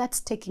part. So that's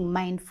taking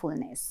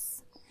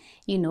mindfulness.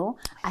 You know,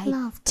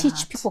 I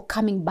teach people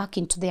coming back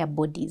into their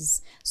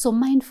bodies. So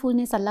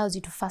mindfulness allows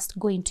you to first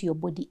go into your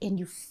body and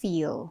you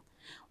feel.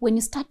 When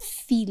you start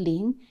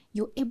feeling,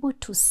 you're able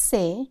to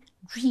say,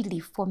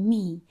 really, for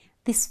me,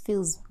 this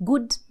feels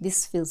good,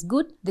 this feels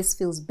good, this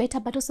feels better,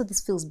 but also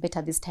this feels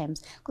better these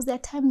times. Because there are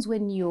times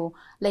when you're,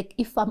 like,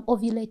 if I'm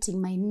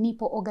ovulating, my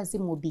nipple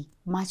orgasm will be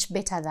much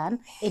better than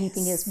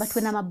anything else. But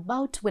when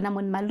I'm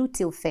on my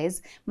luteal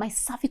phase, my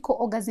cervical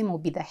orgasm will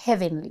be the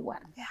heavenly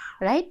one,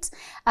 right?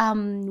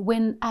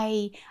 When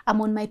I am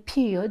on my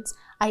periods,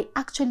 I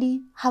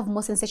actually have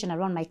more sensation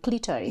around my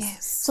clitoris.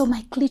 So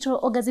my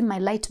clitoral orgasm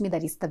might lie to me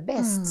that it's the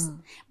best.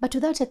 But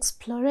without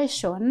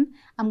exploration,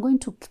 I'm going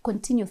to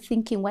continue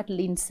thinking what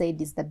Lynn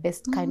said is the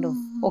best kind of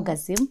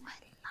orgasm.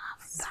 I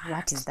love that.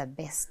 What is the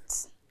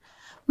best?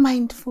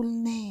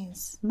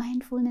 Mindfulness.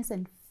 Mindfulness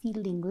and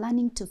feeling,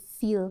 learning to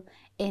feel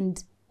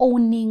and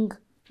owning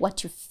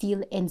what you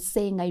feel and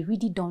saying, I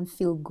really don't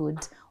feel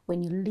good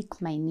when you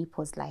lick my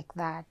nipples like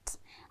that.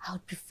 I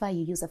would prefer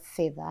you use a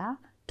feather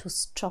to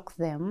stroke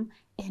them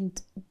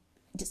and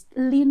just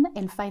lean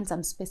and find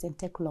some space and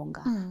take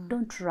longer.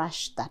 Don't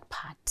rush that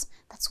part.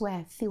 That's where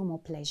I feel more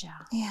pleasure.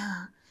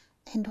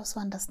 And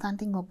also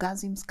understanding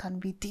orgasms can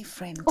be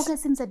different.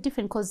 Orgasms are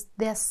different because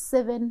there are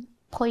 7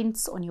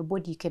 points on your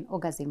body you can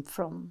orgasm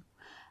from.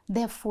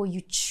 Therefore,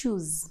 you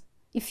choose.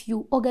 If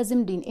you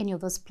orgasmed in any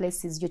of those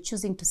places, you're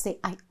choosing to say,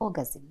 I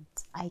orgasmed,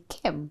 I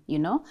came, you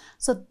know?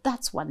 So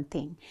that's one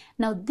thing.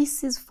 Now,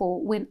 this is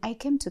for when I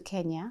came to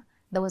Kenya,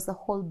 there was a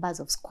whole buzz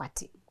of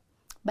squatting.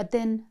 But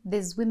then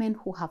there's women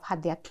who have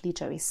had their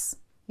clitoris,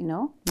 you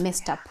know,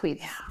 messed up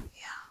with.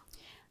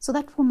 So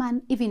that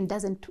woman even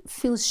doesn't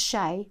feel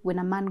shy when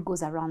a man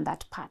goes around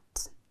that part.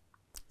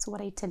 So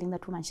what are you telling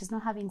that woman? She's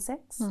not having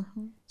sex?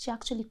 She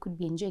actually could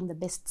be enjoying the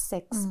best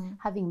sex,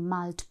 having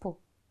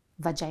multiple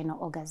vaginal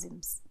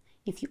orgasms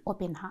if you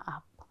open her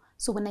up.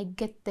 So when I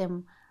get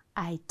them,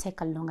 I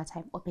take a longer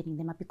time opening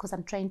them up because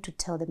I'm trying to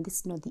tell them this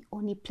is not the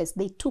only place.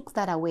 They took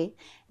that away.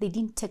 They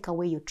didn't take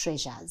away your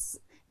treasures.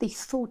 They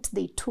thought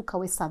they took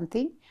away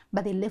something,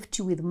 but they left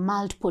you with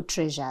multiple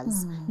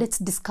treasures. Let's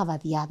discover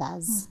the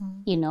others,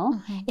 you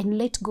know, and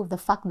let go of the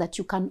fact that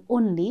you can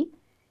only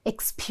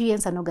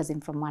experience an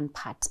orgasm from one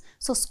part.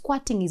 So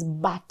squatting is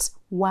but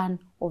one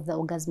of the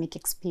orgasmic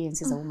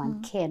experiences a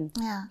woman can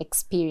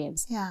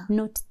experience.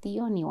 Not the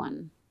only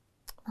one.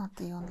 Not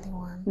the only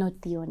one.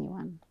 Not the only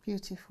one.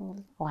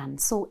 Beautiful. One.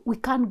 So we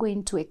can't go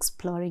into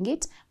exploring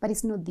it, but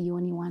it's not the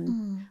only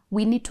one.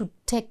 We need to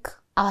take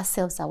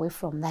ourselves away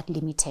from that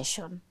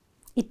limitation.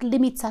 It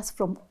limits us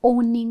from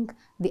owning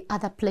the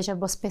other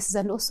pleasurable spaces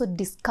and also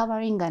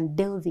discovering and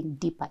delving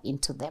deeper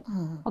into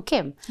them.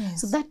 Okay?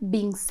 So that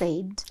being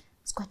said,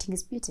 squatting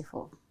is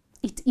beautiful.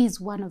 It is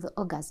one of the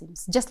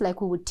orgasms. Just like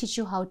we would teach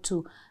you how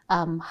to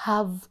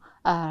have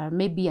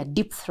maybe a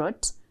deep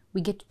throat, we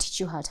get to teach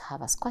you how to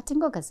have a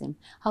squatting orgasm.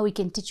 How we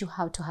can teach you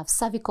how to have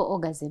cervical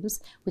orgasms,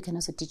 we can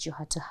also teach you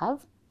how to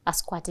have a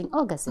squatting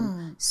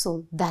orgasm.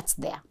 So that's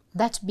there.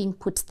 That being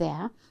put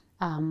there,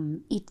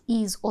 it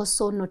is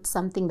also not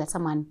something that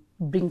someone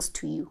brings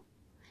to you.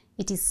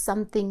 It is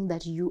something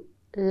that you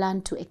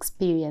learn to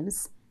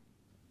experience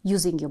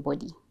using your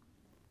body.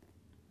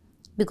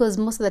 Because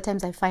most of the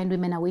times I find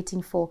women are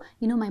waiting for,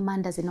 my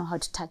man doesn't know how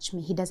to touch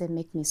me. He doesn't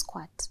make me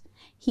squat.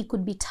 He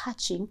could be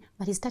touching,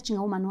 but he's touching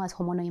a woman who has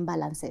hormonal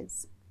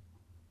imbalances.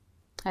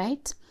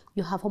 Right?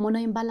 You have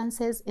hormonal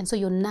imbalances, and so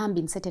you're numb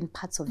in certain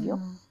parts of you.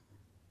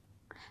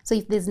 So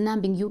if there's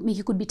numbing,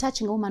 you could be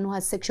touching a woman who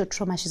has sexual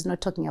trauma she's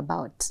not talking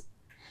about.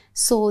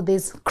 So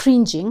there's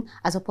cringing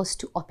as opposed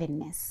to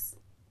openness.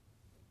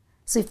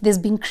 So if there's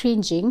been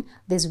cringing,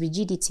 there's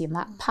rigidity in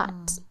that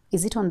part.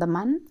 Is it on the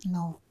man?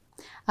 No.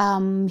 A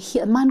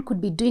man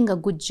could be doing a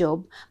good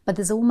job, but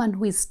there's a woman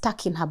who is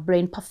stuck in her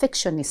brain.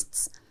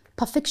 Perfectionists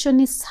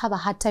have a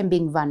hard time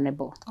being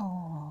vulnerable.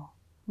 Oh,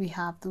 we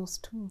have those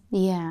too.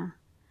 Yeah.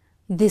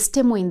 They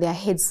stay more in their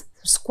heads.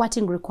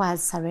 Squatting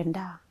requires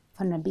surrender,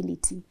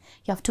 vulnerability.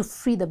 You have to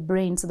free the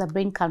brain so the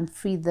brain can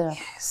free the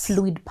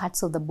fluid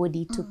parts of the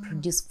body to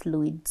produce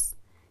fluids.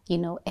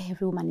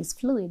 Every woman is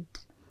fluid.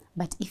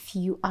 But if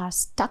you are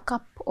stuck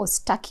up or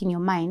stuck in your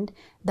mind,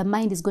 the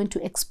mind is going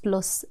to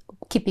explode,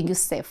 keeping you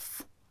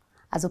safe,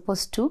 as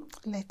opposed to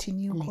letting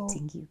you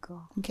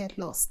go. Get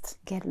lost.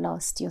 Get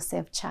lost,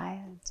 yourself,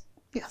 child.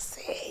 You're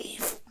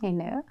safe.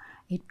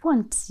 It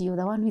wants you,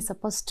 the one who is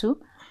supposed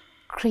to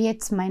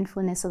create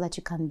mindfulness so that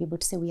you can be able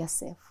to say, we are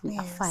safe, we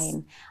are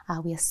fine,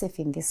 we are safe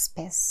in this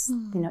space.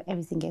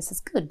 Everything else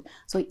is good.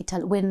 So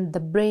when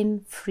the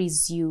brain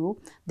frees you,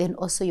 then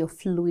also your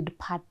fluid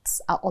parts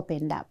are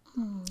opened up.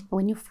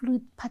 When your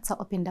fluid parts are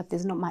opened up,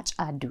 there's not much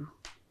ado.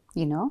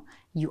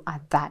 You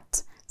are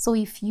that. So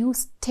if you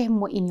stay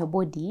more in your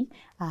body,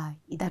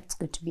 that's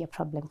going to be a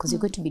problem because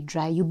you're going to be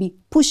dry. You'll be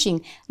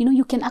pushing.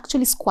 You can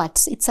actually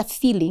squat. It's a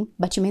feeling,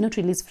 but you may not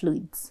release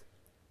fluids.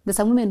 There's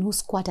some women who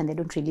squat and they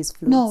don't release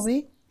fluids. No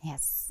way?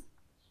 Yes.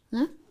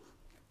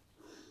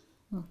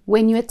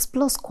 When you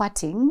explore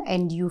squatting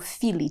and you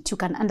feel it, you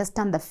can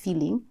understand the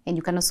feeling, and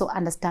you can also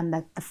understand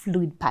that the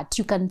fluid part.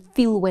 You can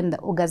feel when the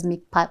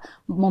orgasmic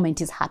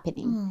moment is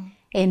happening.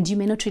 And you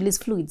may not release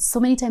fluids.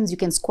 So many times you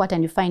can squat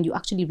and you find you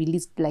actually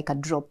released like a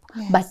drop.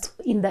 But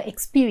in the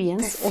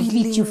experience of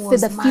it, you feel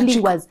the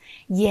feeling was,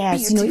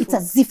 beautiful. It's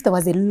as if there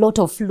was a lot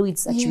of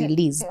fluids that you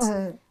released.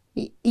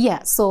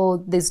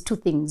 So there's two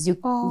things.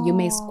 You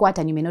may squat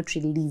and you may not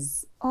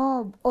release.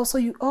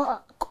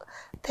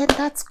 Then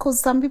that's because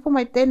some people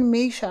might then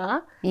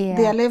measure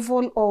their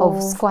level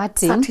of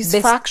squatting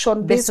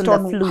satisfaction based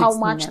on fluids, how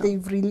much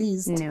they've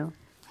released. No.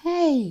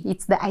 Hey,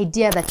 it's the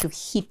idea that you've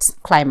hit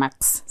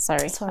climax.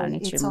 Sorry, it's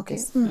okay.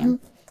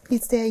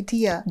 It's the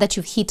idea that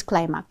you've hit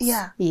climax.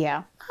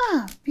 Yeah.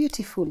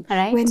 Beautiful. All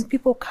right. When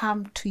people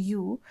come to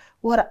you,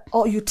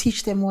 you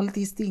teach them all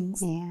these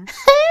things. Yeah.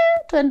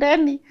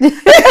 Twendeni.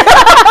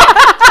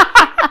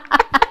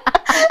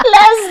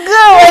 Let's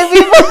go,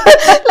 people.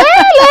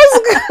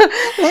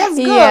 Let's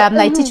go. Yeah,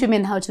 I teach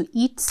women how to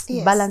eat,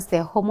 balance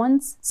their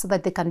hormones so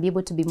that they can be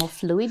able to be more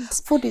fluid.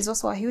 Food is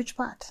also a huge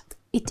part.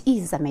 It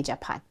is a major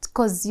part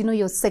because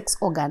your sex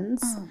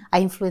organs are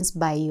influenced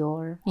by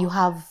you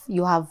have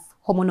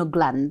hormonal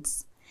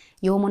glands.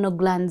 Your hormonal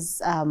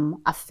glands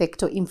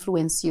affect or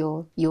influence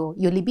your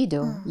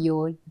libido,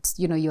 your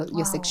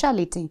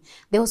sexuality.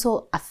 They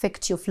also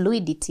affect your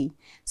fluidity.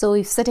 So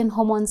if certain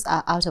hormones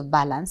are out of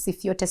balance,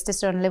 if your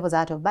testosterone levels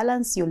are out of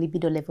balance, your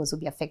libido levels will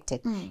be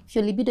affected. If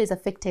your libido is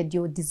affected,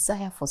 your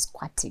desire for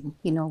squatting,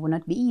 will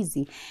not be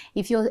easy.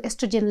 If your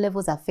estrogen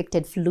levels are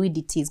affected,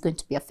 fluidity is going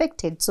to be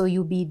affected. So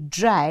you'll be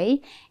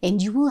dry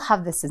and you will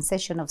have the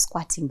sensation of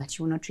squatting, but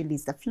you will not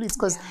release the fluids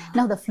because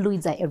now the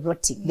fluids are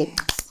erotic.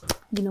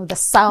 The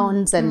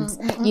sounds and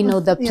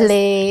the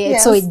play.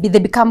 So they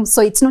become,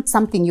 so it's not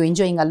something you're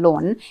enjoying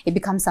alone. It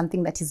becomes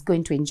something that is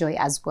going to enjoy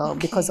as well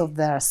because of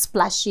the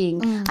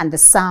splashing and the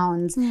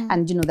sounds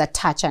and the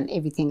touch and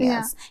everything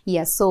else.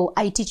 So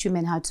I teach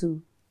women how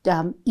to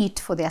eat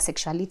for their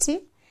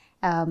sexuality,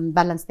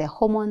 balance their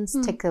hormones,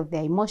 take care of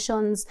their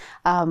emotions,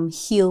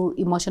 heal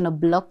emotional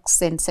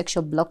blocks and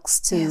sexual blocks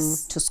to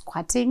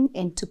squatting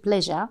and to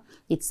pleasure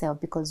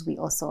itself, because we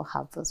also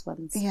have those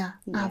ones. We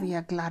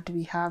are glad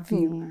we have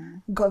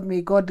you.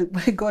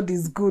 God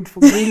is good for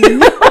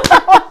bringing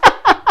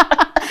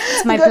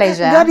It's my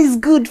pleasure. God is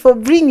good for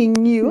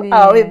bringing you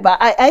our way back.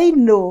 I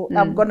know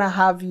I'm gonna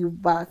have you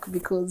back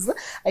because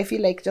I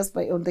feel like just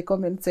on the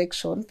comment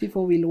section,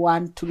 people will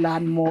want to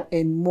learn more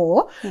and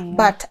more.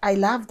 But I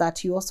love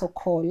that you also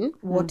call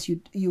what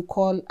you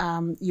call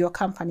your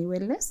company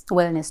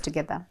Wellness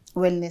Together.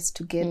 Wellness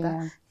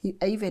Together.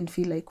 I even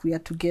feel like we are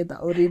together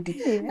already.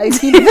 I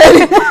feel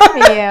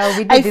very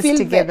we do this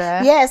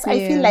together. I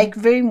feel like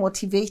very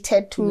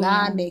motivated to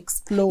learn,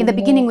 explore. In the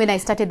beginning, when I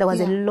started, there was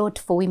a lot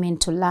for women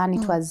to learn.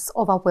 It was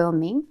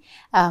overwhelming.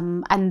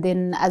 And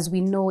then, as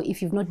we know,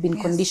 if you've not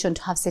been conditioned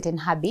to have certain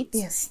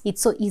habits,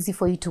 it's so easy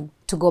for you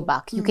to to go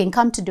back. You can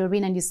come to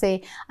Dawryn and you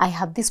say, I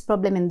have this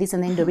problem and this,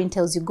 and then Dawryn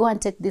tells you, go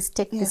and take this,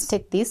 take this,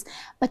 take this.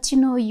 But, you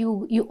know,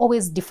 you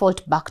always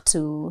default back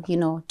to, you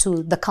know,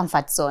 to the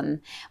comfort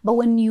zone. But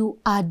when you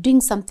are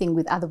doing something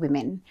with other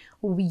women,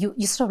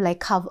 you sort of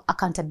like have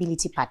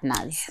accountability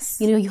partners.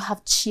 You know, you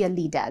have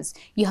cheerleaders,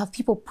 you have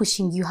people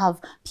pushing, you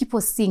have people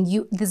seeing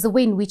you. There's a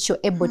way in which you're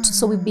able to.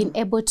 So we've been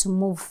able to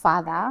move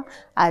further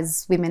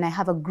as women. I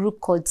have a group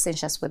called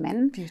Sensuous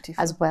Women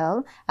as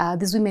well.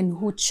 These women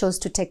who chose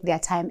to take their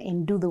time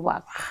and do the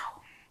work.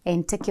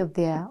 And take care of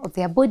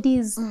their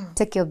bodies,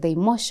 take care of their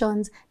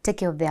emotions, take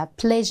care of their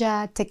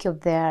pleasure, take care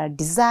of their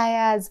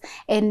desires.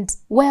 And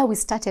where we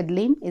started,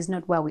 Lynn, is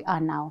not where we are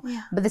now.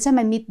 By the time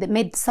I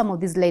met some of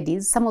these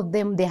ladies, some of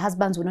them, their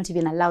husbands would not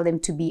even allow them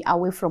to be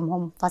away from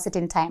home for a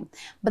certain time.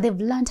 But they've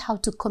learned how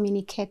to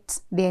communicate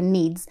their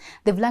needs.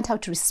 They've learned how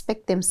to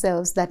respect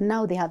themselves, that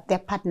now they have their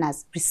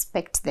partners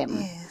respect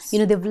them. You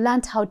know, they've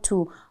learned how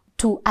to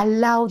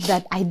allow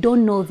that I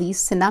don't know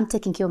this and I'm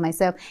taking care of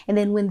myself. And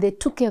then when they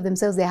took care of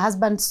themselves, their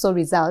husbands saw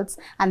results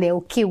and they're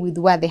okay with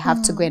where they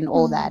have to go and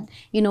all that.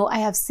 You know, I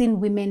have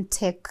seen women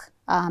take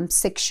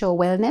sexual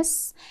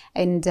wellness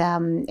and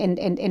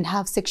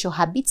have sexual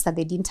habits that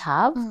they didn't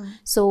have.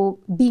 So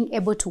being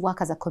able to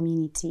work as a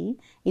community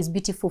is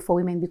beautiful for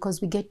women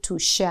because we get to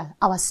share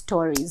our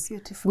stories,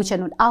 which are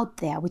not out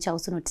there, which are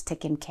also not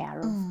taken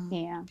care of.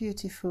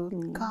 Beautiful.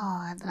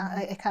 God,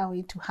 I can't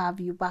wait to have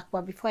you back.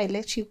 But before I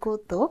let you go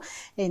though,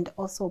 and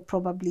also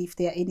probably if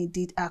there are any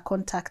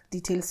contact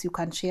details you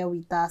can share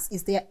with us,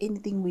 is there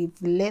anything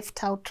we've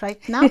left out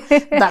right now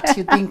that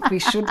you think we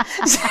should?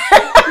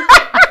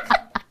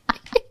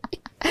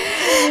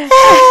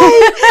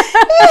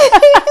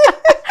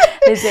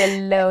 There's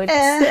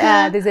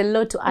a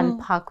lot to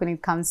unpack when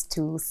it comes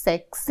to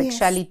sex,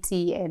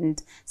 sexuality,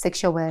 and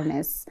sexual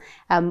wellness.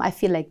 I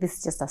feel like this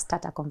is just a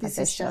starter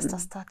conversation. This is just a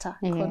starter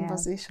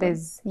conversation.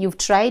 You've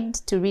tried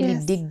to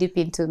really dig deep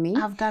into me.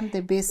 I've done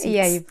the basics.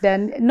 Yeah, you've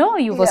done. No,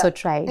 you've also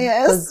tried.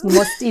 Because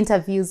most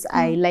interviews,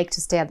 I like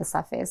to stay at the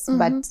surface,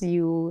 but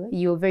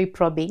you're very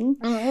probing.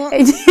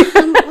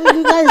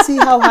 You guys see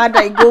how hard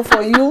I go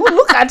for you.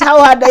 Look at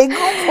how hard I go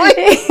for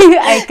you.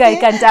 I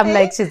can't. I'm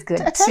like, she's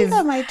good. Tell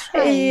them I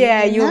tried.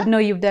 Yeah,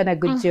 you've done a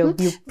good job.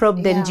 You've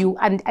probed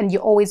and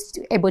you're always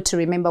able to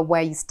remember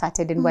where you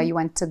started and where you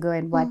want to go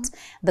and what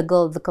the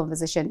goal of the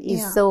conversation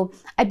is. So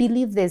I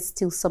believe there's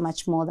still so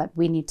much more that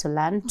we need to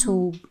learn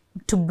to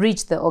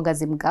bridge the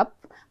orgasm gap.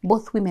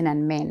 Both women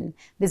and men.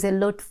 There's a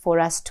lot for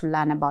us to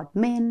learn about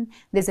men.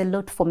 There's a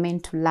lot for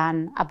men to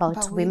learn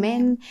about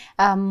women.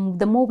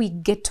 The more we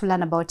get to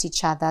learn about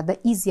each other, the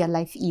easier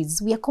life is.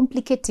 We are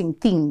complicating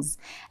things.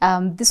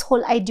 This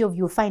whole idea of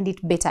you'll find it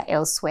better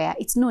elsewhere.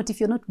 It's not. If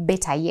you're not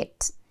better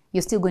yet,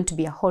 you're still going to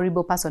be a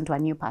horrible person to a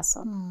new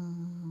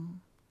person.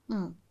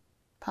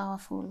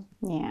 Powerful.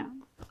 Yeah.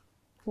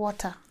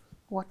 Water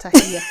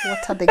here,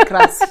 water the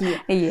grass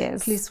here.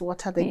 Yes. Please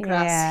water the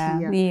grass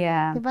here.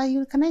 Yeah. But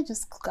can I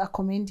just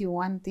commend you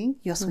one thing?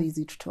 You're so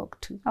easy to talk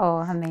to. Oh,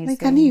 amazing. Like,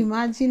 can you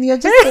imagine? You're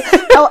just,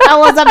 I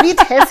was a bit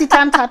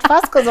hesitant at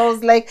first because I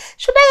was like,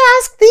 should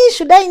I ask this?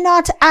 Should I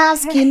not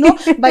ask? You know,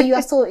 but you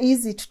are so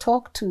easy to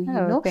talk to, you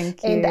know.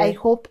 Thank you. And I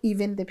hope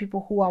even the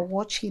people who are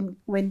watching,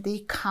 when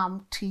they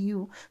come to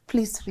you,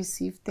 please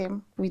receive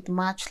them with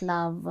much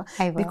love.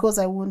 I will. Because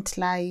I won't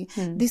lie,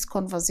 this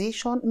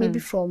conversation, maybe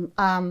from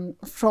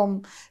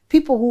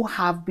people who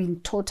have been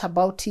taught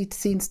about it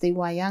since they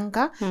were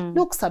younger,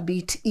 looks a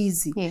bit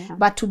easy.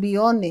 But to be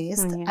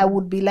honest, I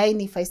would be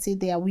lying if I say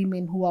there are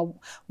women who are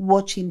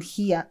watching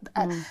here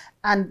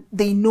and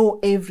they know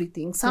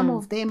everything. Some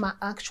of them are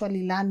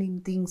actually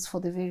learning things for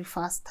the very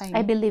first time.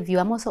 I believe you.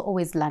 I'm also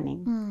always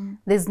learning.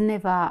 There's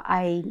never,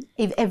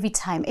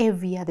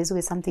 every year, there's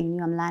always something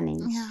new I'm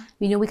learning.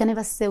 You know, we can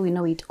never say we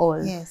know it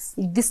all.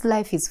 This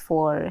life is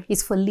for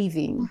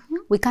living.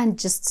 We can't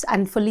just,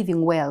 and for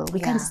living well, we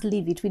can't just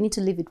live it. We need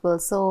to live it well.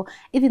 So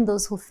even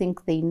those who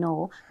think they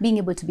know, being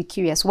able to be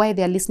curious, why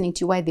they're listening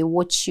to you, why they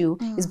watch you,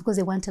 is because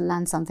they want to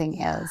learn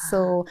something else.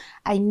 So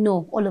I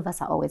know all of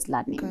us are always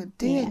learning. Good.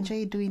 Do you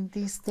enjoy doing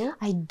this though?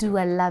 I do.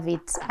 I love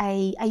it.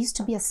 I used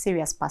to be a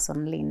serious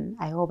person, Lynn.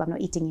 I hope I'm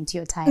not eating into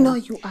your time. No,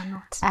 you are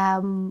not.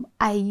 I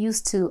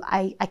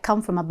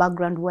come from a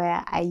background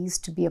where I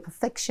used to be a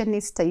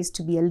perfectionist. I used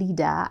to be a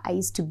leader. I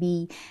used to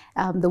be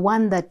the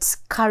one that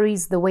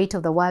carries the weight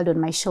of the world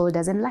on my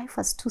shoulders, and life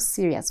was too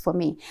serious for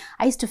me.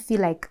 I used to feel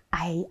like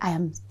I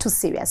am too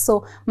serious.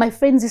 So my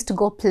friends used to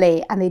go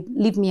play and they'd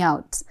leave me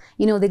out.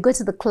 You know, they go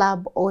to the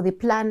club or they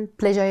plan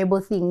pleasurable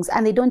things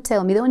and they don't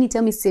tell me. They only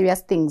tell me serious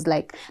things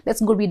like,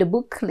 let's go read a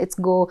book, let's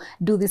go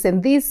do this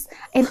and this.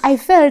 And I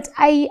felt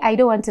I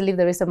don't want to live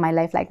the rest of my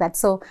life like that.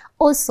 So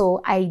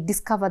also I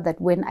discovered that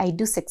when I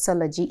do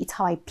sexology, it's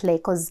how I play,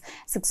 because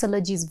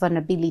sexology is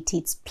vulnerability,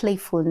 it's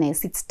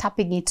playfulness, it's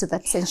tapping into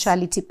that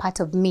sensuality part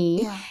of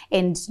me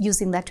and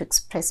using that to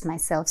express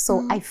myself.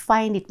 So I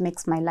find it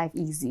makes my life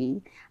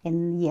easy.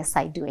 And yes,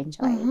 I do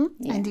enjoy it.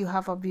 Yeah. And you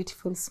have a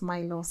beautiful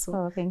smile also.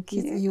 Oh, thank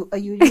you.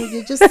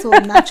 You're just so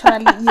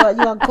naturally, you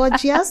are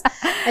gorgeous.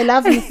 I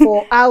love you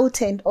for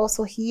out and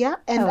also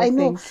here. And I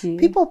know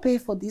people pay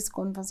for these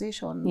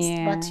conversations,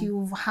 but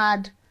you've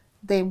had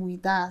them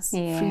with us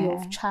free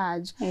of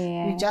charge.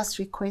 We just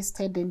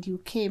requested and you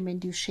came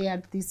and you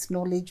shared this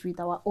knowledge with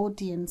our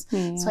audience.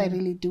 So I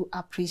really do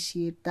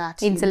appreciate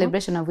that. In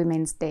celebration of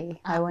Women's Day,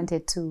 I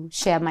wanted to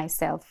share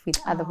myself with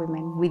other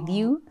women, with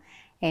you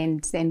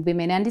and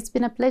women. And it's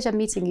been a pleasure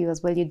meeting you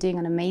as well. You're doing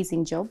an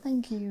amazing job.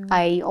 Thank you.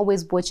 I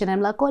always watch and I'm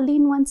like, oh,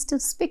 Lynn wants to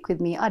speak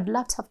with me. I'd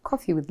love to have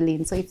coffee with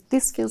Lynn. So if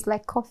this feels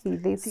like coffee,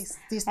 this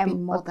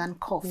been more than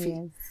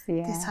coffee.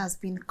 Yes, this has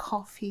been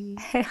coffee,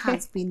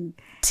 has been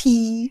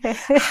tea,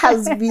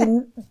 has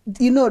been,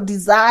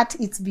 dessert.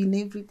 It's been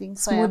everything.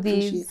 So I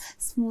appreciate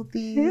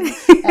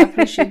smoothies. I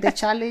appreciate the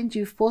challenge.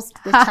 You've posted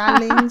the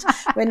challenge.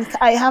 When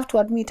I have to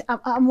admit,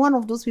 I'm one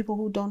of those people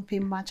who don't pay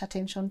much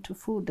attention to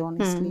food,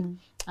 honestly.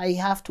 I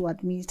have to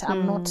admit,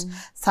 I'm not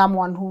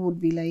someone who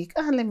would be like,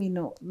 let me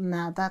know.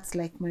 Nah, that's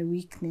like my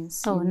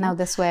weakness. Oh, now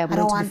that's why I'm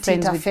going to be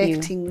friends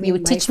with you. Me you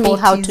teach me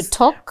how to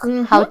talk,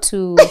 how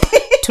to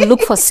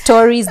look for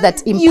stories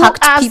that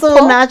impact people. You are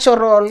so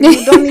natural.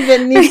 You don't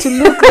even need to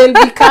look. They'll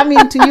be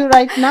coming to you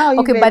right now.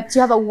 Okay, but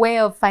you have a way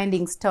of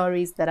finding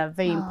stories that are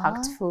very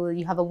impactful.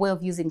 You have a way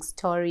of using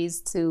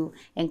stories to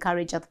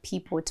encourage other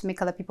people, to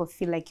make other people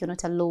feel like you're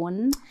not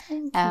alone.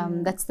 Thank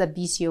you. That's the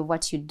beauty of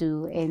what you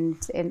do, and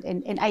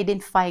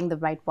identifying the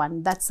right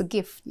one. That's a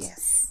gift.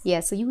 Yes. Yeah,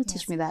 so you will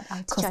teach me that.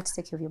 I'll teach you how to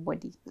take care of your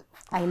body.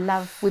 I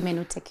love women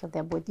who take care of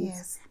their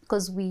bodies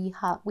because we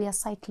are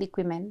cyclic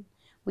women.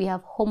 We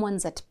have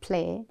hormones at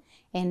play,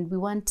 and we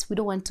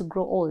don't want to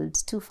grow old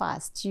too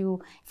fast.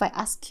 If I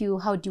ask you,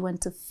 how do you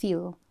want to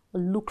feel or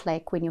look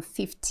like when you're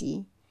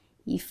 50?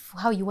 If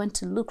how you want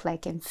to look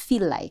like and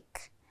feel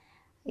like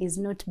is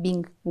not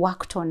being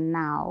worked on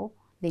now,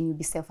 then you'll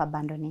be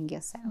self-abandoning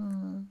yourself.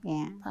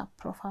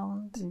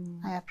 Profound.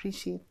 I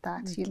appreciate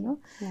that.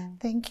 Yeah.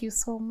 Thank you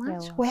so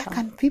much. You're Where welcome.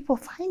 can people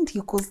find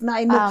you? Because now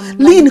I know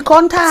Lynn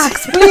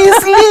contacts,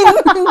 please,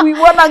 Lynn. We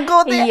want to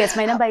go there. Yes,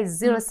 my number is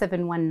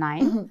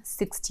 0719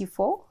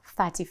 64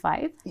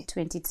 35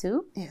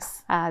 22.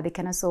 Yes. They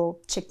can also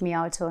check me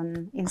out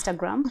on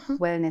Instagram,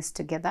 Wellness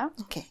Together.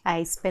 Okay.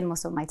 I spend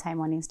most of my time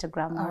on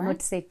Instagram. I will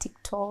not say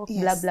TikTok,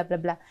 blah, blah, blah,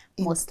 blah.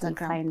 Mostly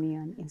find me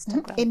on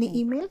Instagram.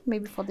 Any email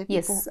maybe for the people?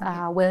 Yes,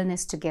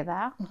 Wellness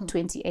Together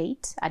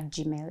 28 at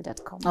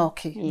gmail.com.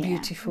 Okay,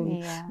 beautiful.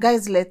 Yeah.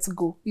 Guys, let's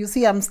go. You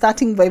see, I'm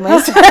starting by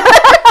myself.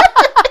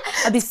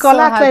 I'll be so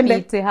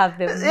happy to have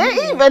them.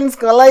 Even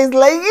Scholar is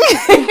like...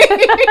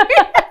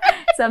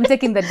 So I'm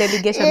taking the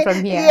delegation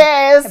from here.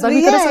 Yes, but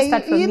we can also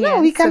start from here.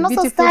 We can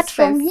also start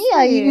from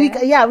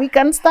here. We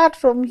can start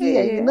from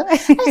here. I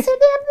said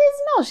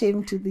there's no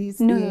shame to these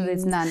No, things.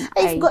 there's none.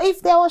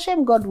 If there was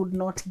shame, God would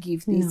not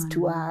give this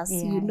to us.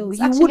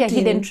 It's actually a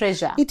hidden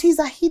treasure. It is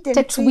a hidden treasure.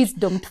 It takes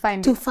wisdom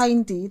to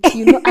find it.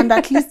 And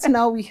at least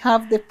now we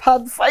have the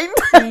pathfinder.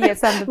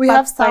 Yes, we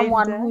have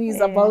someone who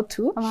is about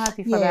to. I'm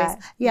happy for that.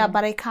 Yeah,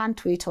 but I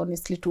can't wait,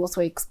 honestly, to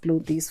also explore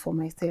this for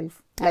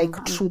myself.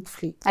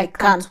 Truthfully, I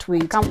can't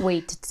wait. I can't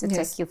wait to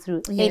take you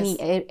through any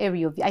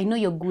area of you. I know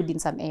you're good in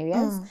some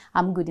areas.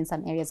 I'm good in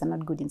some areas. I'm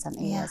not good in some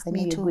areas. I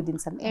know you're good in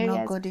some areas. I'm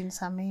not good in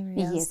some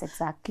areas. Yes,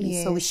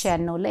 exactly. So we share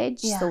knowledge,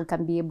 so we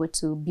can be able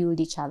to build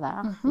each other,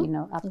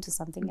 up to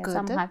something else.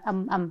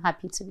 I'm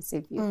happy to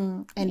receive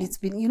you. And it's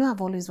been,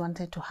 I've always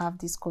wanted to have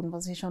this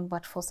conversation,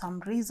 but for some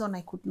reason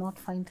I could not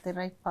find the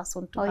right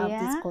person to have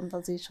this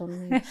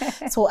conversation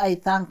with. So I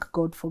thank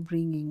God for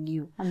bringing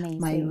you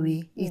my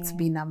way. It's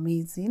been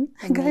amazing.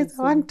 Guys,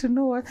 I want to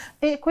know what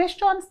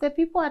questions. The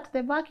people at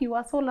the back, you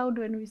were so loud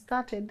when we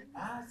started.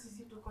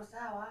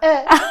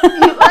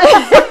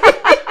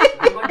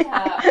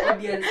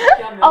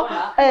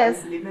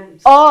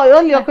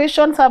 All your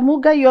questions are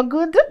Muga. You're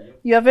good.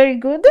 You're very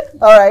good.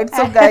 All right.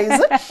 So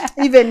guys,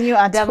 even you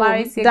at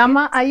home,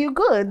 Dama, are you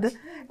good?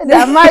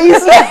 Dama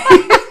is.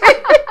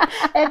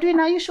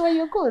 Edwin, are you sure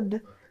you're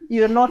good?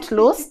 You're not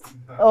lost?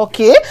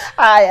 Okay.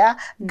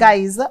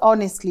 Guys,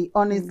 honestly,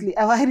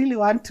 I really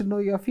want to know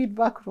your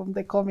feedback from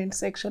the comment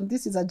section.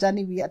 This is a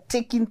journey we are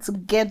taking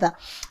together.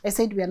 I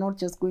said we are not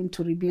just going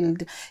to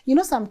rebuild.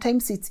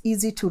 Sometimes it's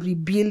easy to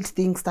rebuild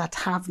things that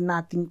have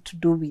nothing to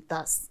do with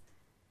us.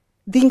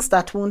 Things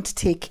that won't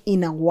take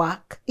inner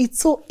work. It's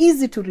so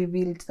easy to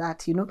rebuild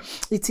that,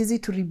 It's easy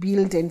to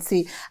rebuild and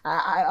say,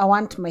 I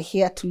want my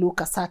hair to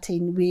look a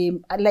certain way.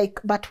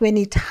 But when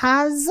it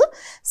has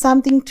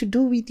something to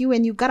do with you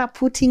and you gotta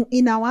put in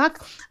inner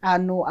work,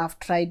 no, I've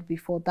tried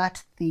before.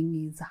 That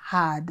thing is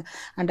hard.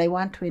 And I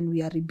want when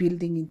we are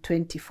rebuilding in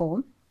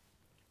 24,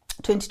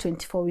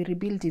 2024, we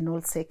rebuild in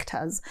all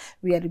sectors.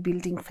 We are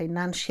rebuilding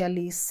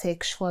financially,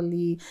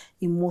 sexually,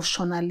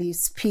 emotionally,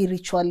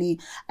 spiritually.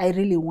 I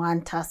really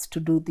want us to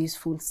do this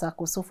full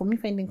circle. So for me,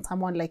 finding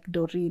someone like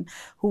Dawryn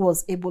who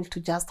was able to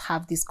just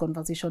have this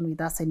conversation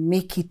with us and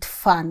make it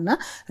fun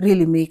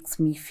really makes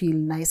me feel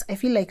nice. I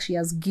feel like she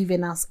has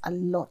given us a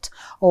lot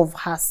of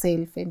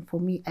herself, and for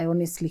me, I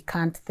honestly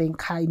can't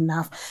thank her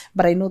enough.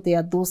 But I know there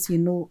are those, you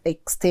know,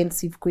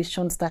 extensive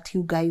questions that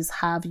you guys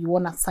have. You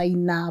want to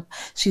sign up.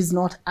 She's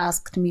not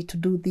asked me to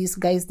do this.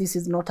 Guys, this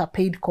is not a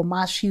paid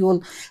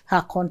commercial.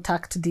 Her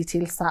contact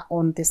details are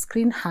on the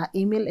screen, her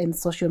email and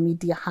social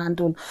media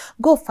handle.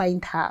 Go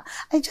find her.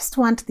 I just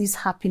want this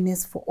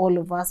happiness for all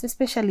of us,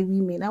 especially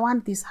women. I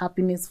want this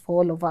happiness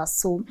for all of us.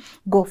 So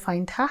go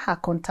find her. Her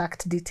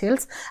contact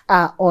details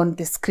are on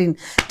the screen.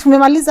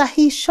 Tumemaliza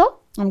hii show.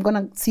 I'm going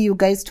to see you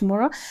guys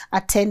tomorrow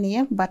at 10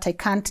 a.m. But I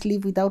can't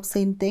leave without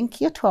saying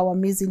thank you to our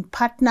amazing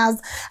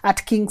partners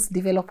at Kings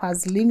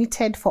Developers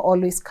Limited for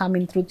always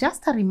coming through.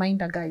 Just a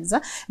reminder, guys,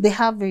 they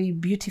have very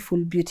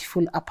beautiful,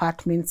 beautiful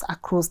apartments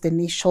across the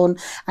nation.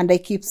 And I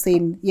keep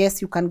saying,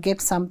 yes, you can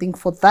get something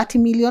for 30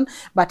 million,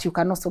 but you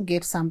can also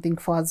get something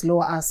for as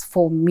low as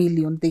 4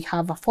 million. They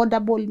have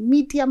affordable,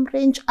 medium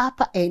range,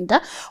 upper end.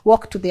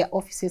 Walk to their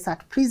offices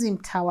at Prism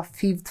Tower,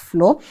 5th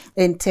floor,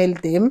 and tell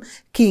them,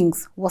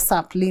 Kings, what's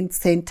up, Lynn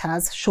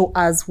Centers, show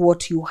us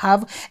what you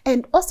have,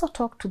 and also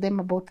talk to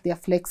them about their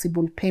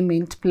flexible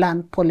payment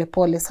plan. Pole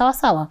pole, sawa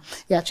sawa.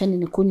 Yeah, cheni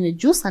nikunywe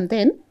juice, and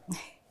then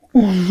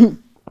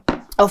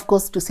of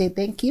course to say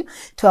thank you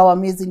to our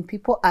amazing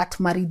people at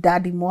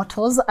Maridadi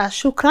Motors.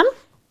 Shukran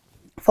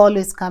for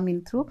always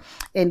coming through.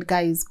 And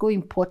guys, go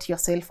import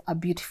yourself a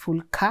beautiful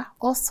car.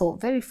 Also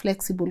very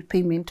flexible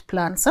payment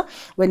plans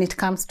when it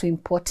comes to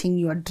importing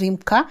your dream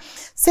car.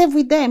 Save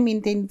with them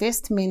in the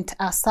investment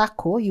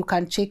circle. You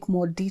can check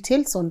more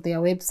details on their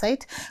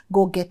website.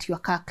 Go get your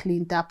car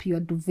cleaned up,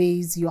 your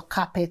duvets, your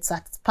carpets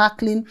at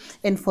sparkling.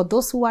 And for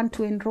those who want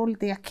to enroll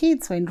their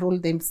kids or enroll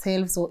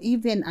themselves, or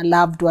even a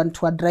loved one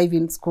to a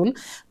driving school,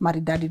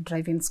 Maridadi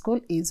Driving School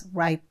is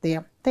right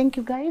there. Thank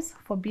you guys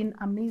for being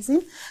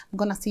amazing. I'm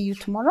gonna see you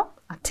tomorrow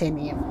at 10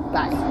 a.m.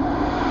 Bye.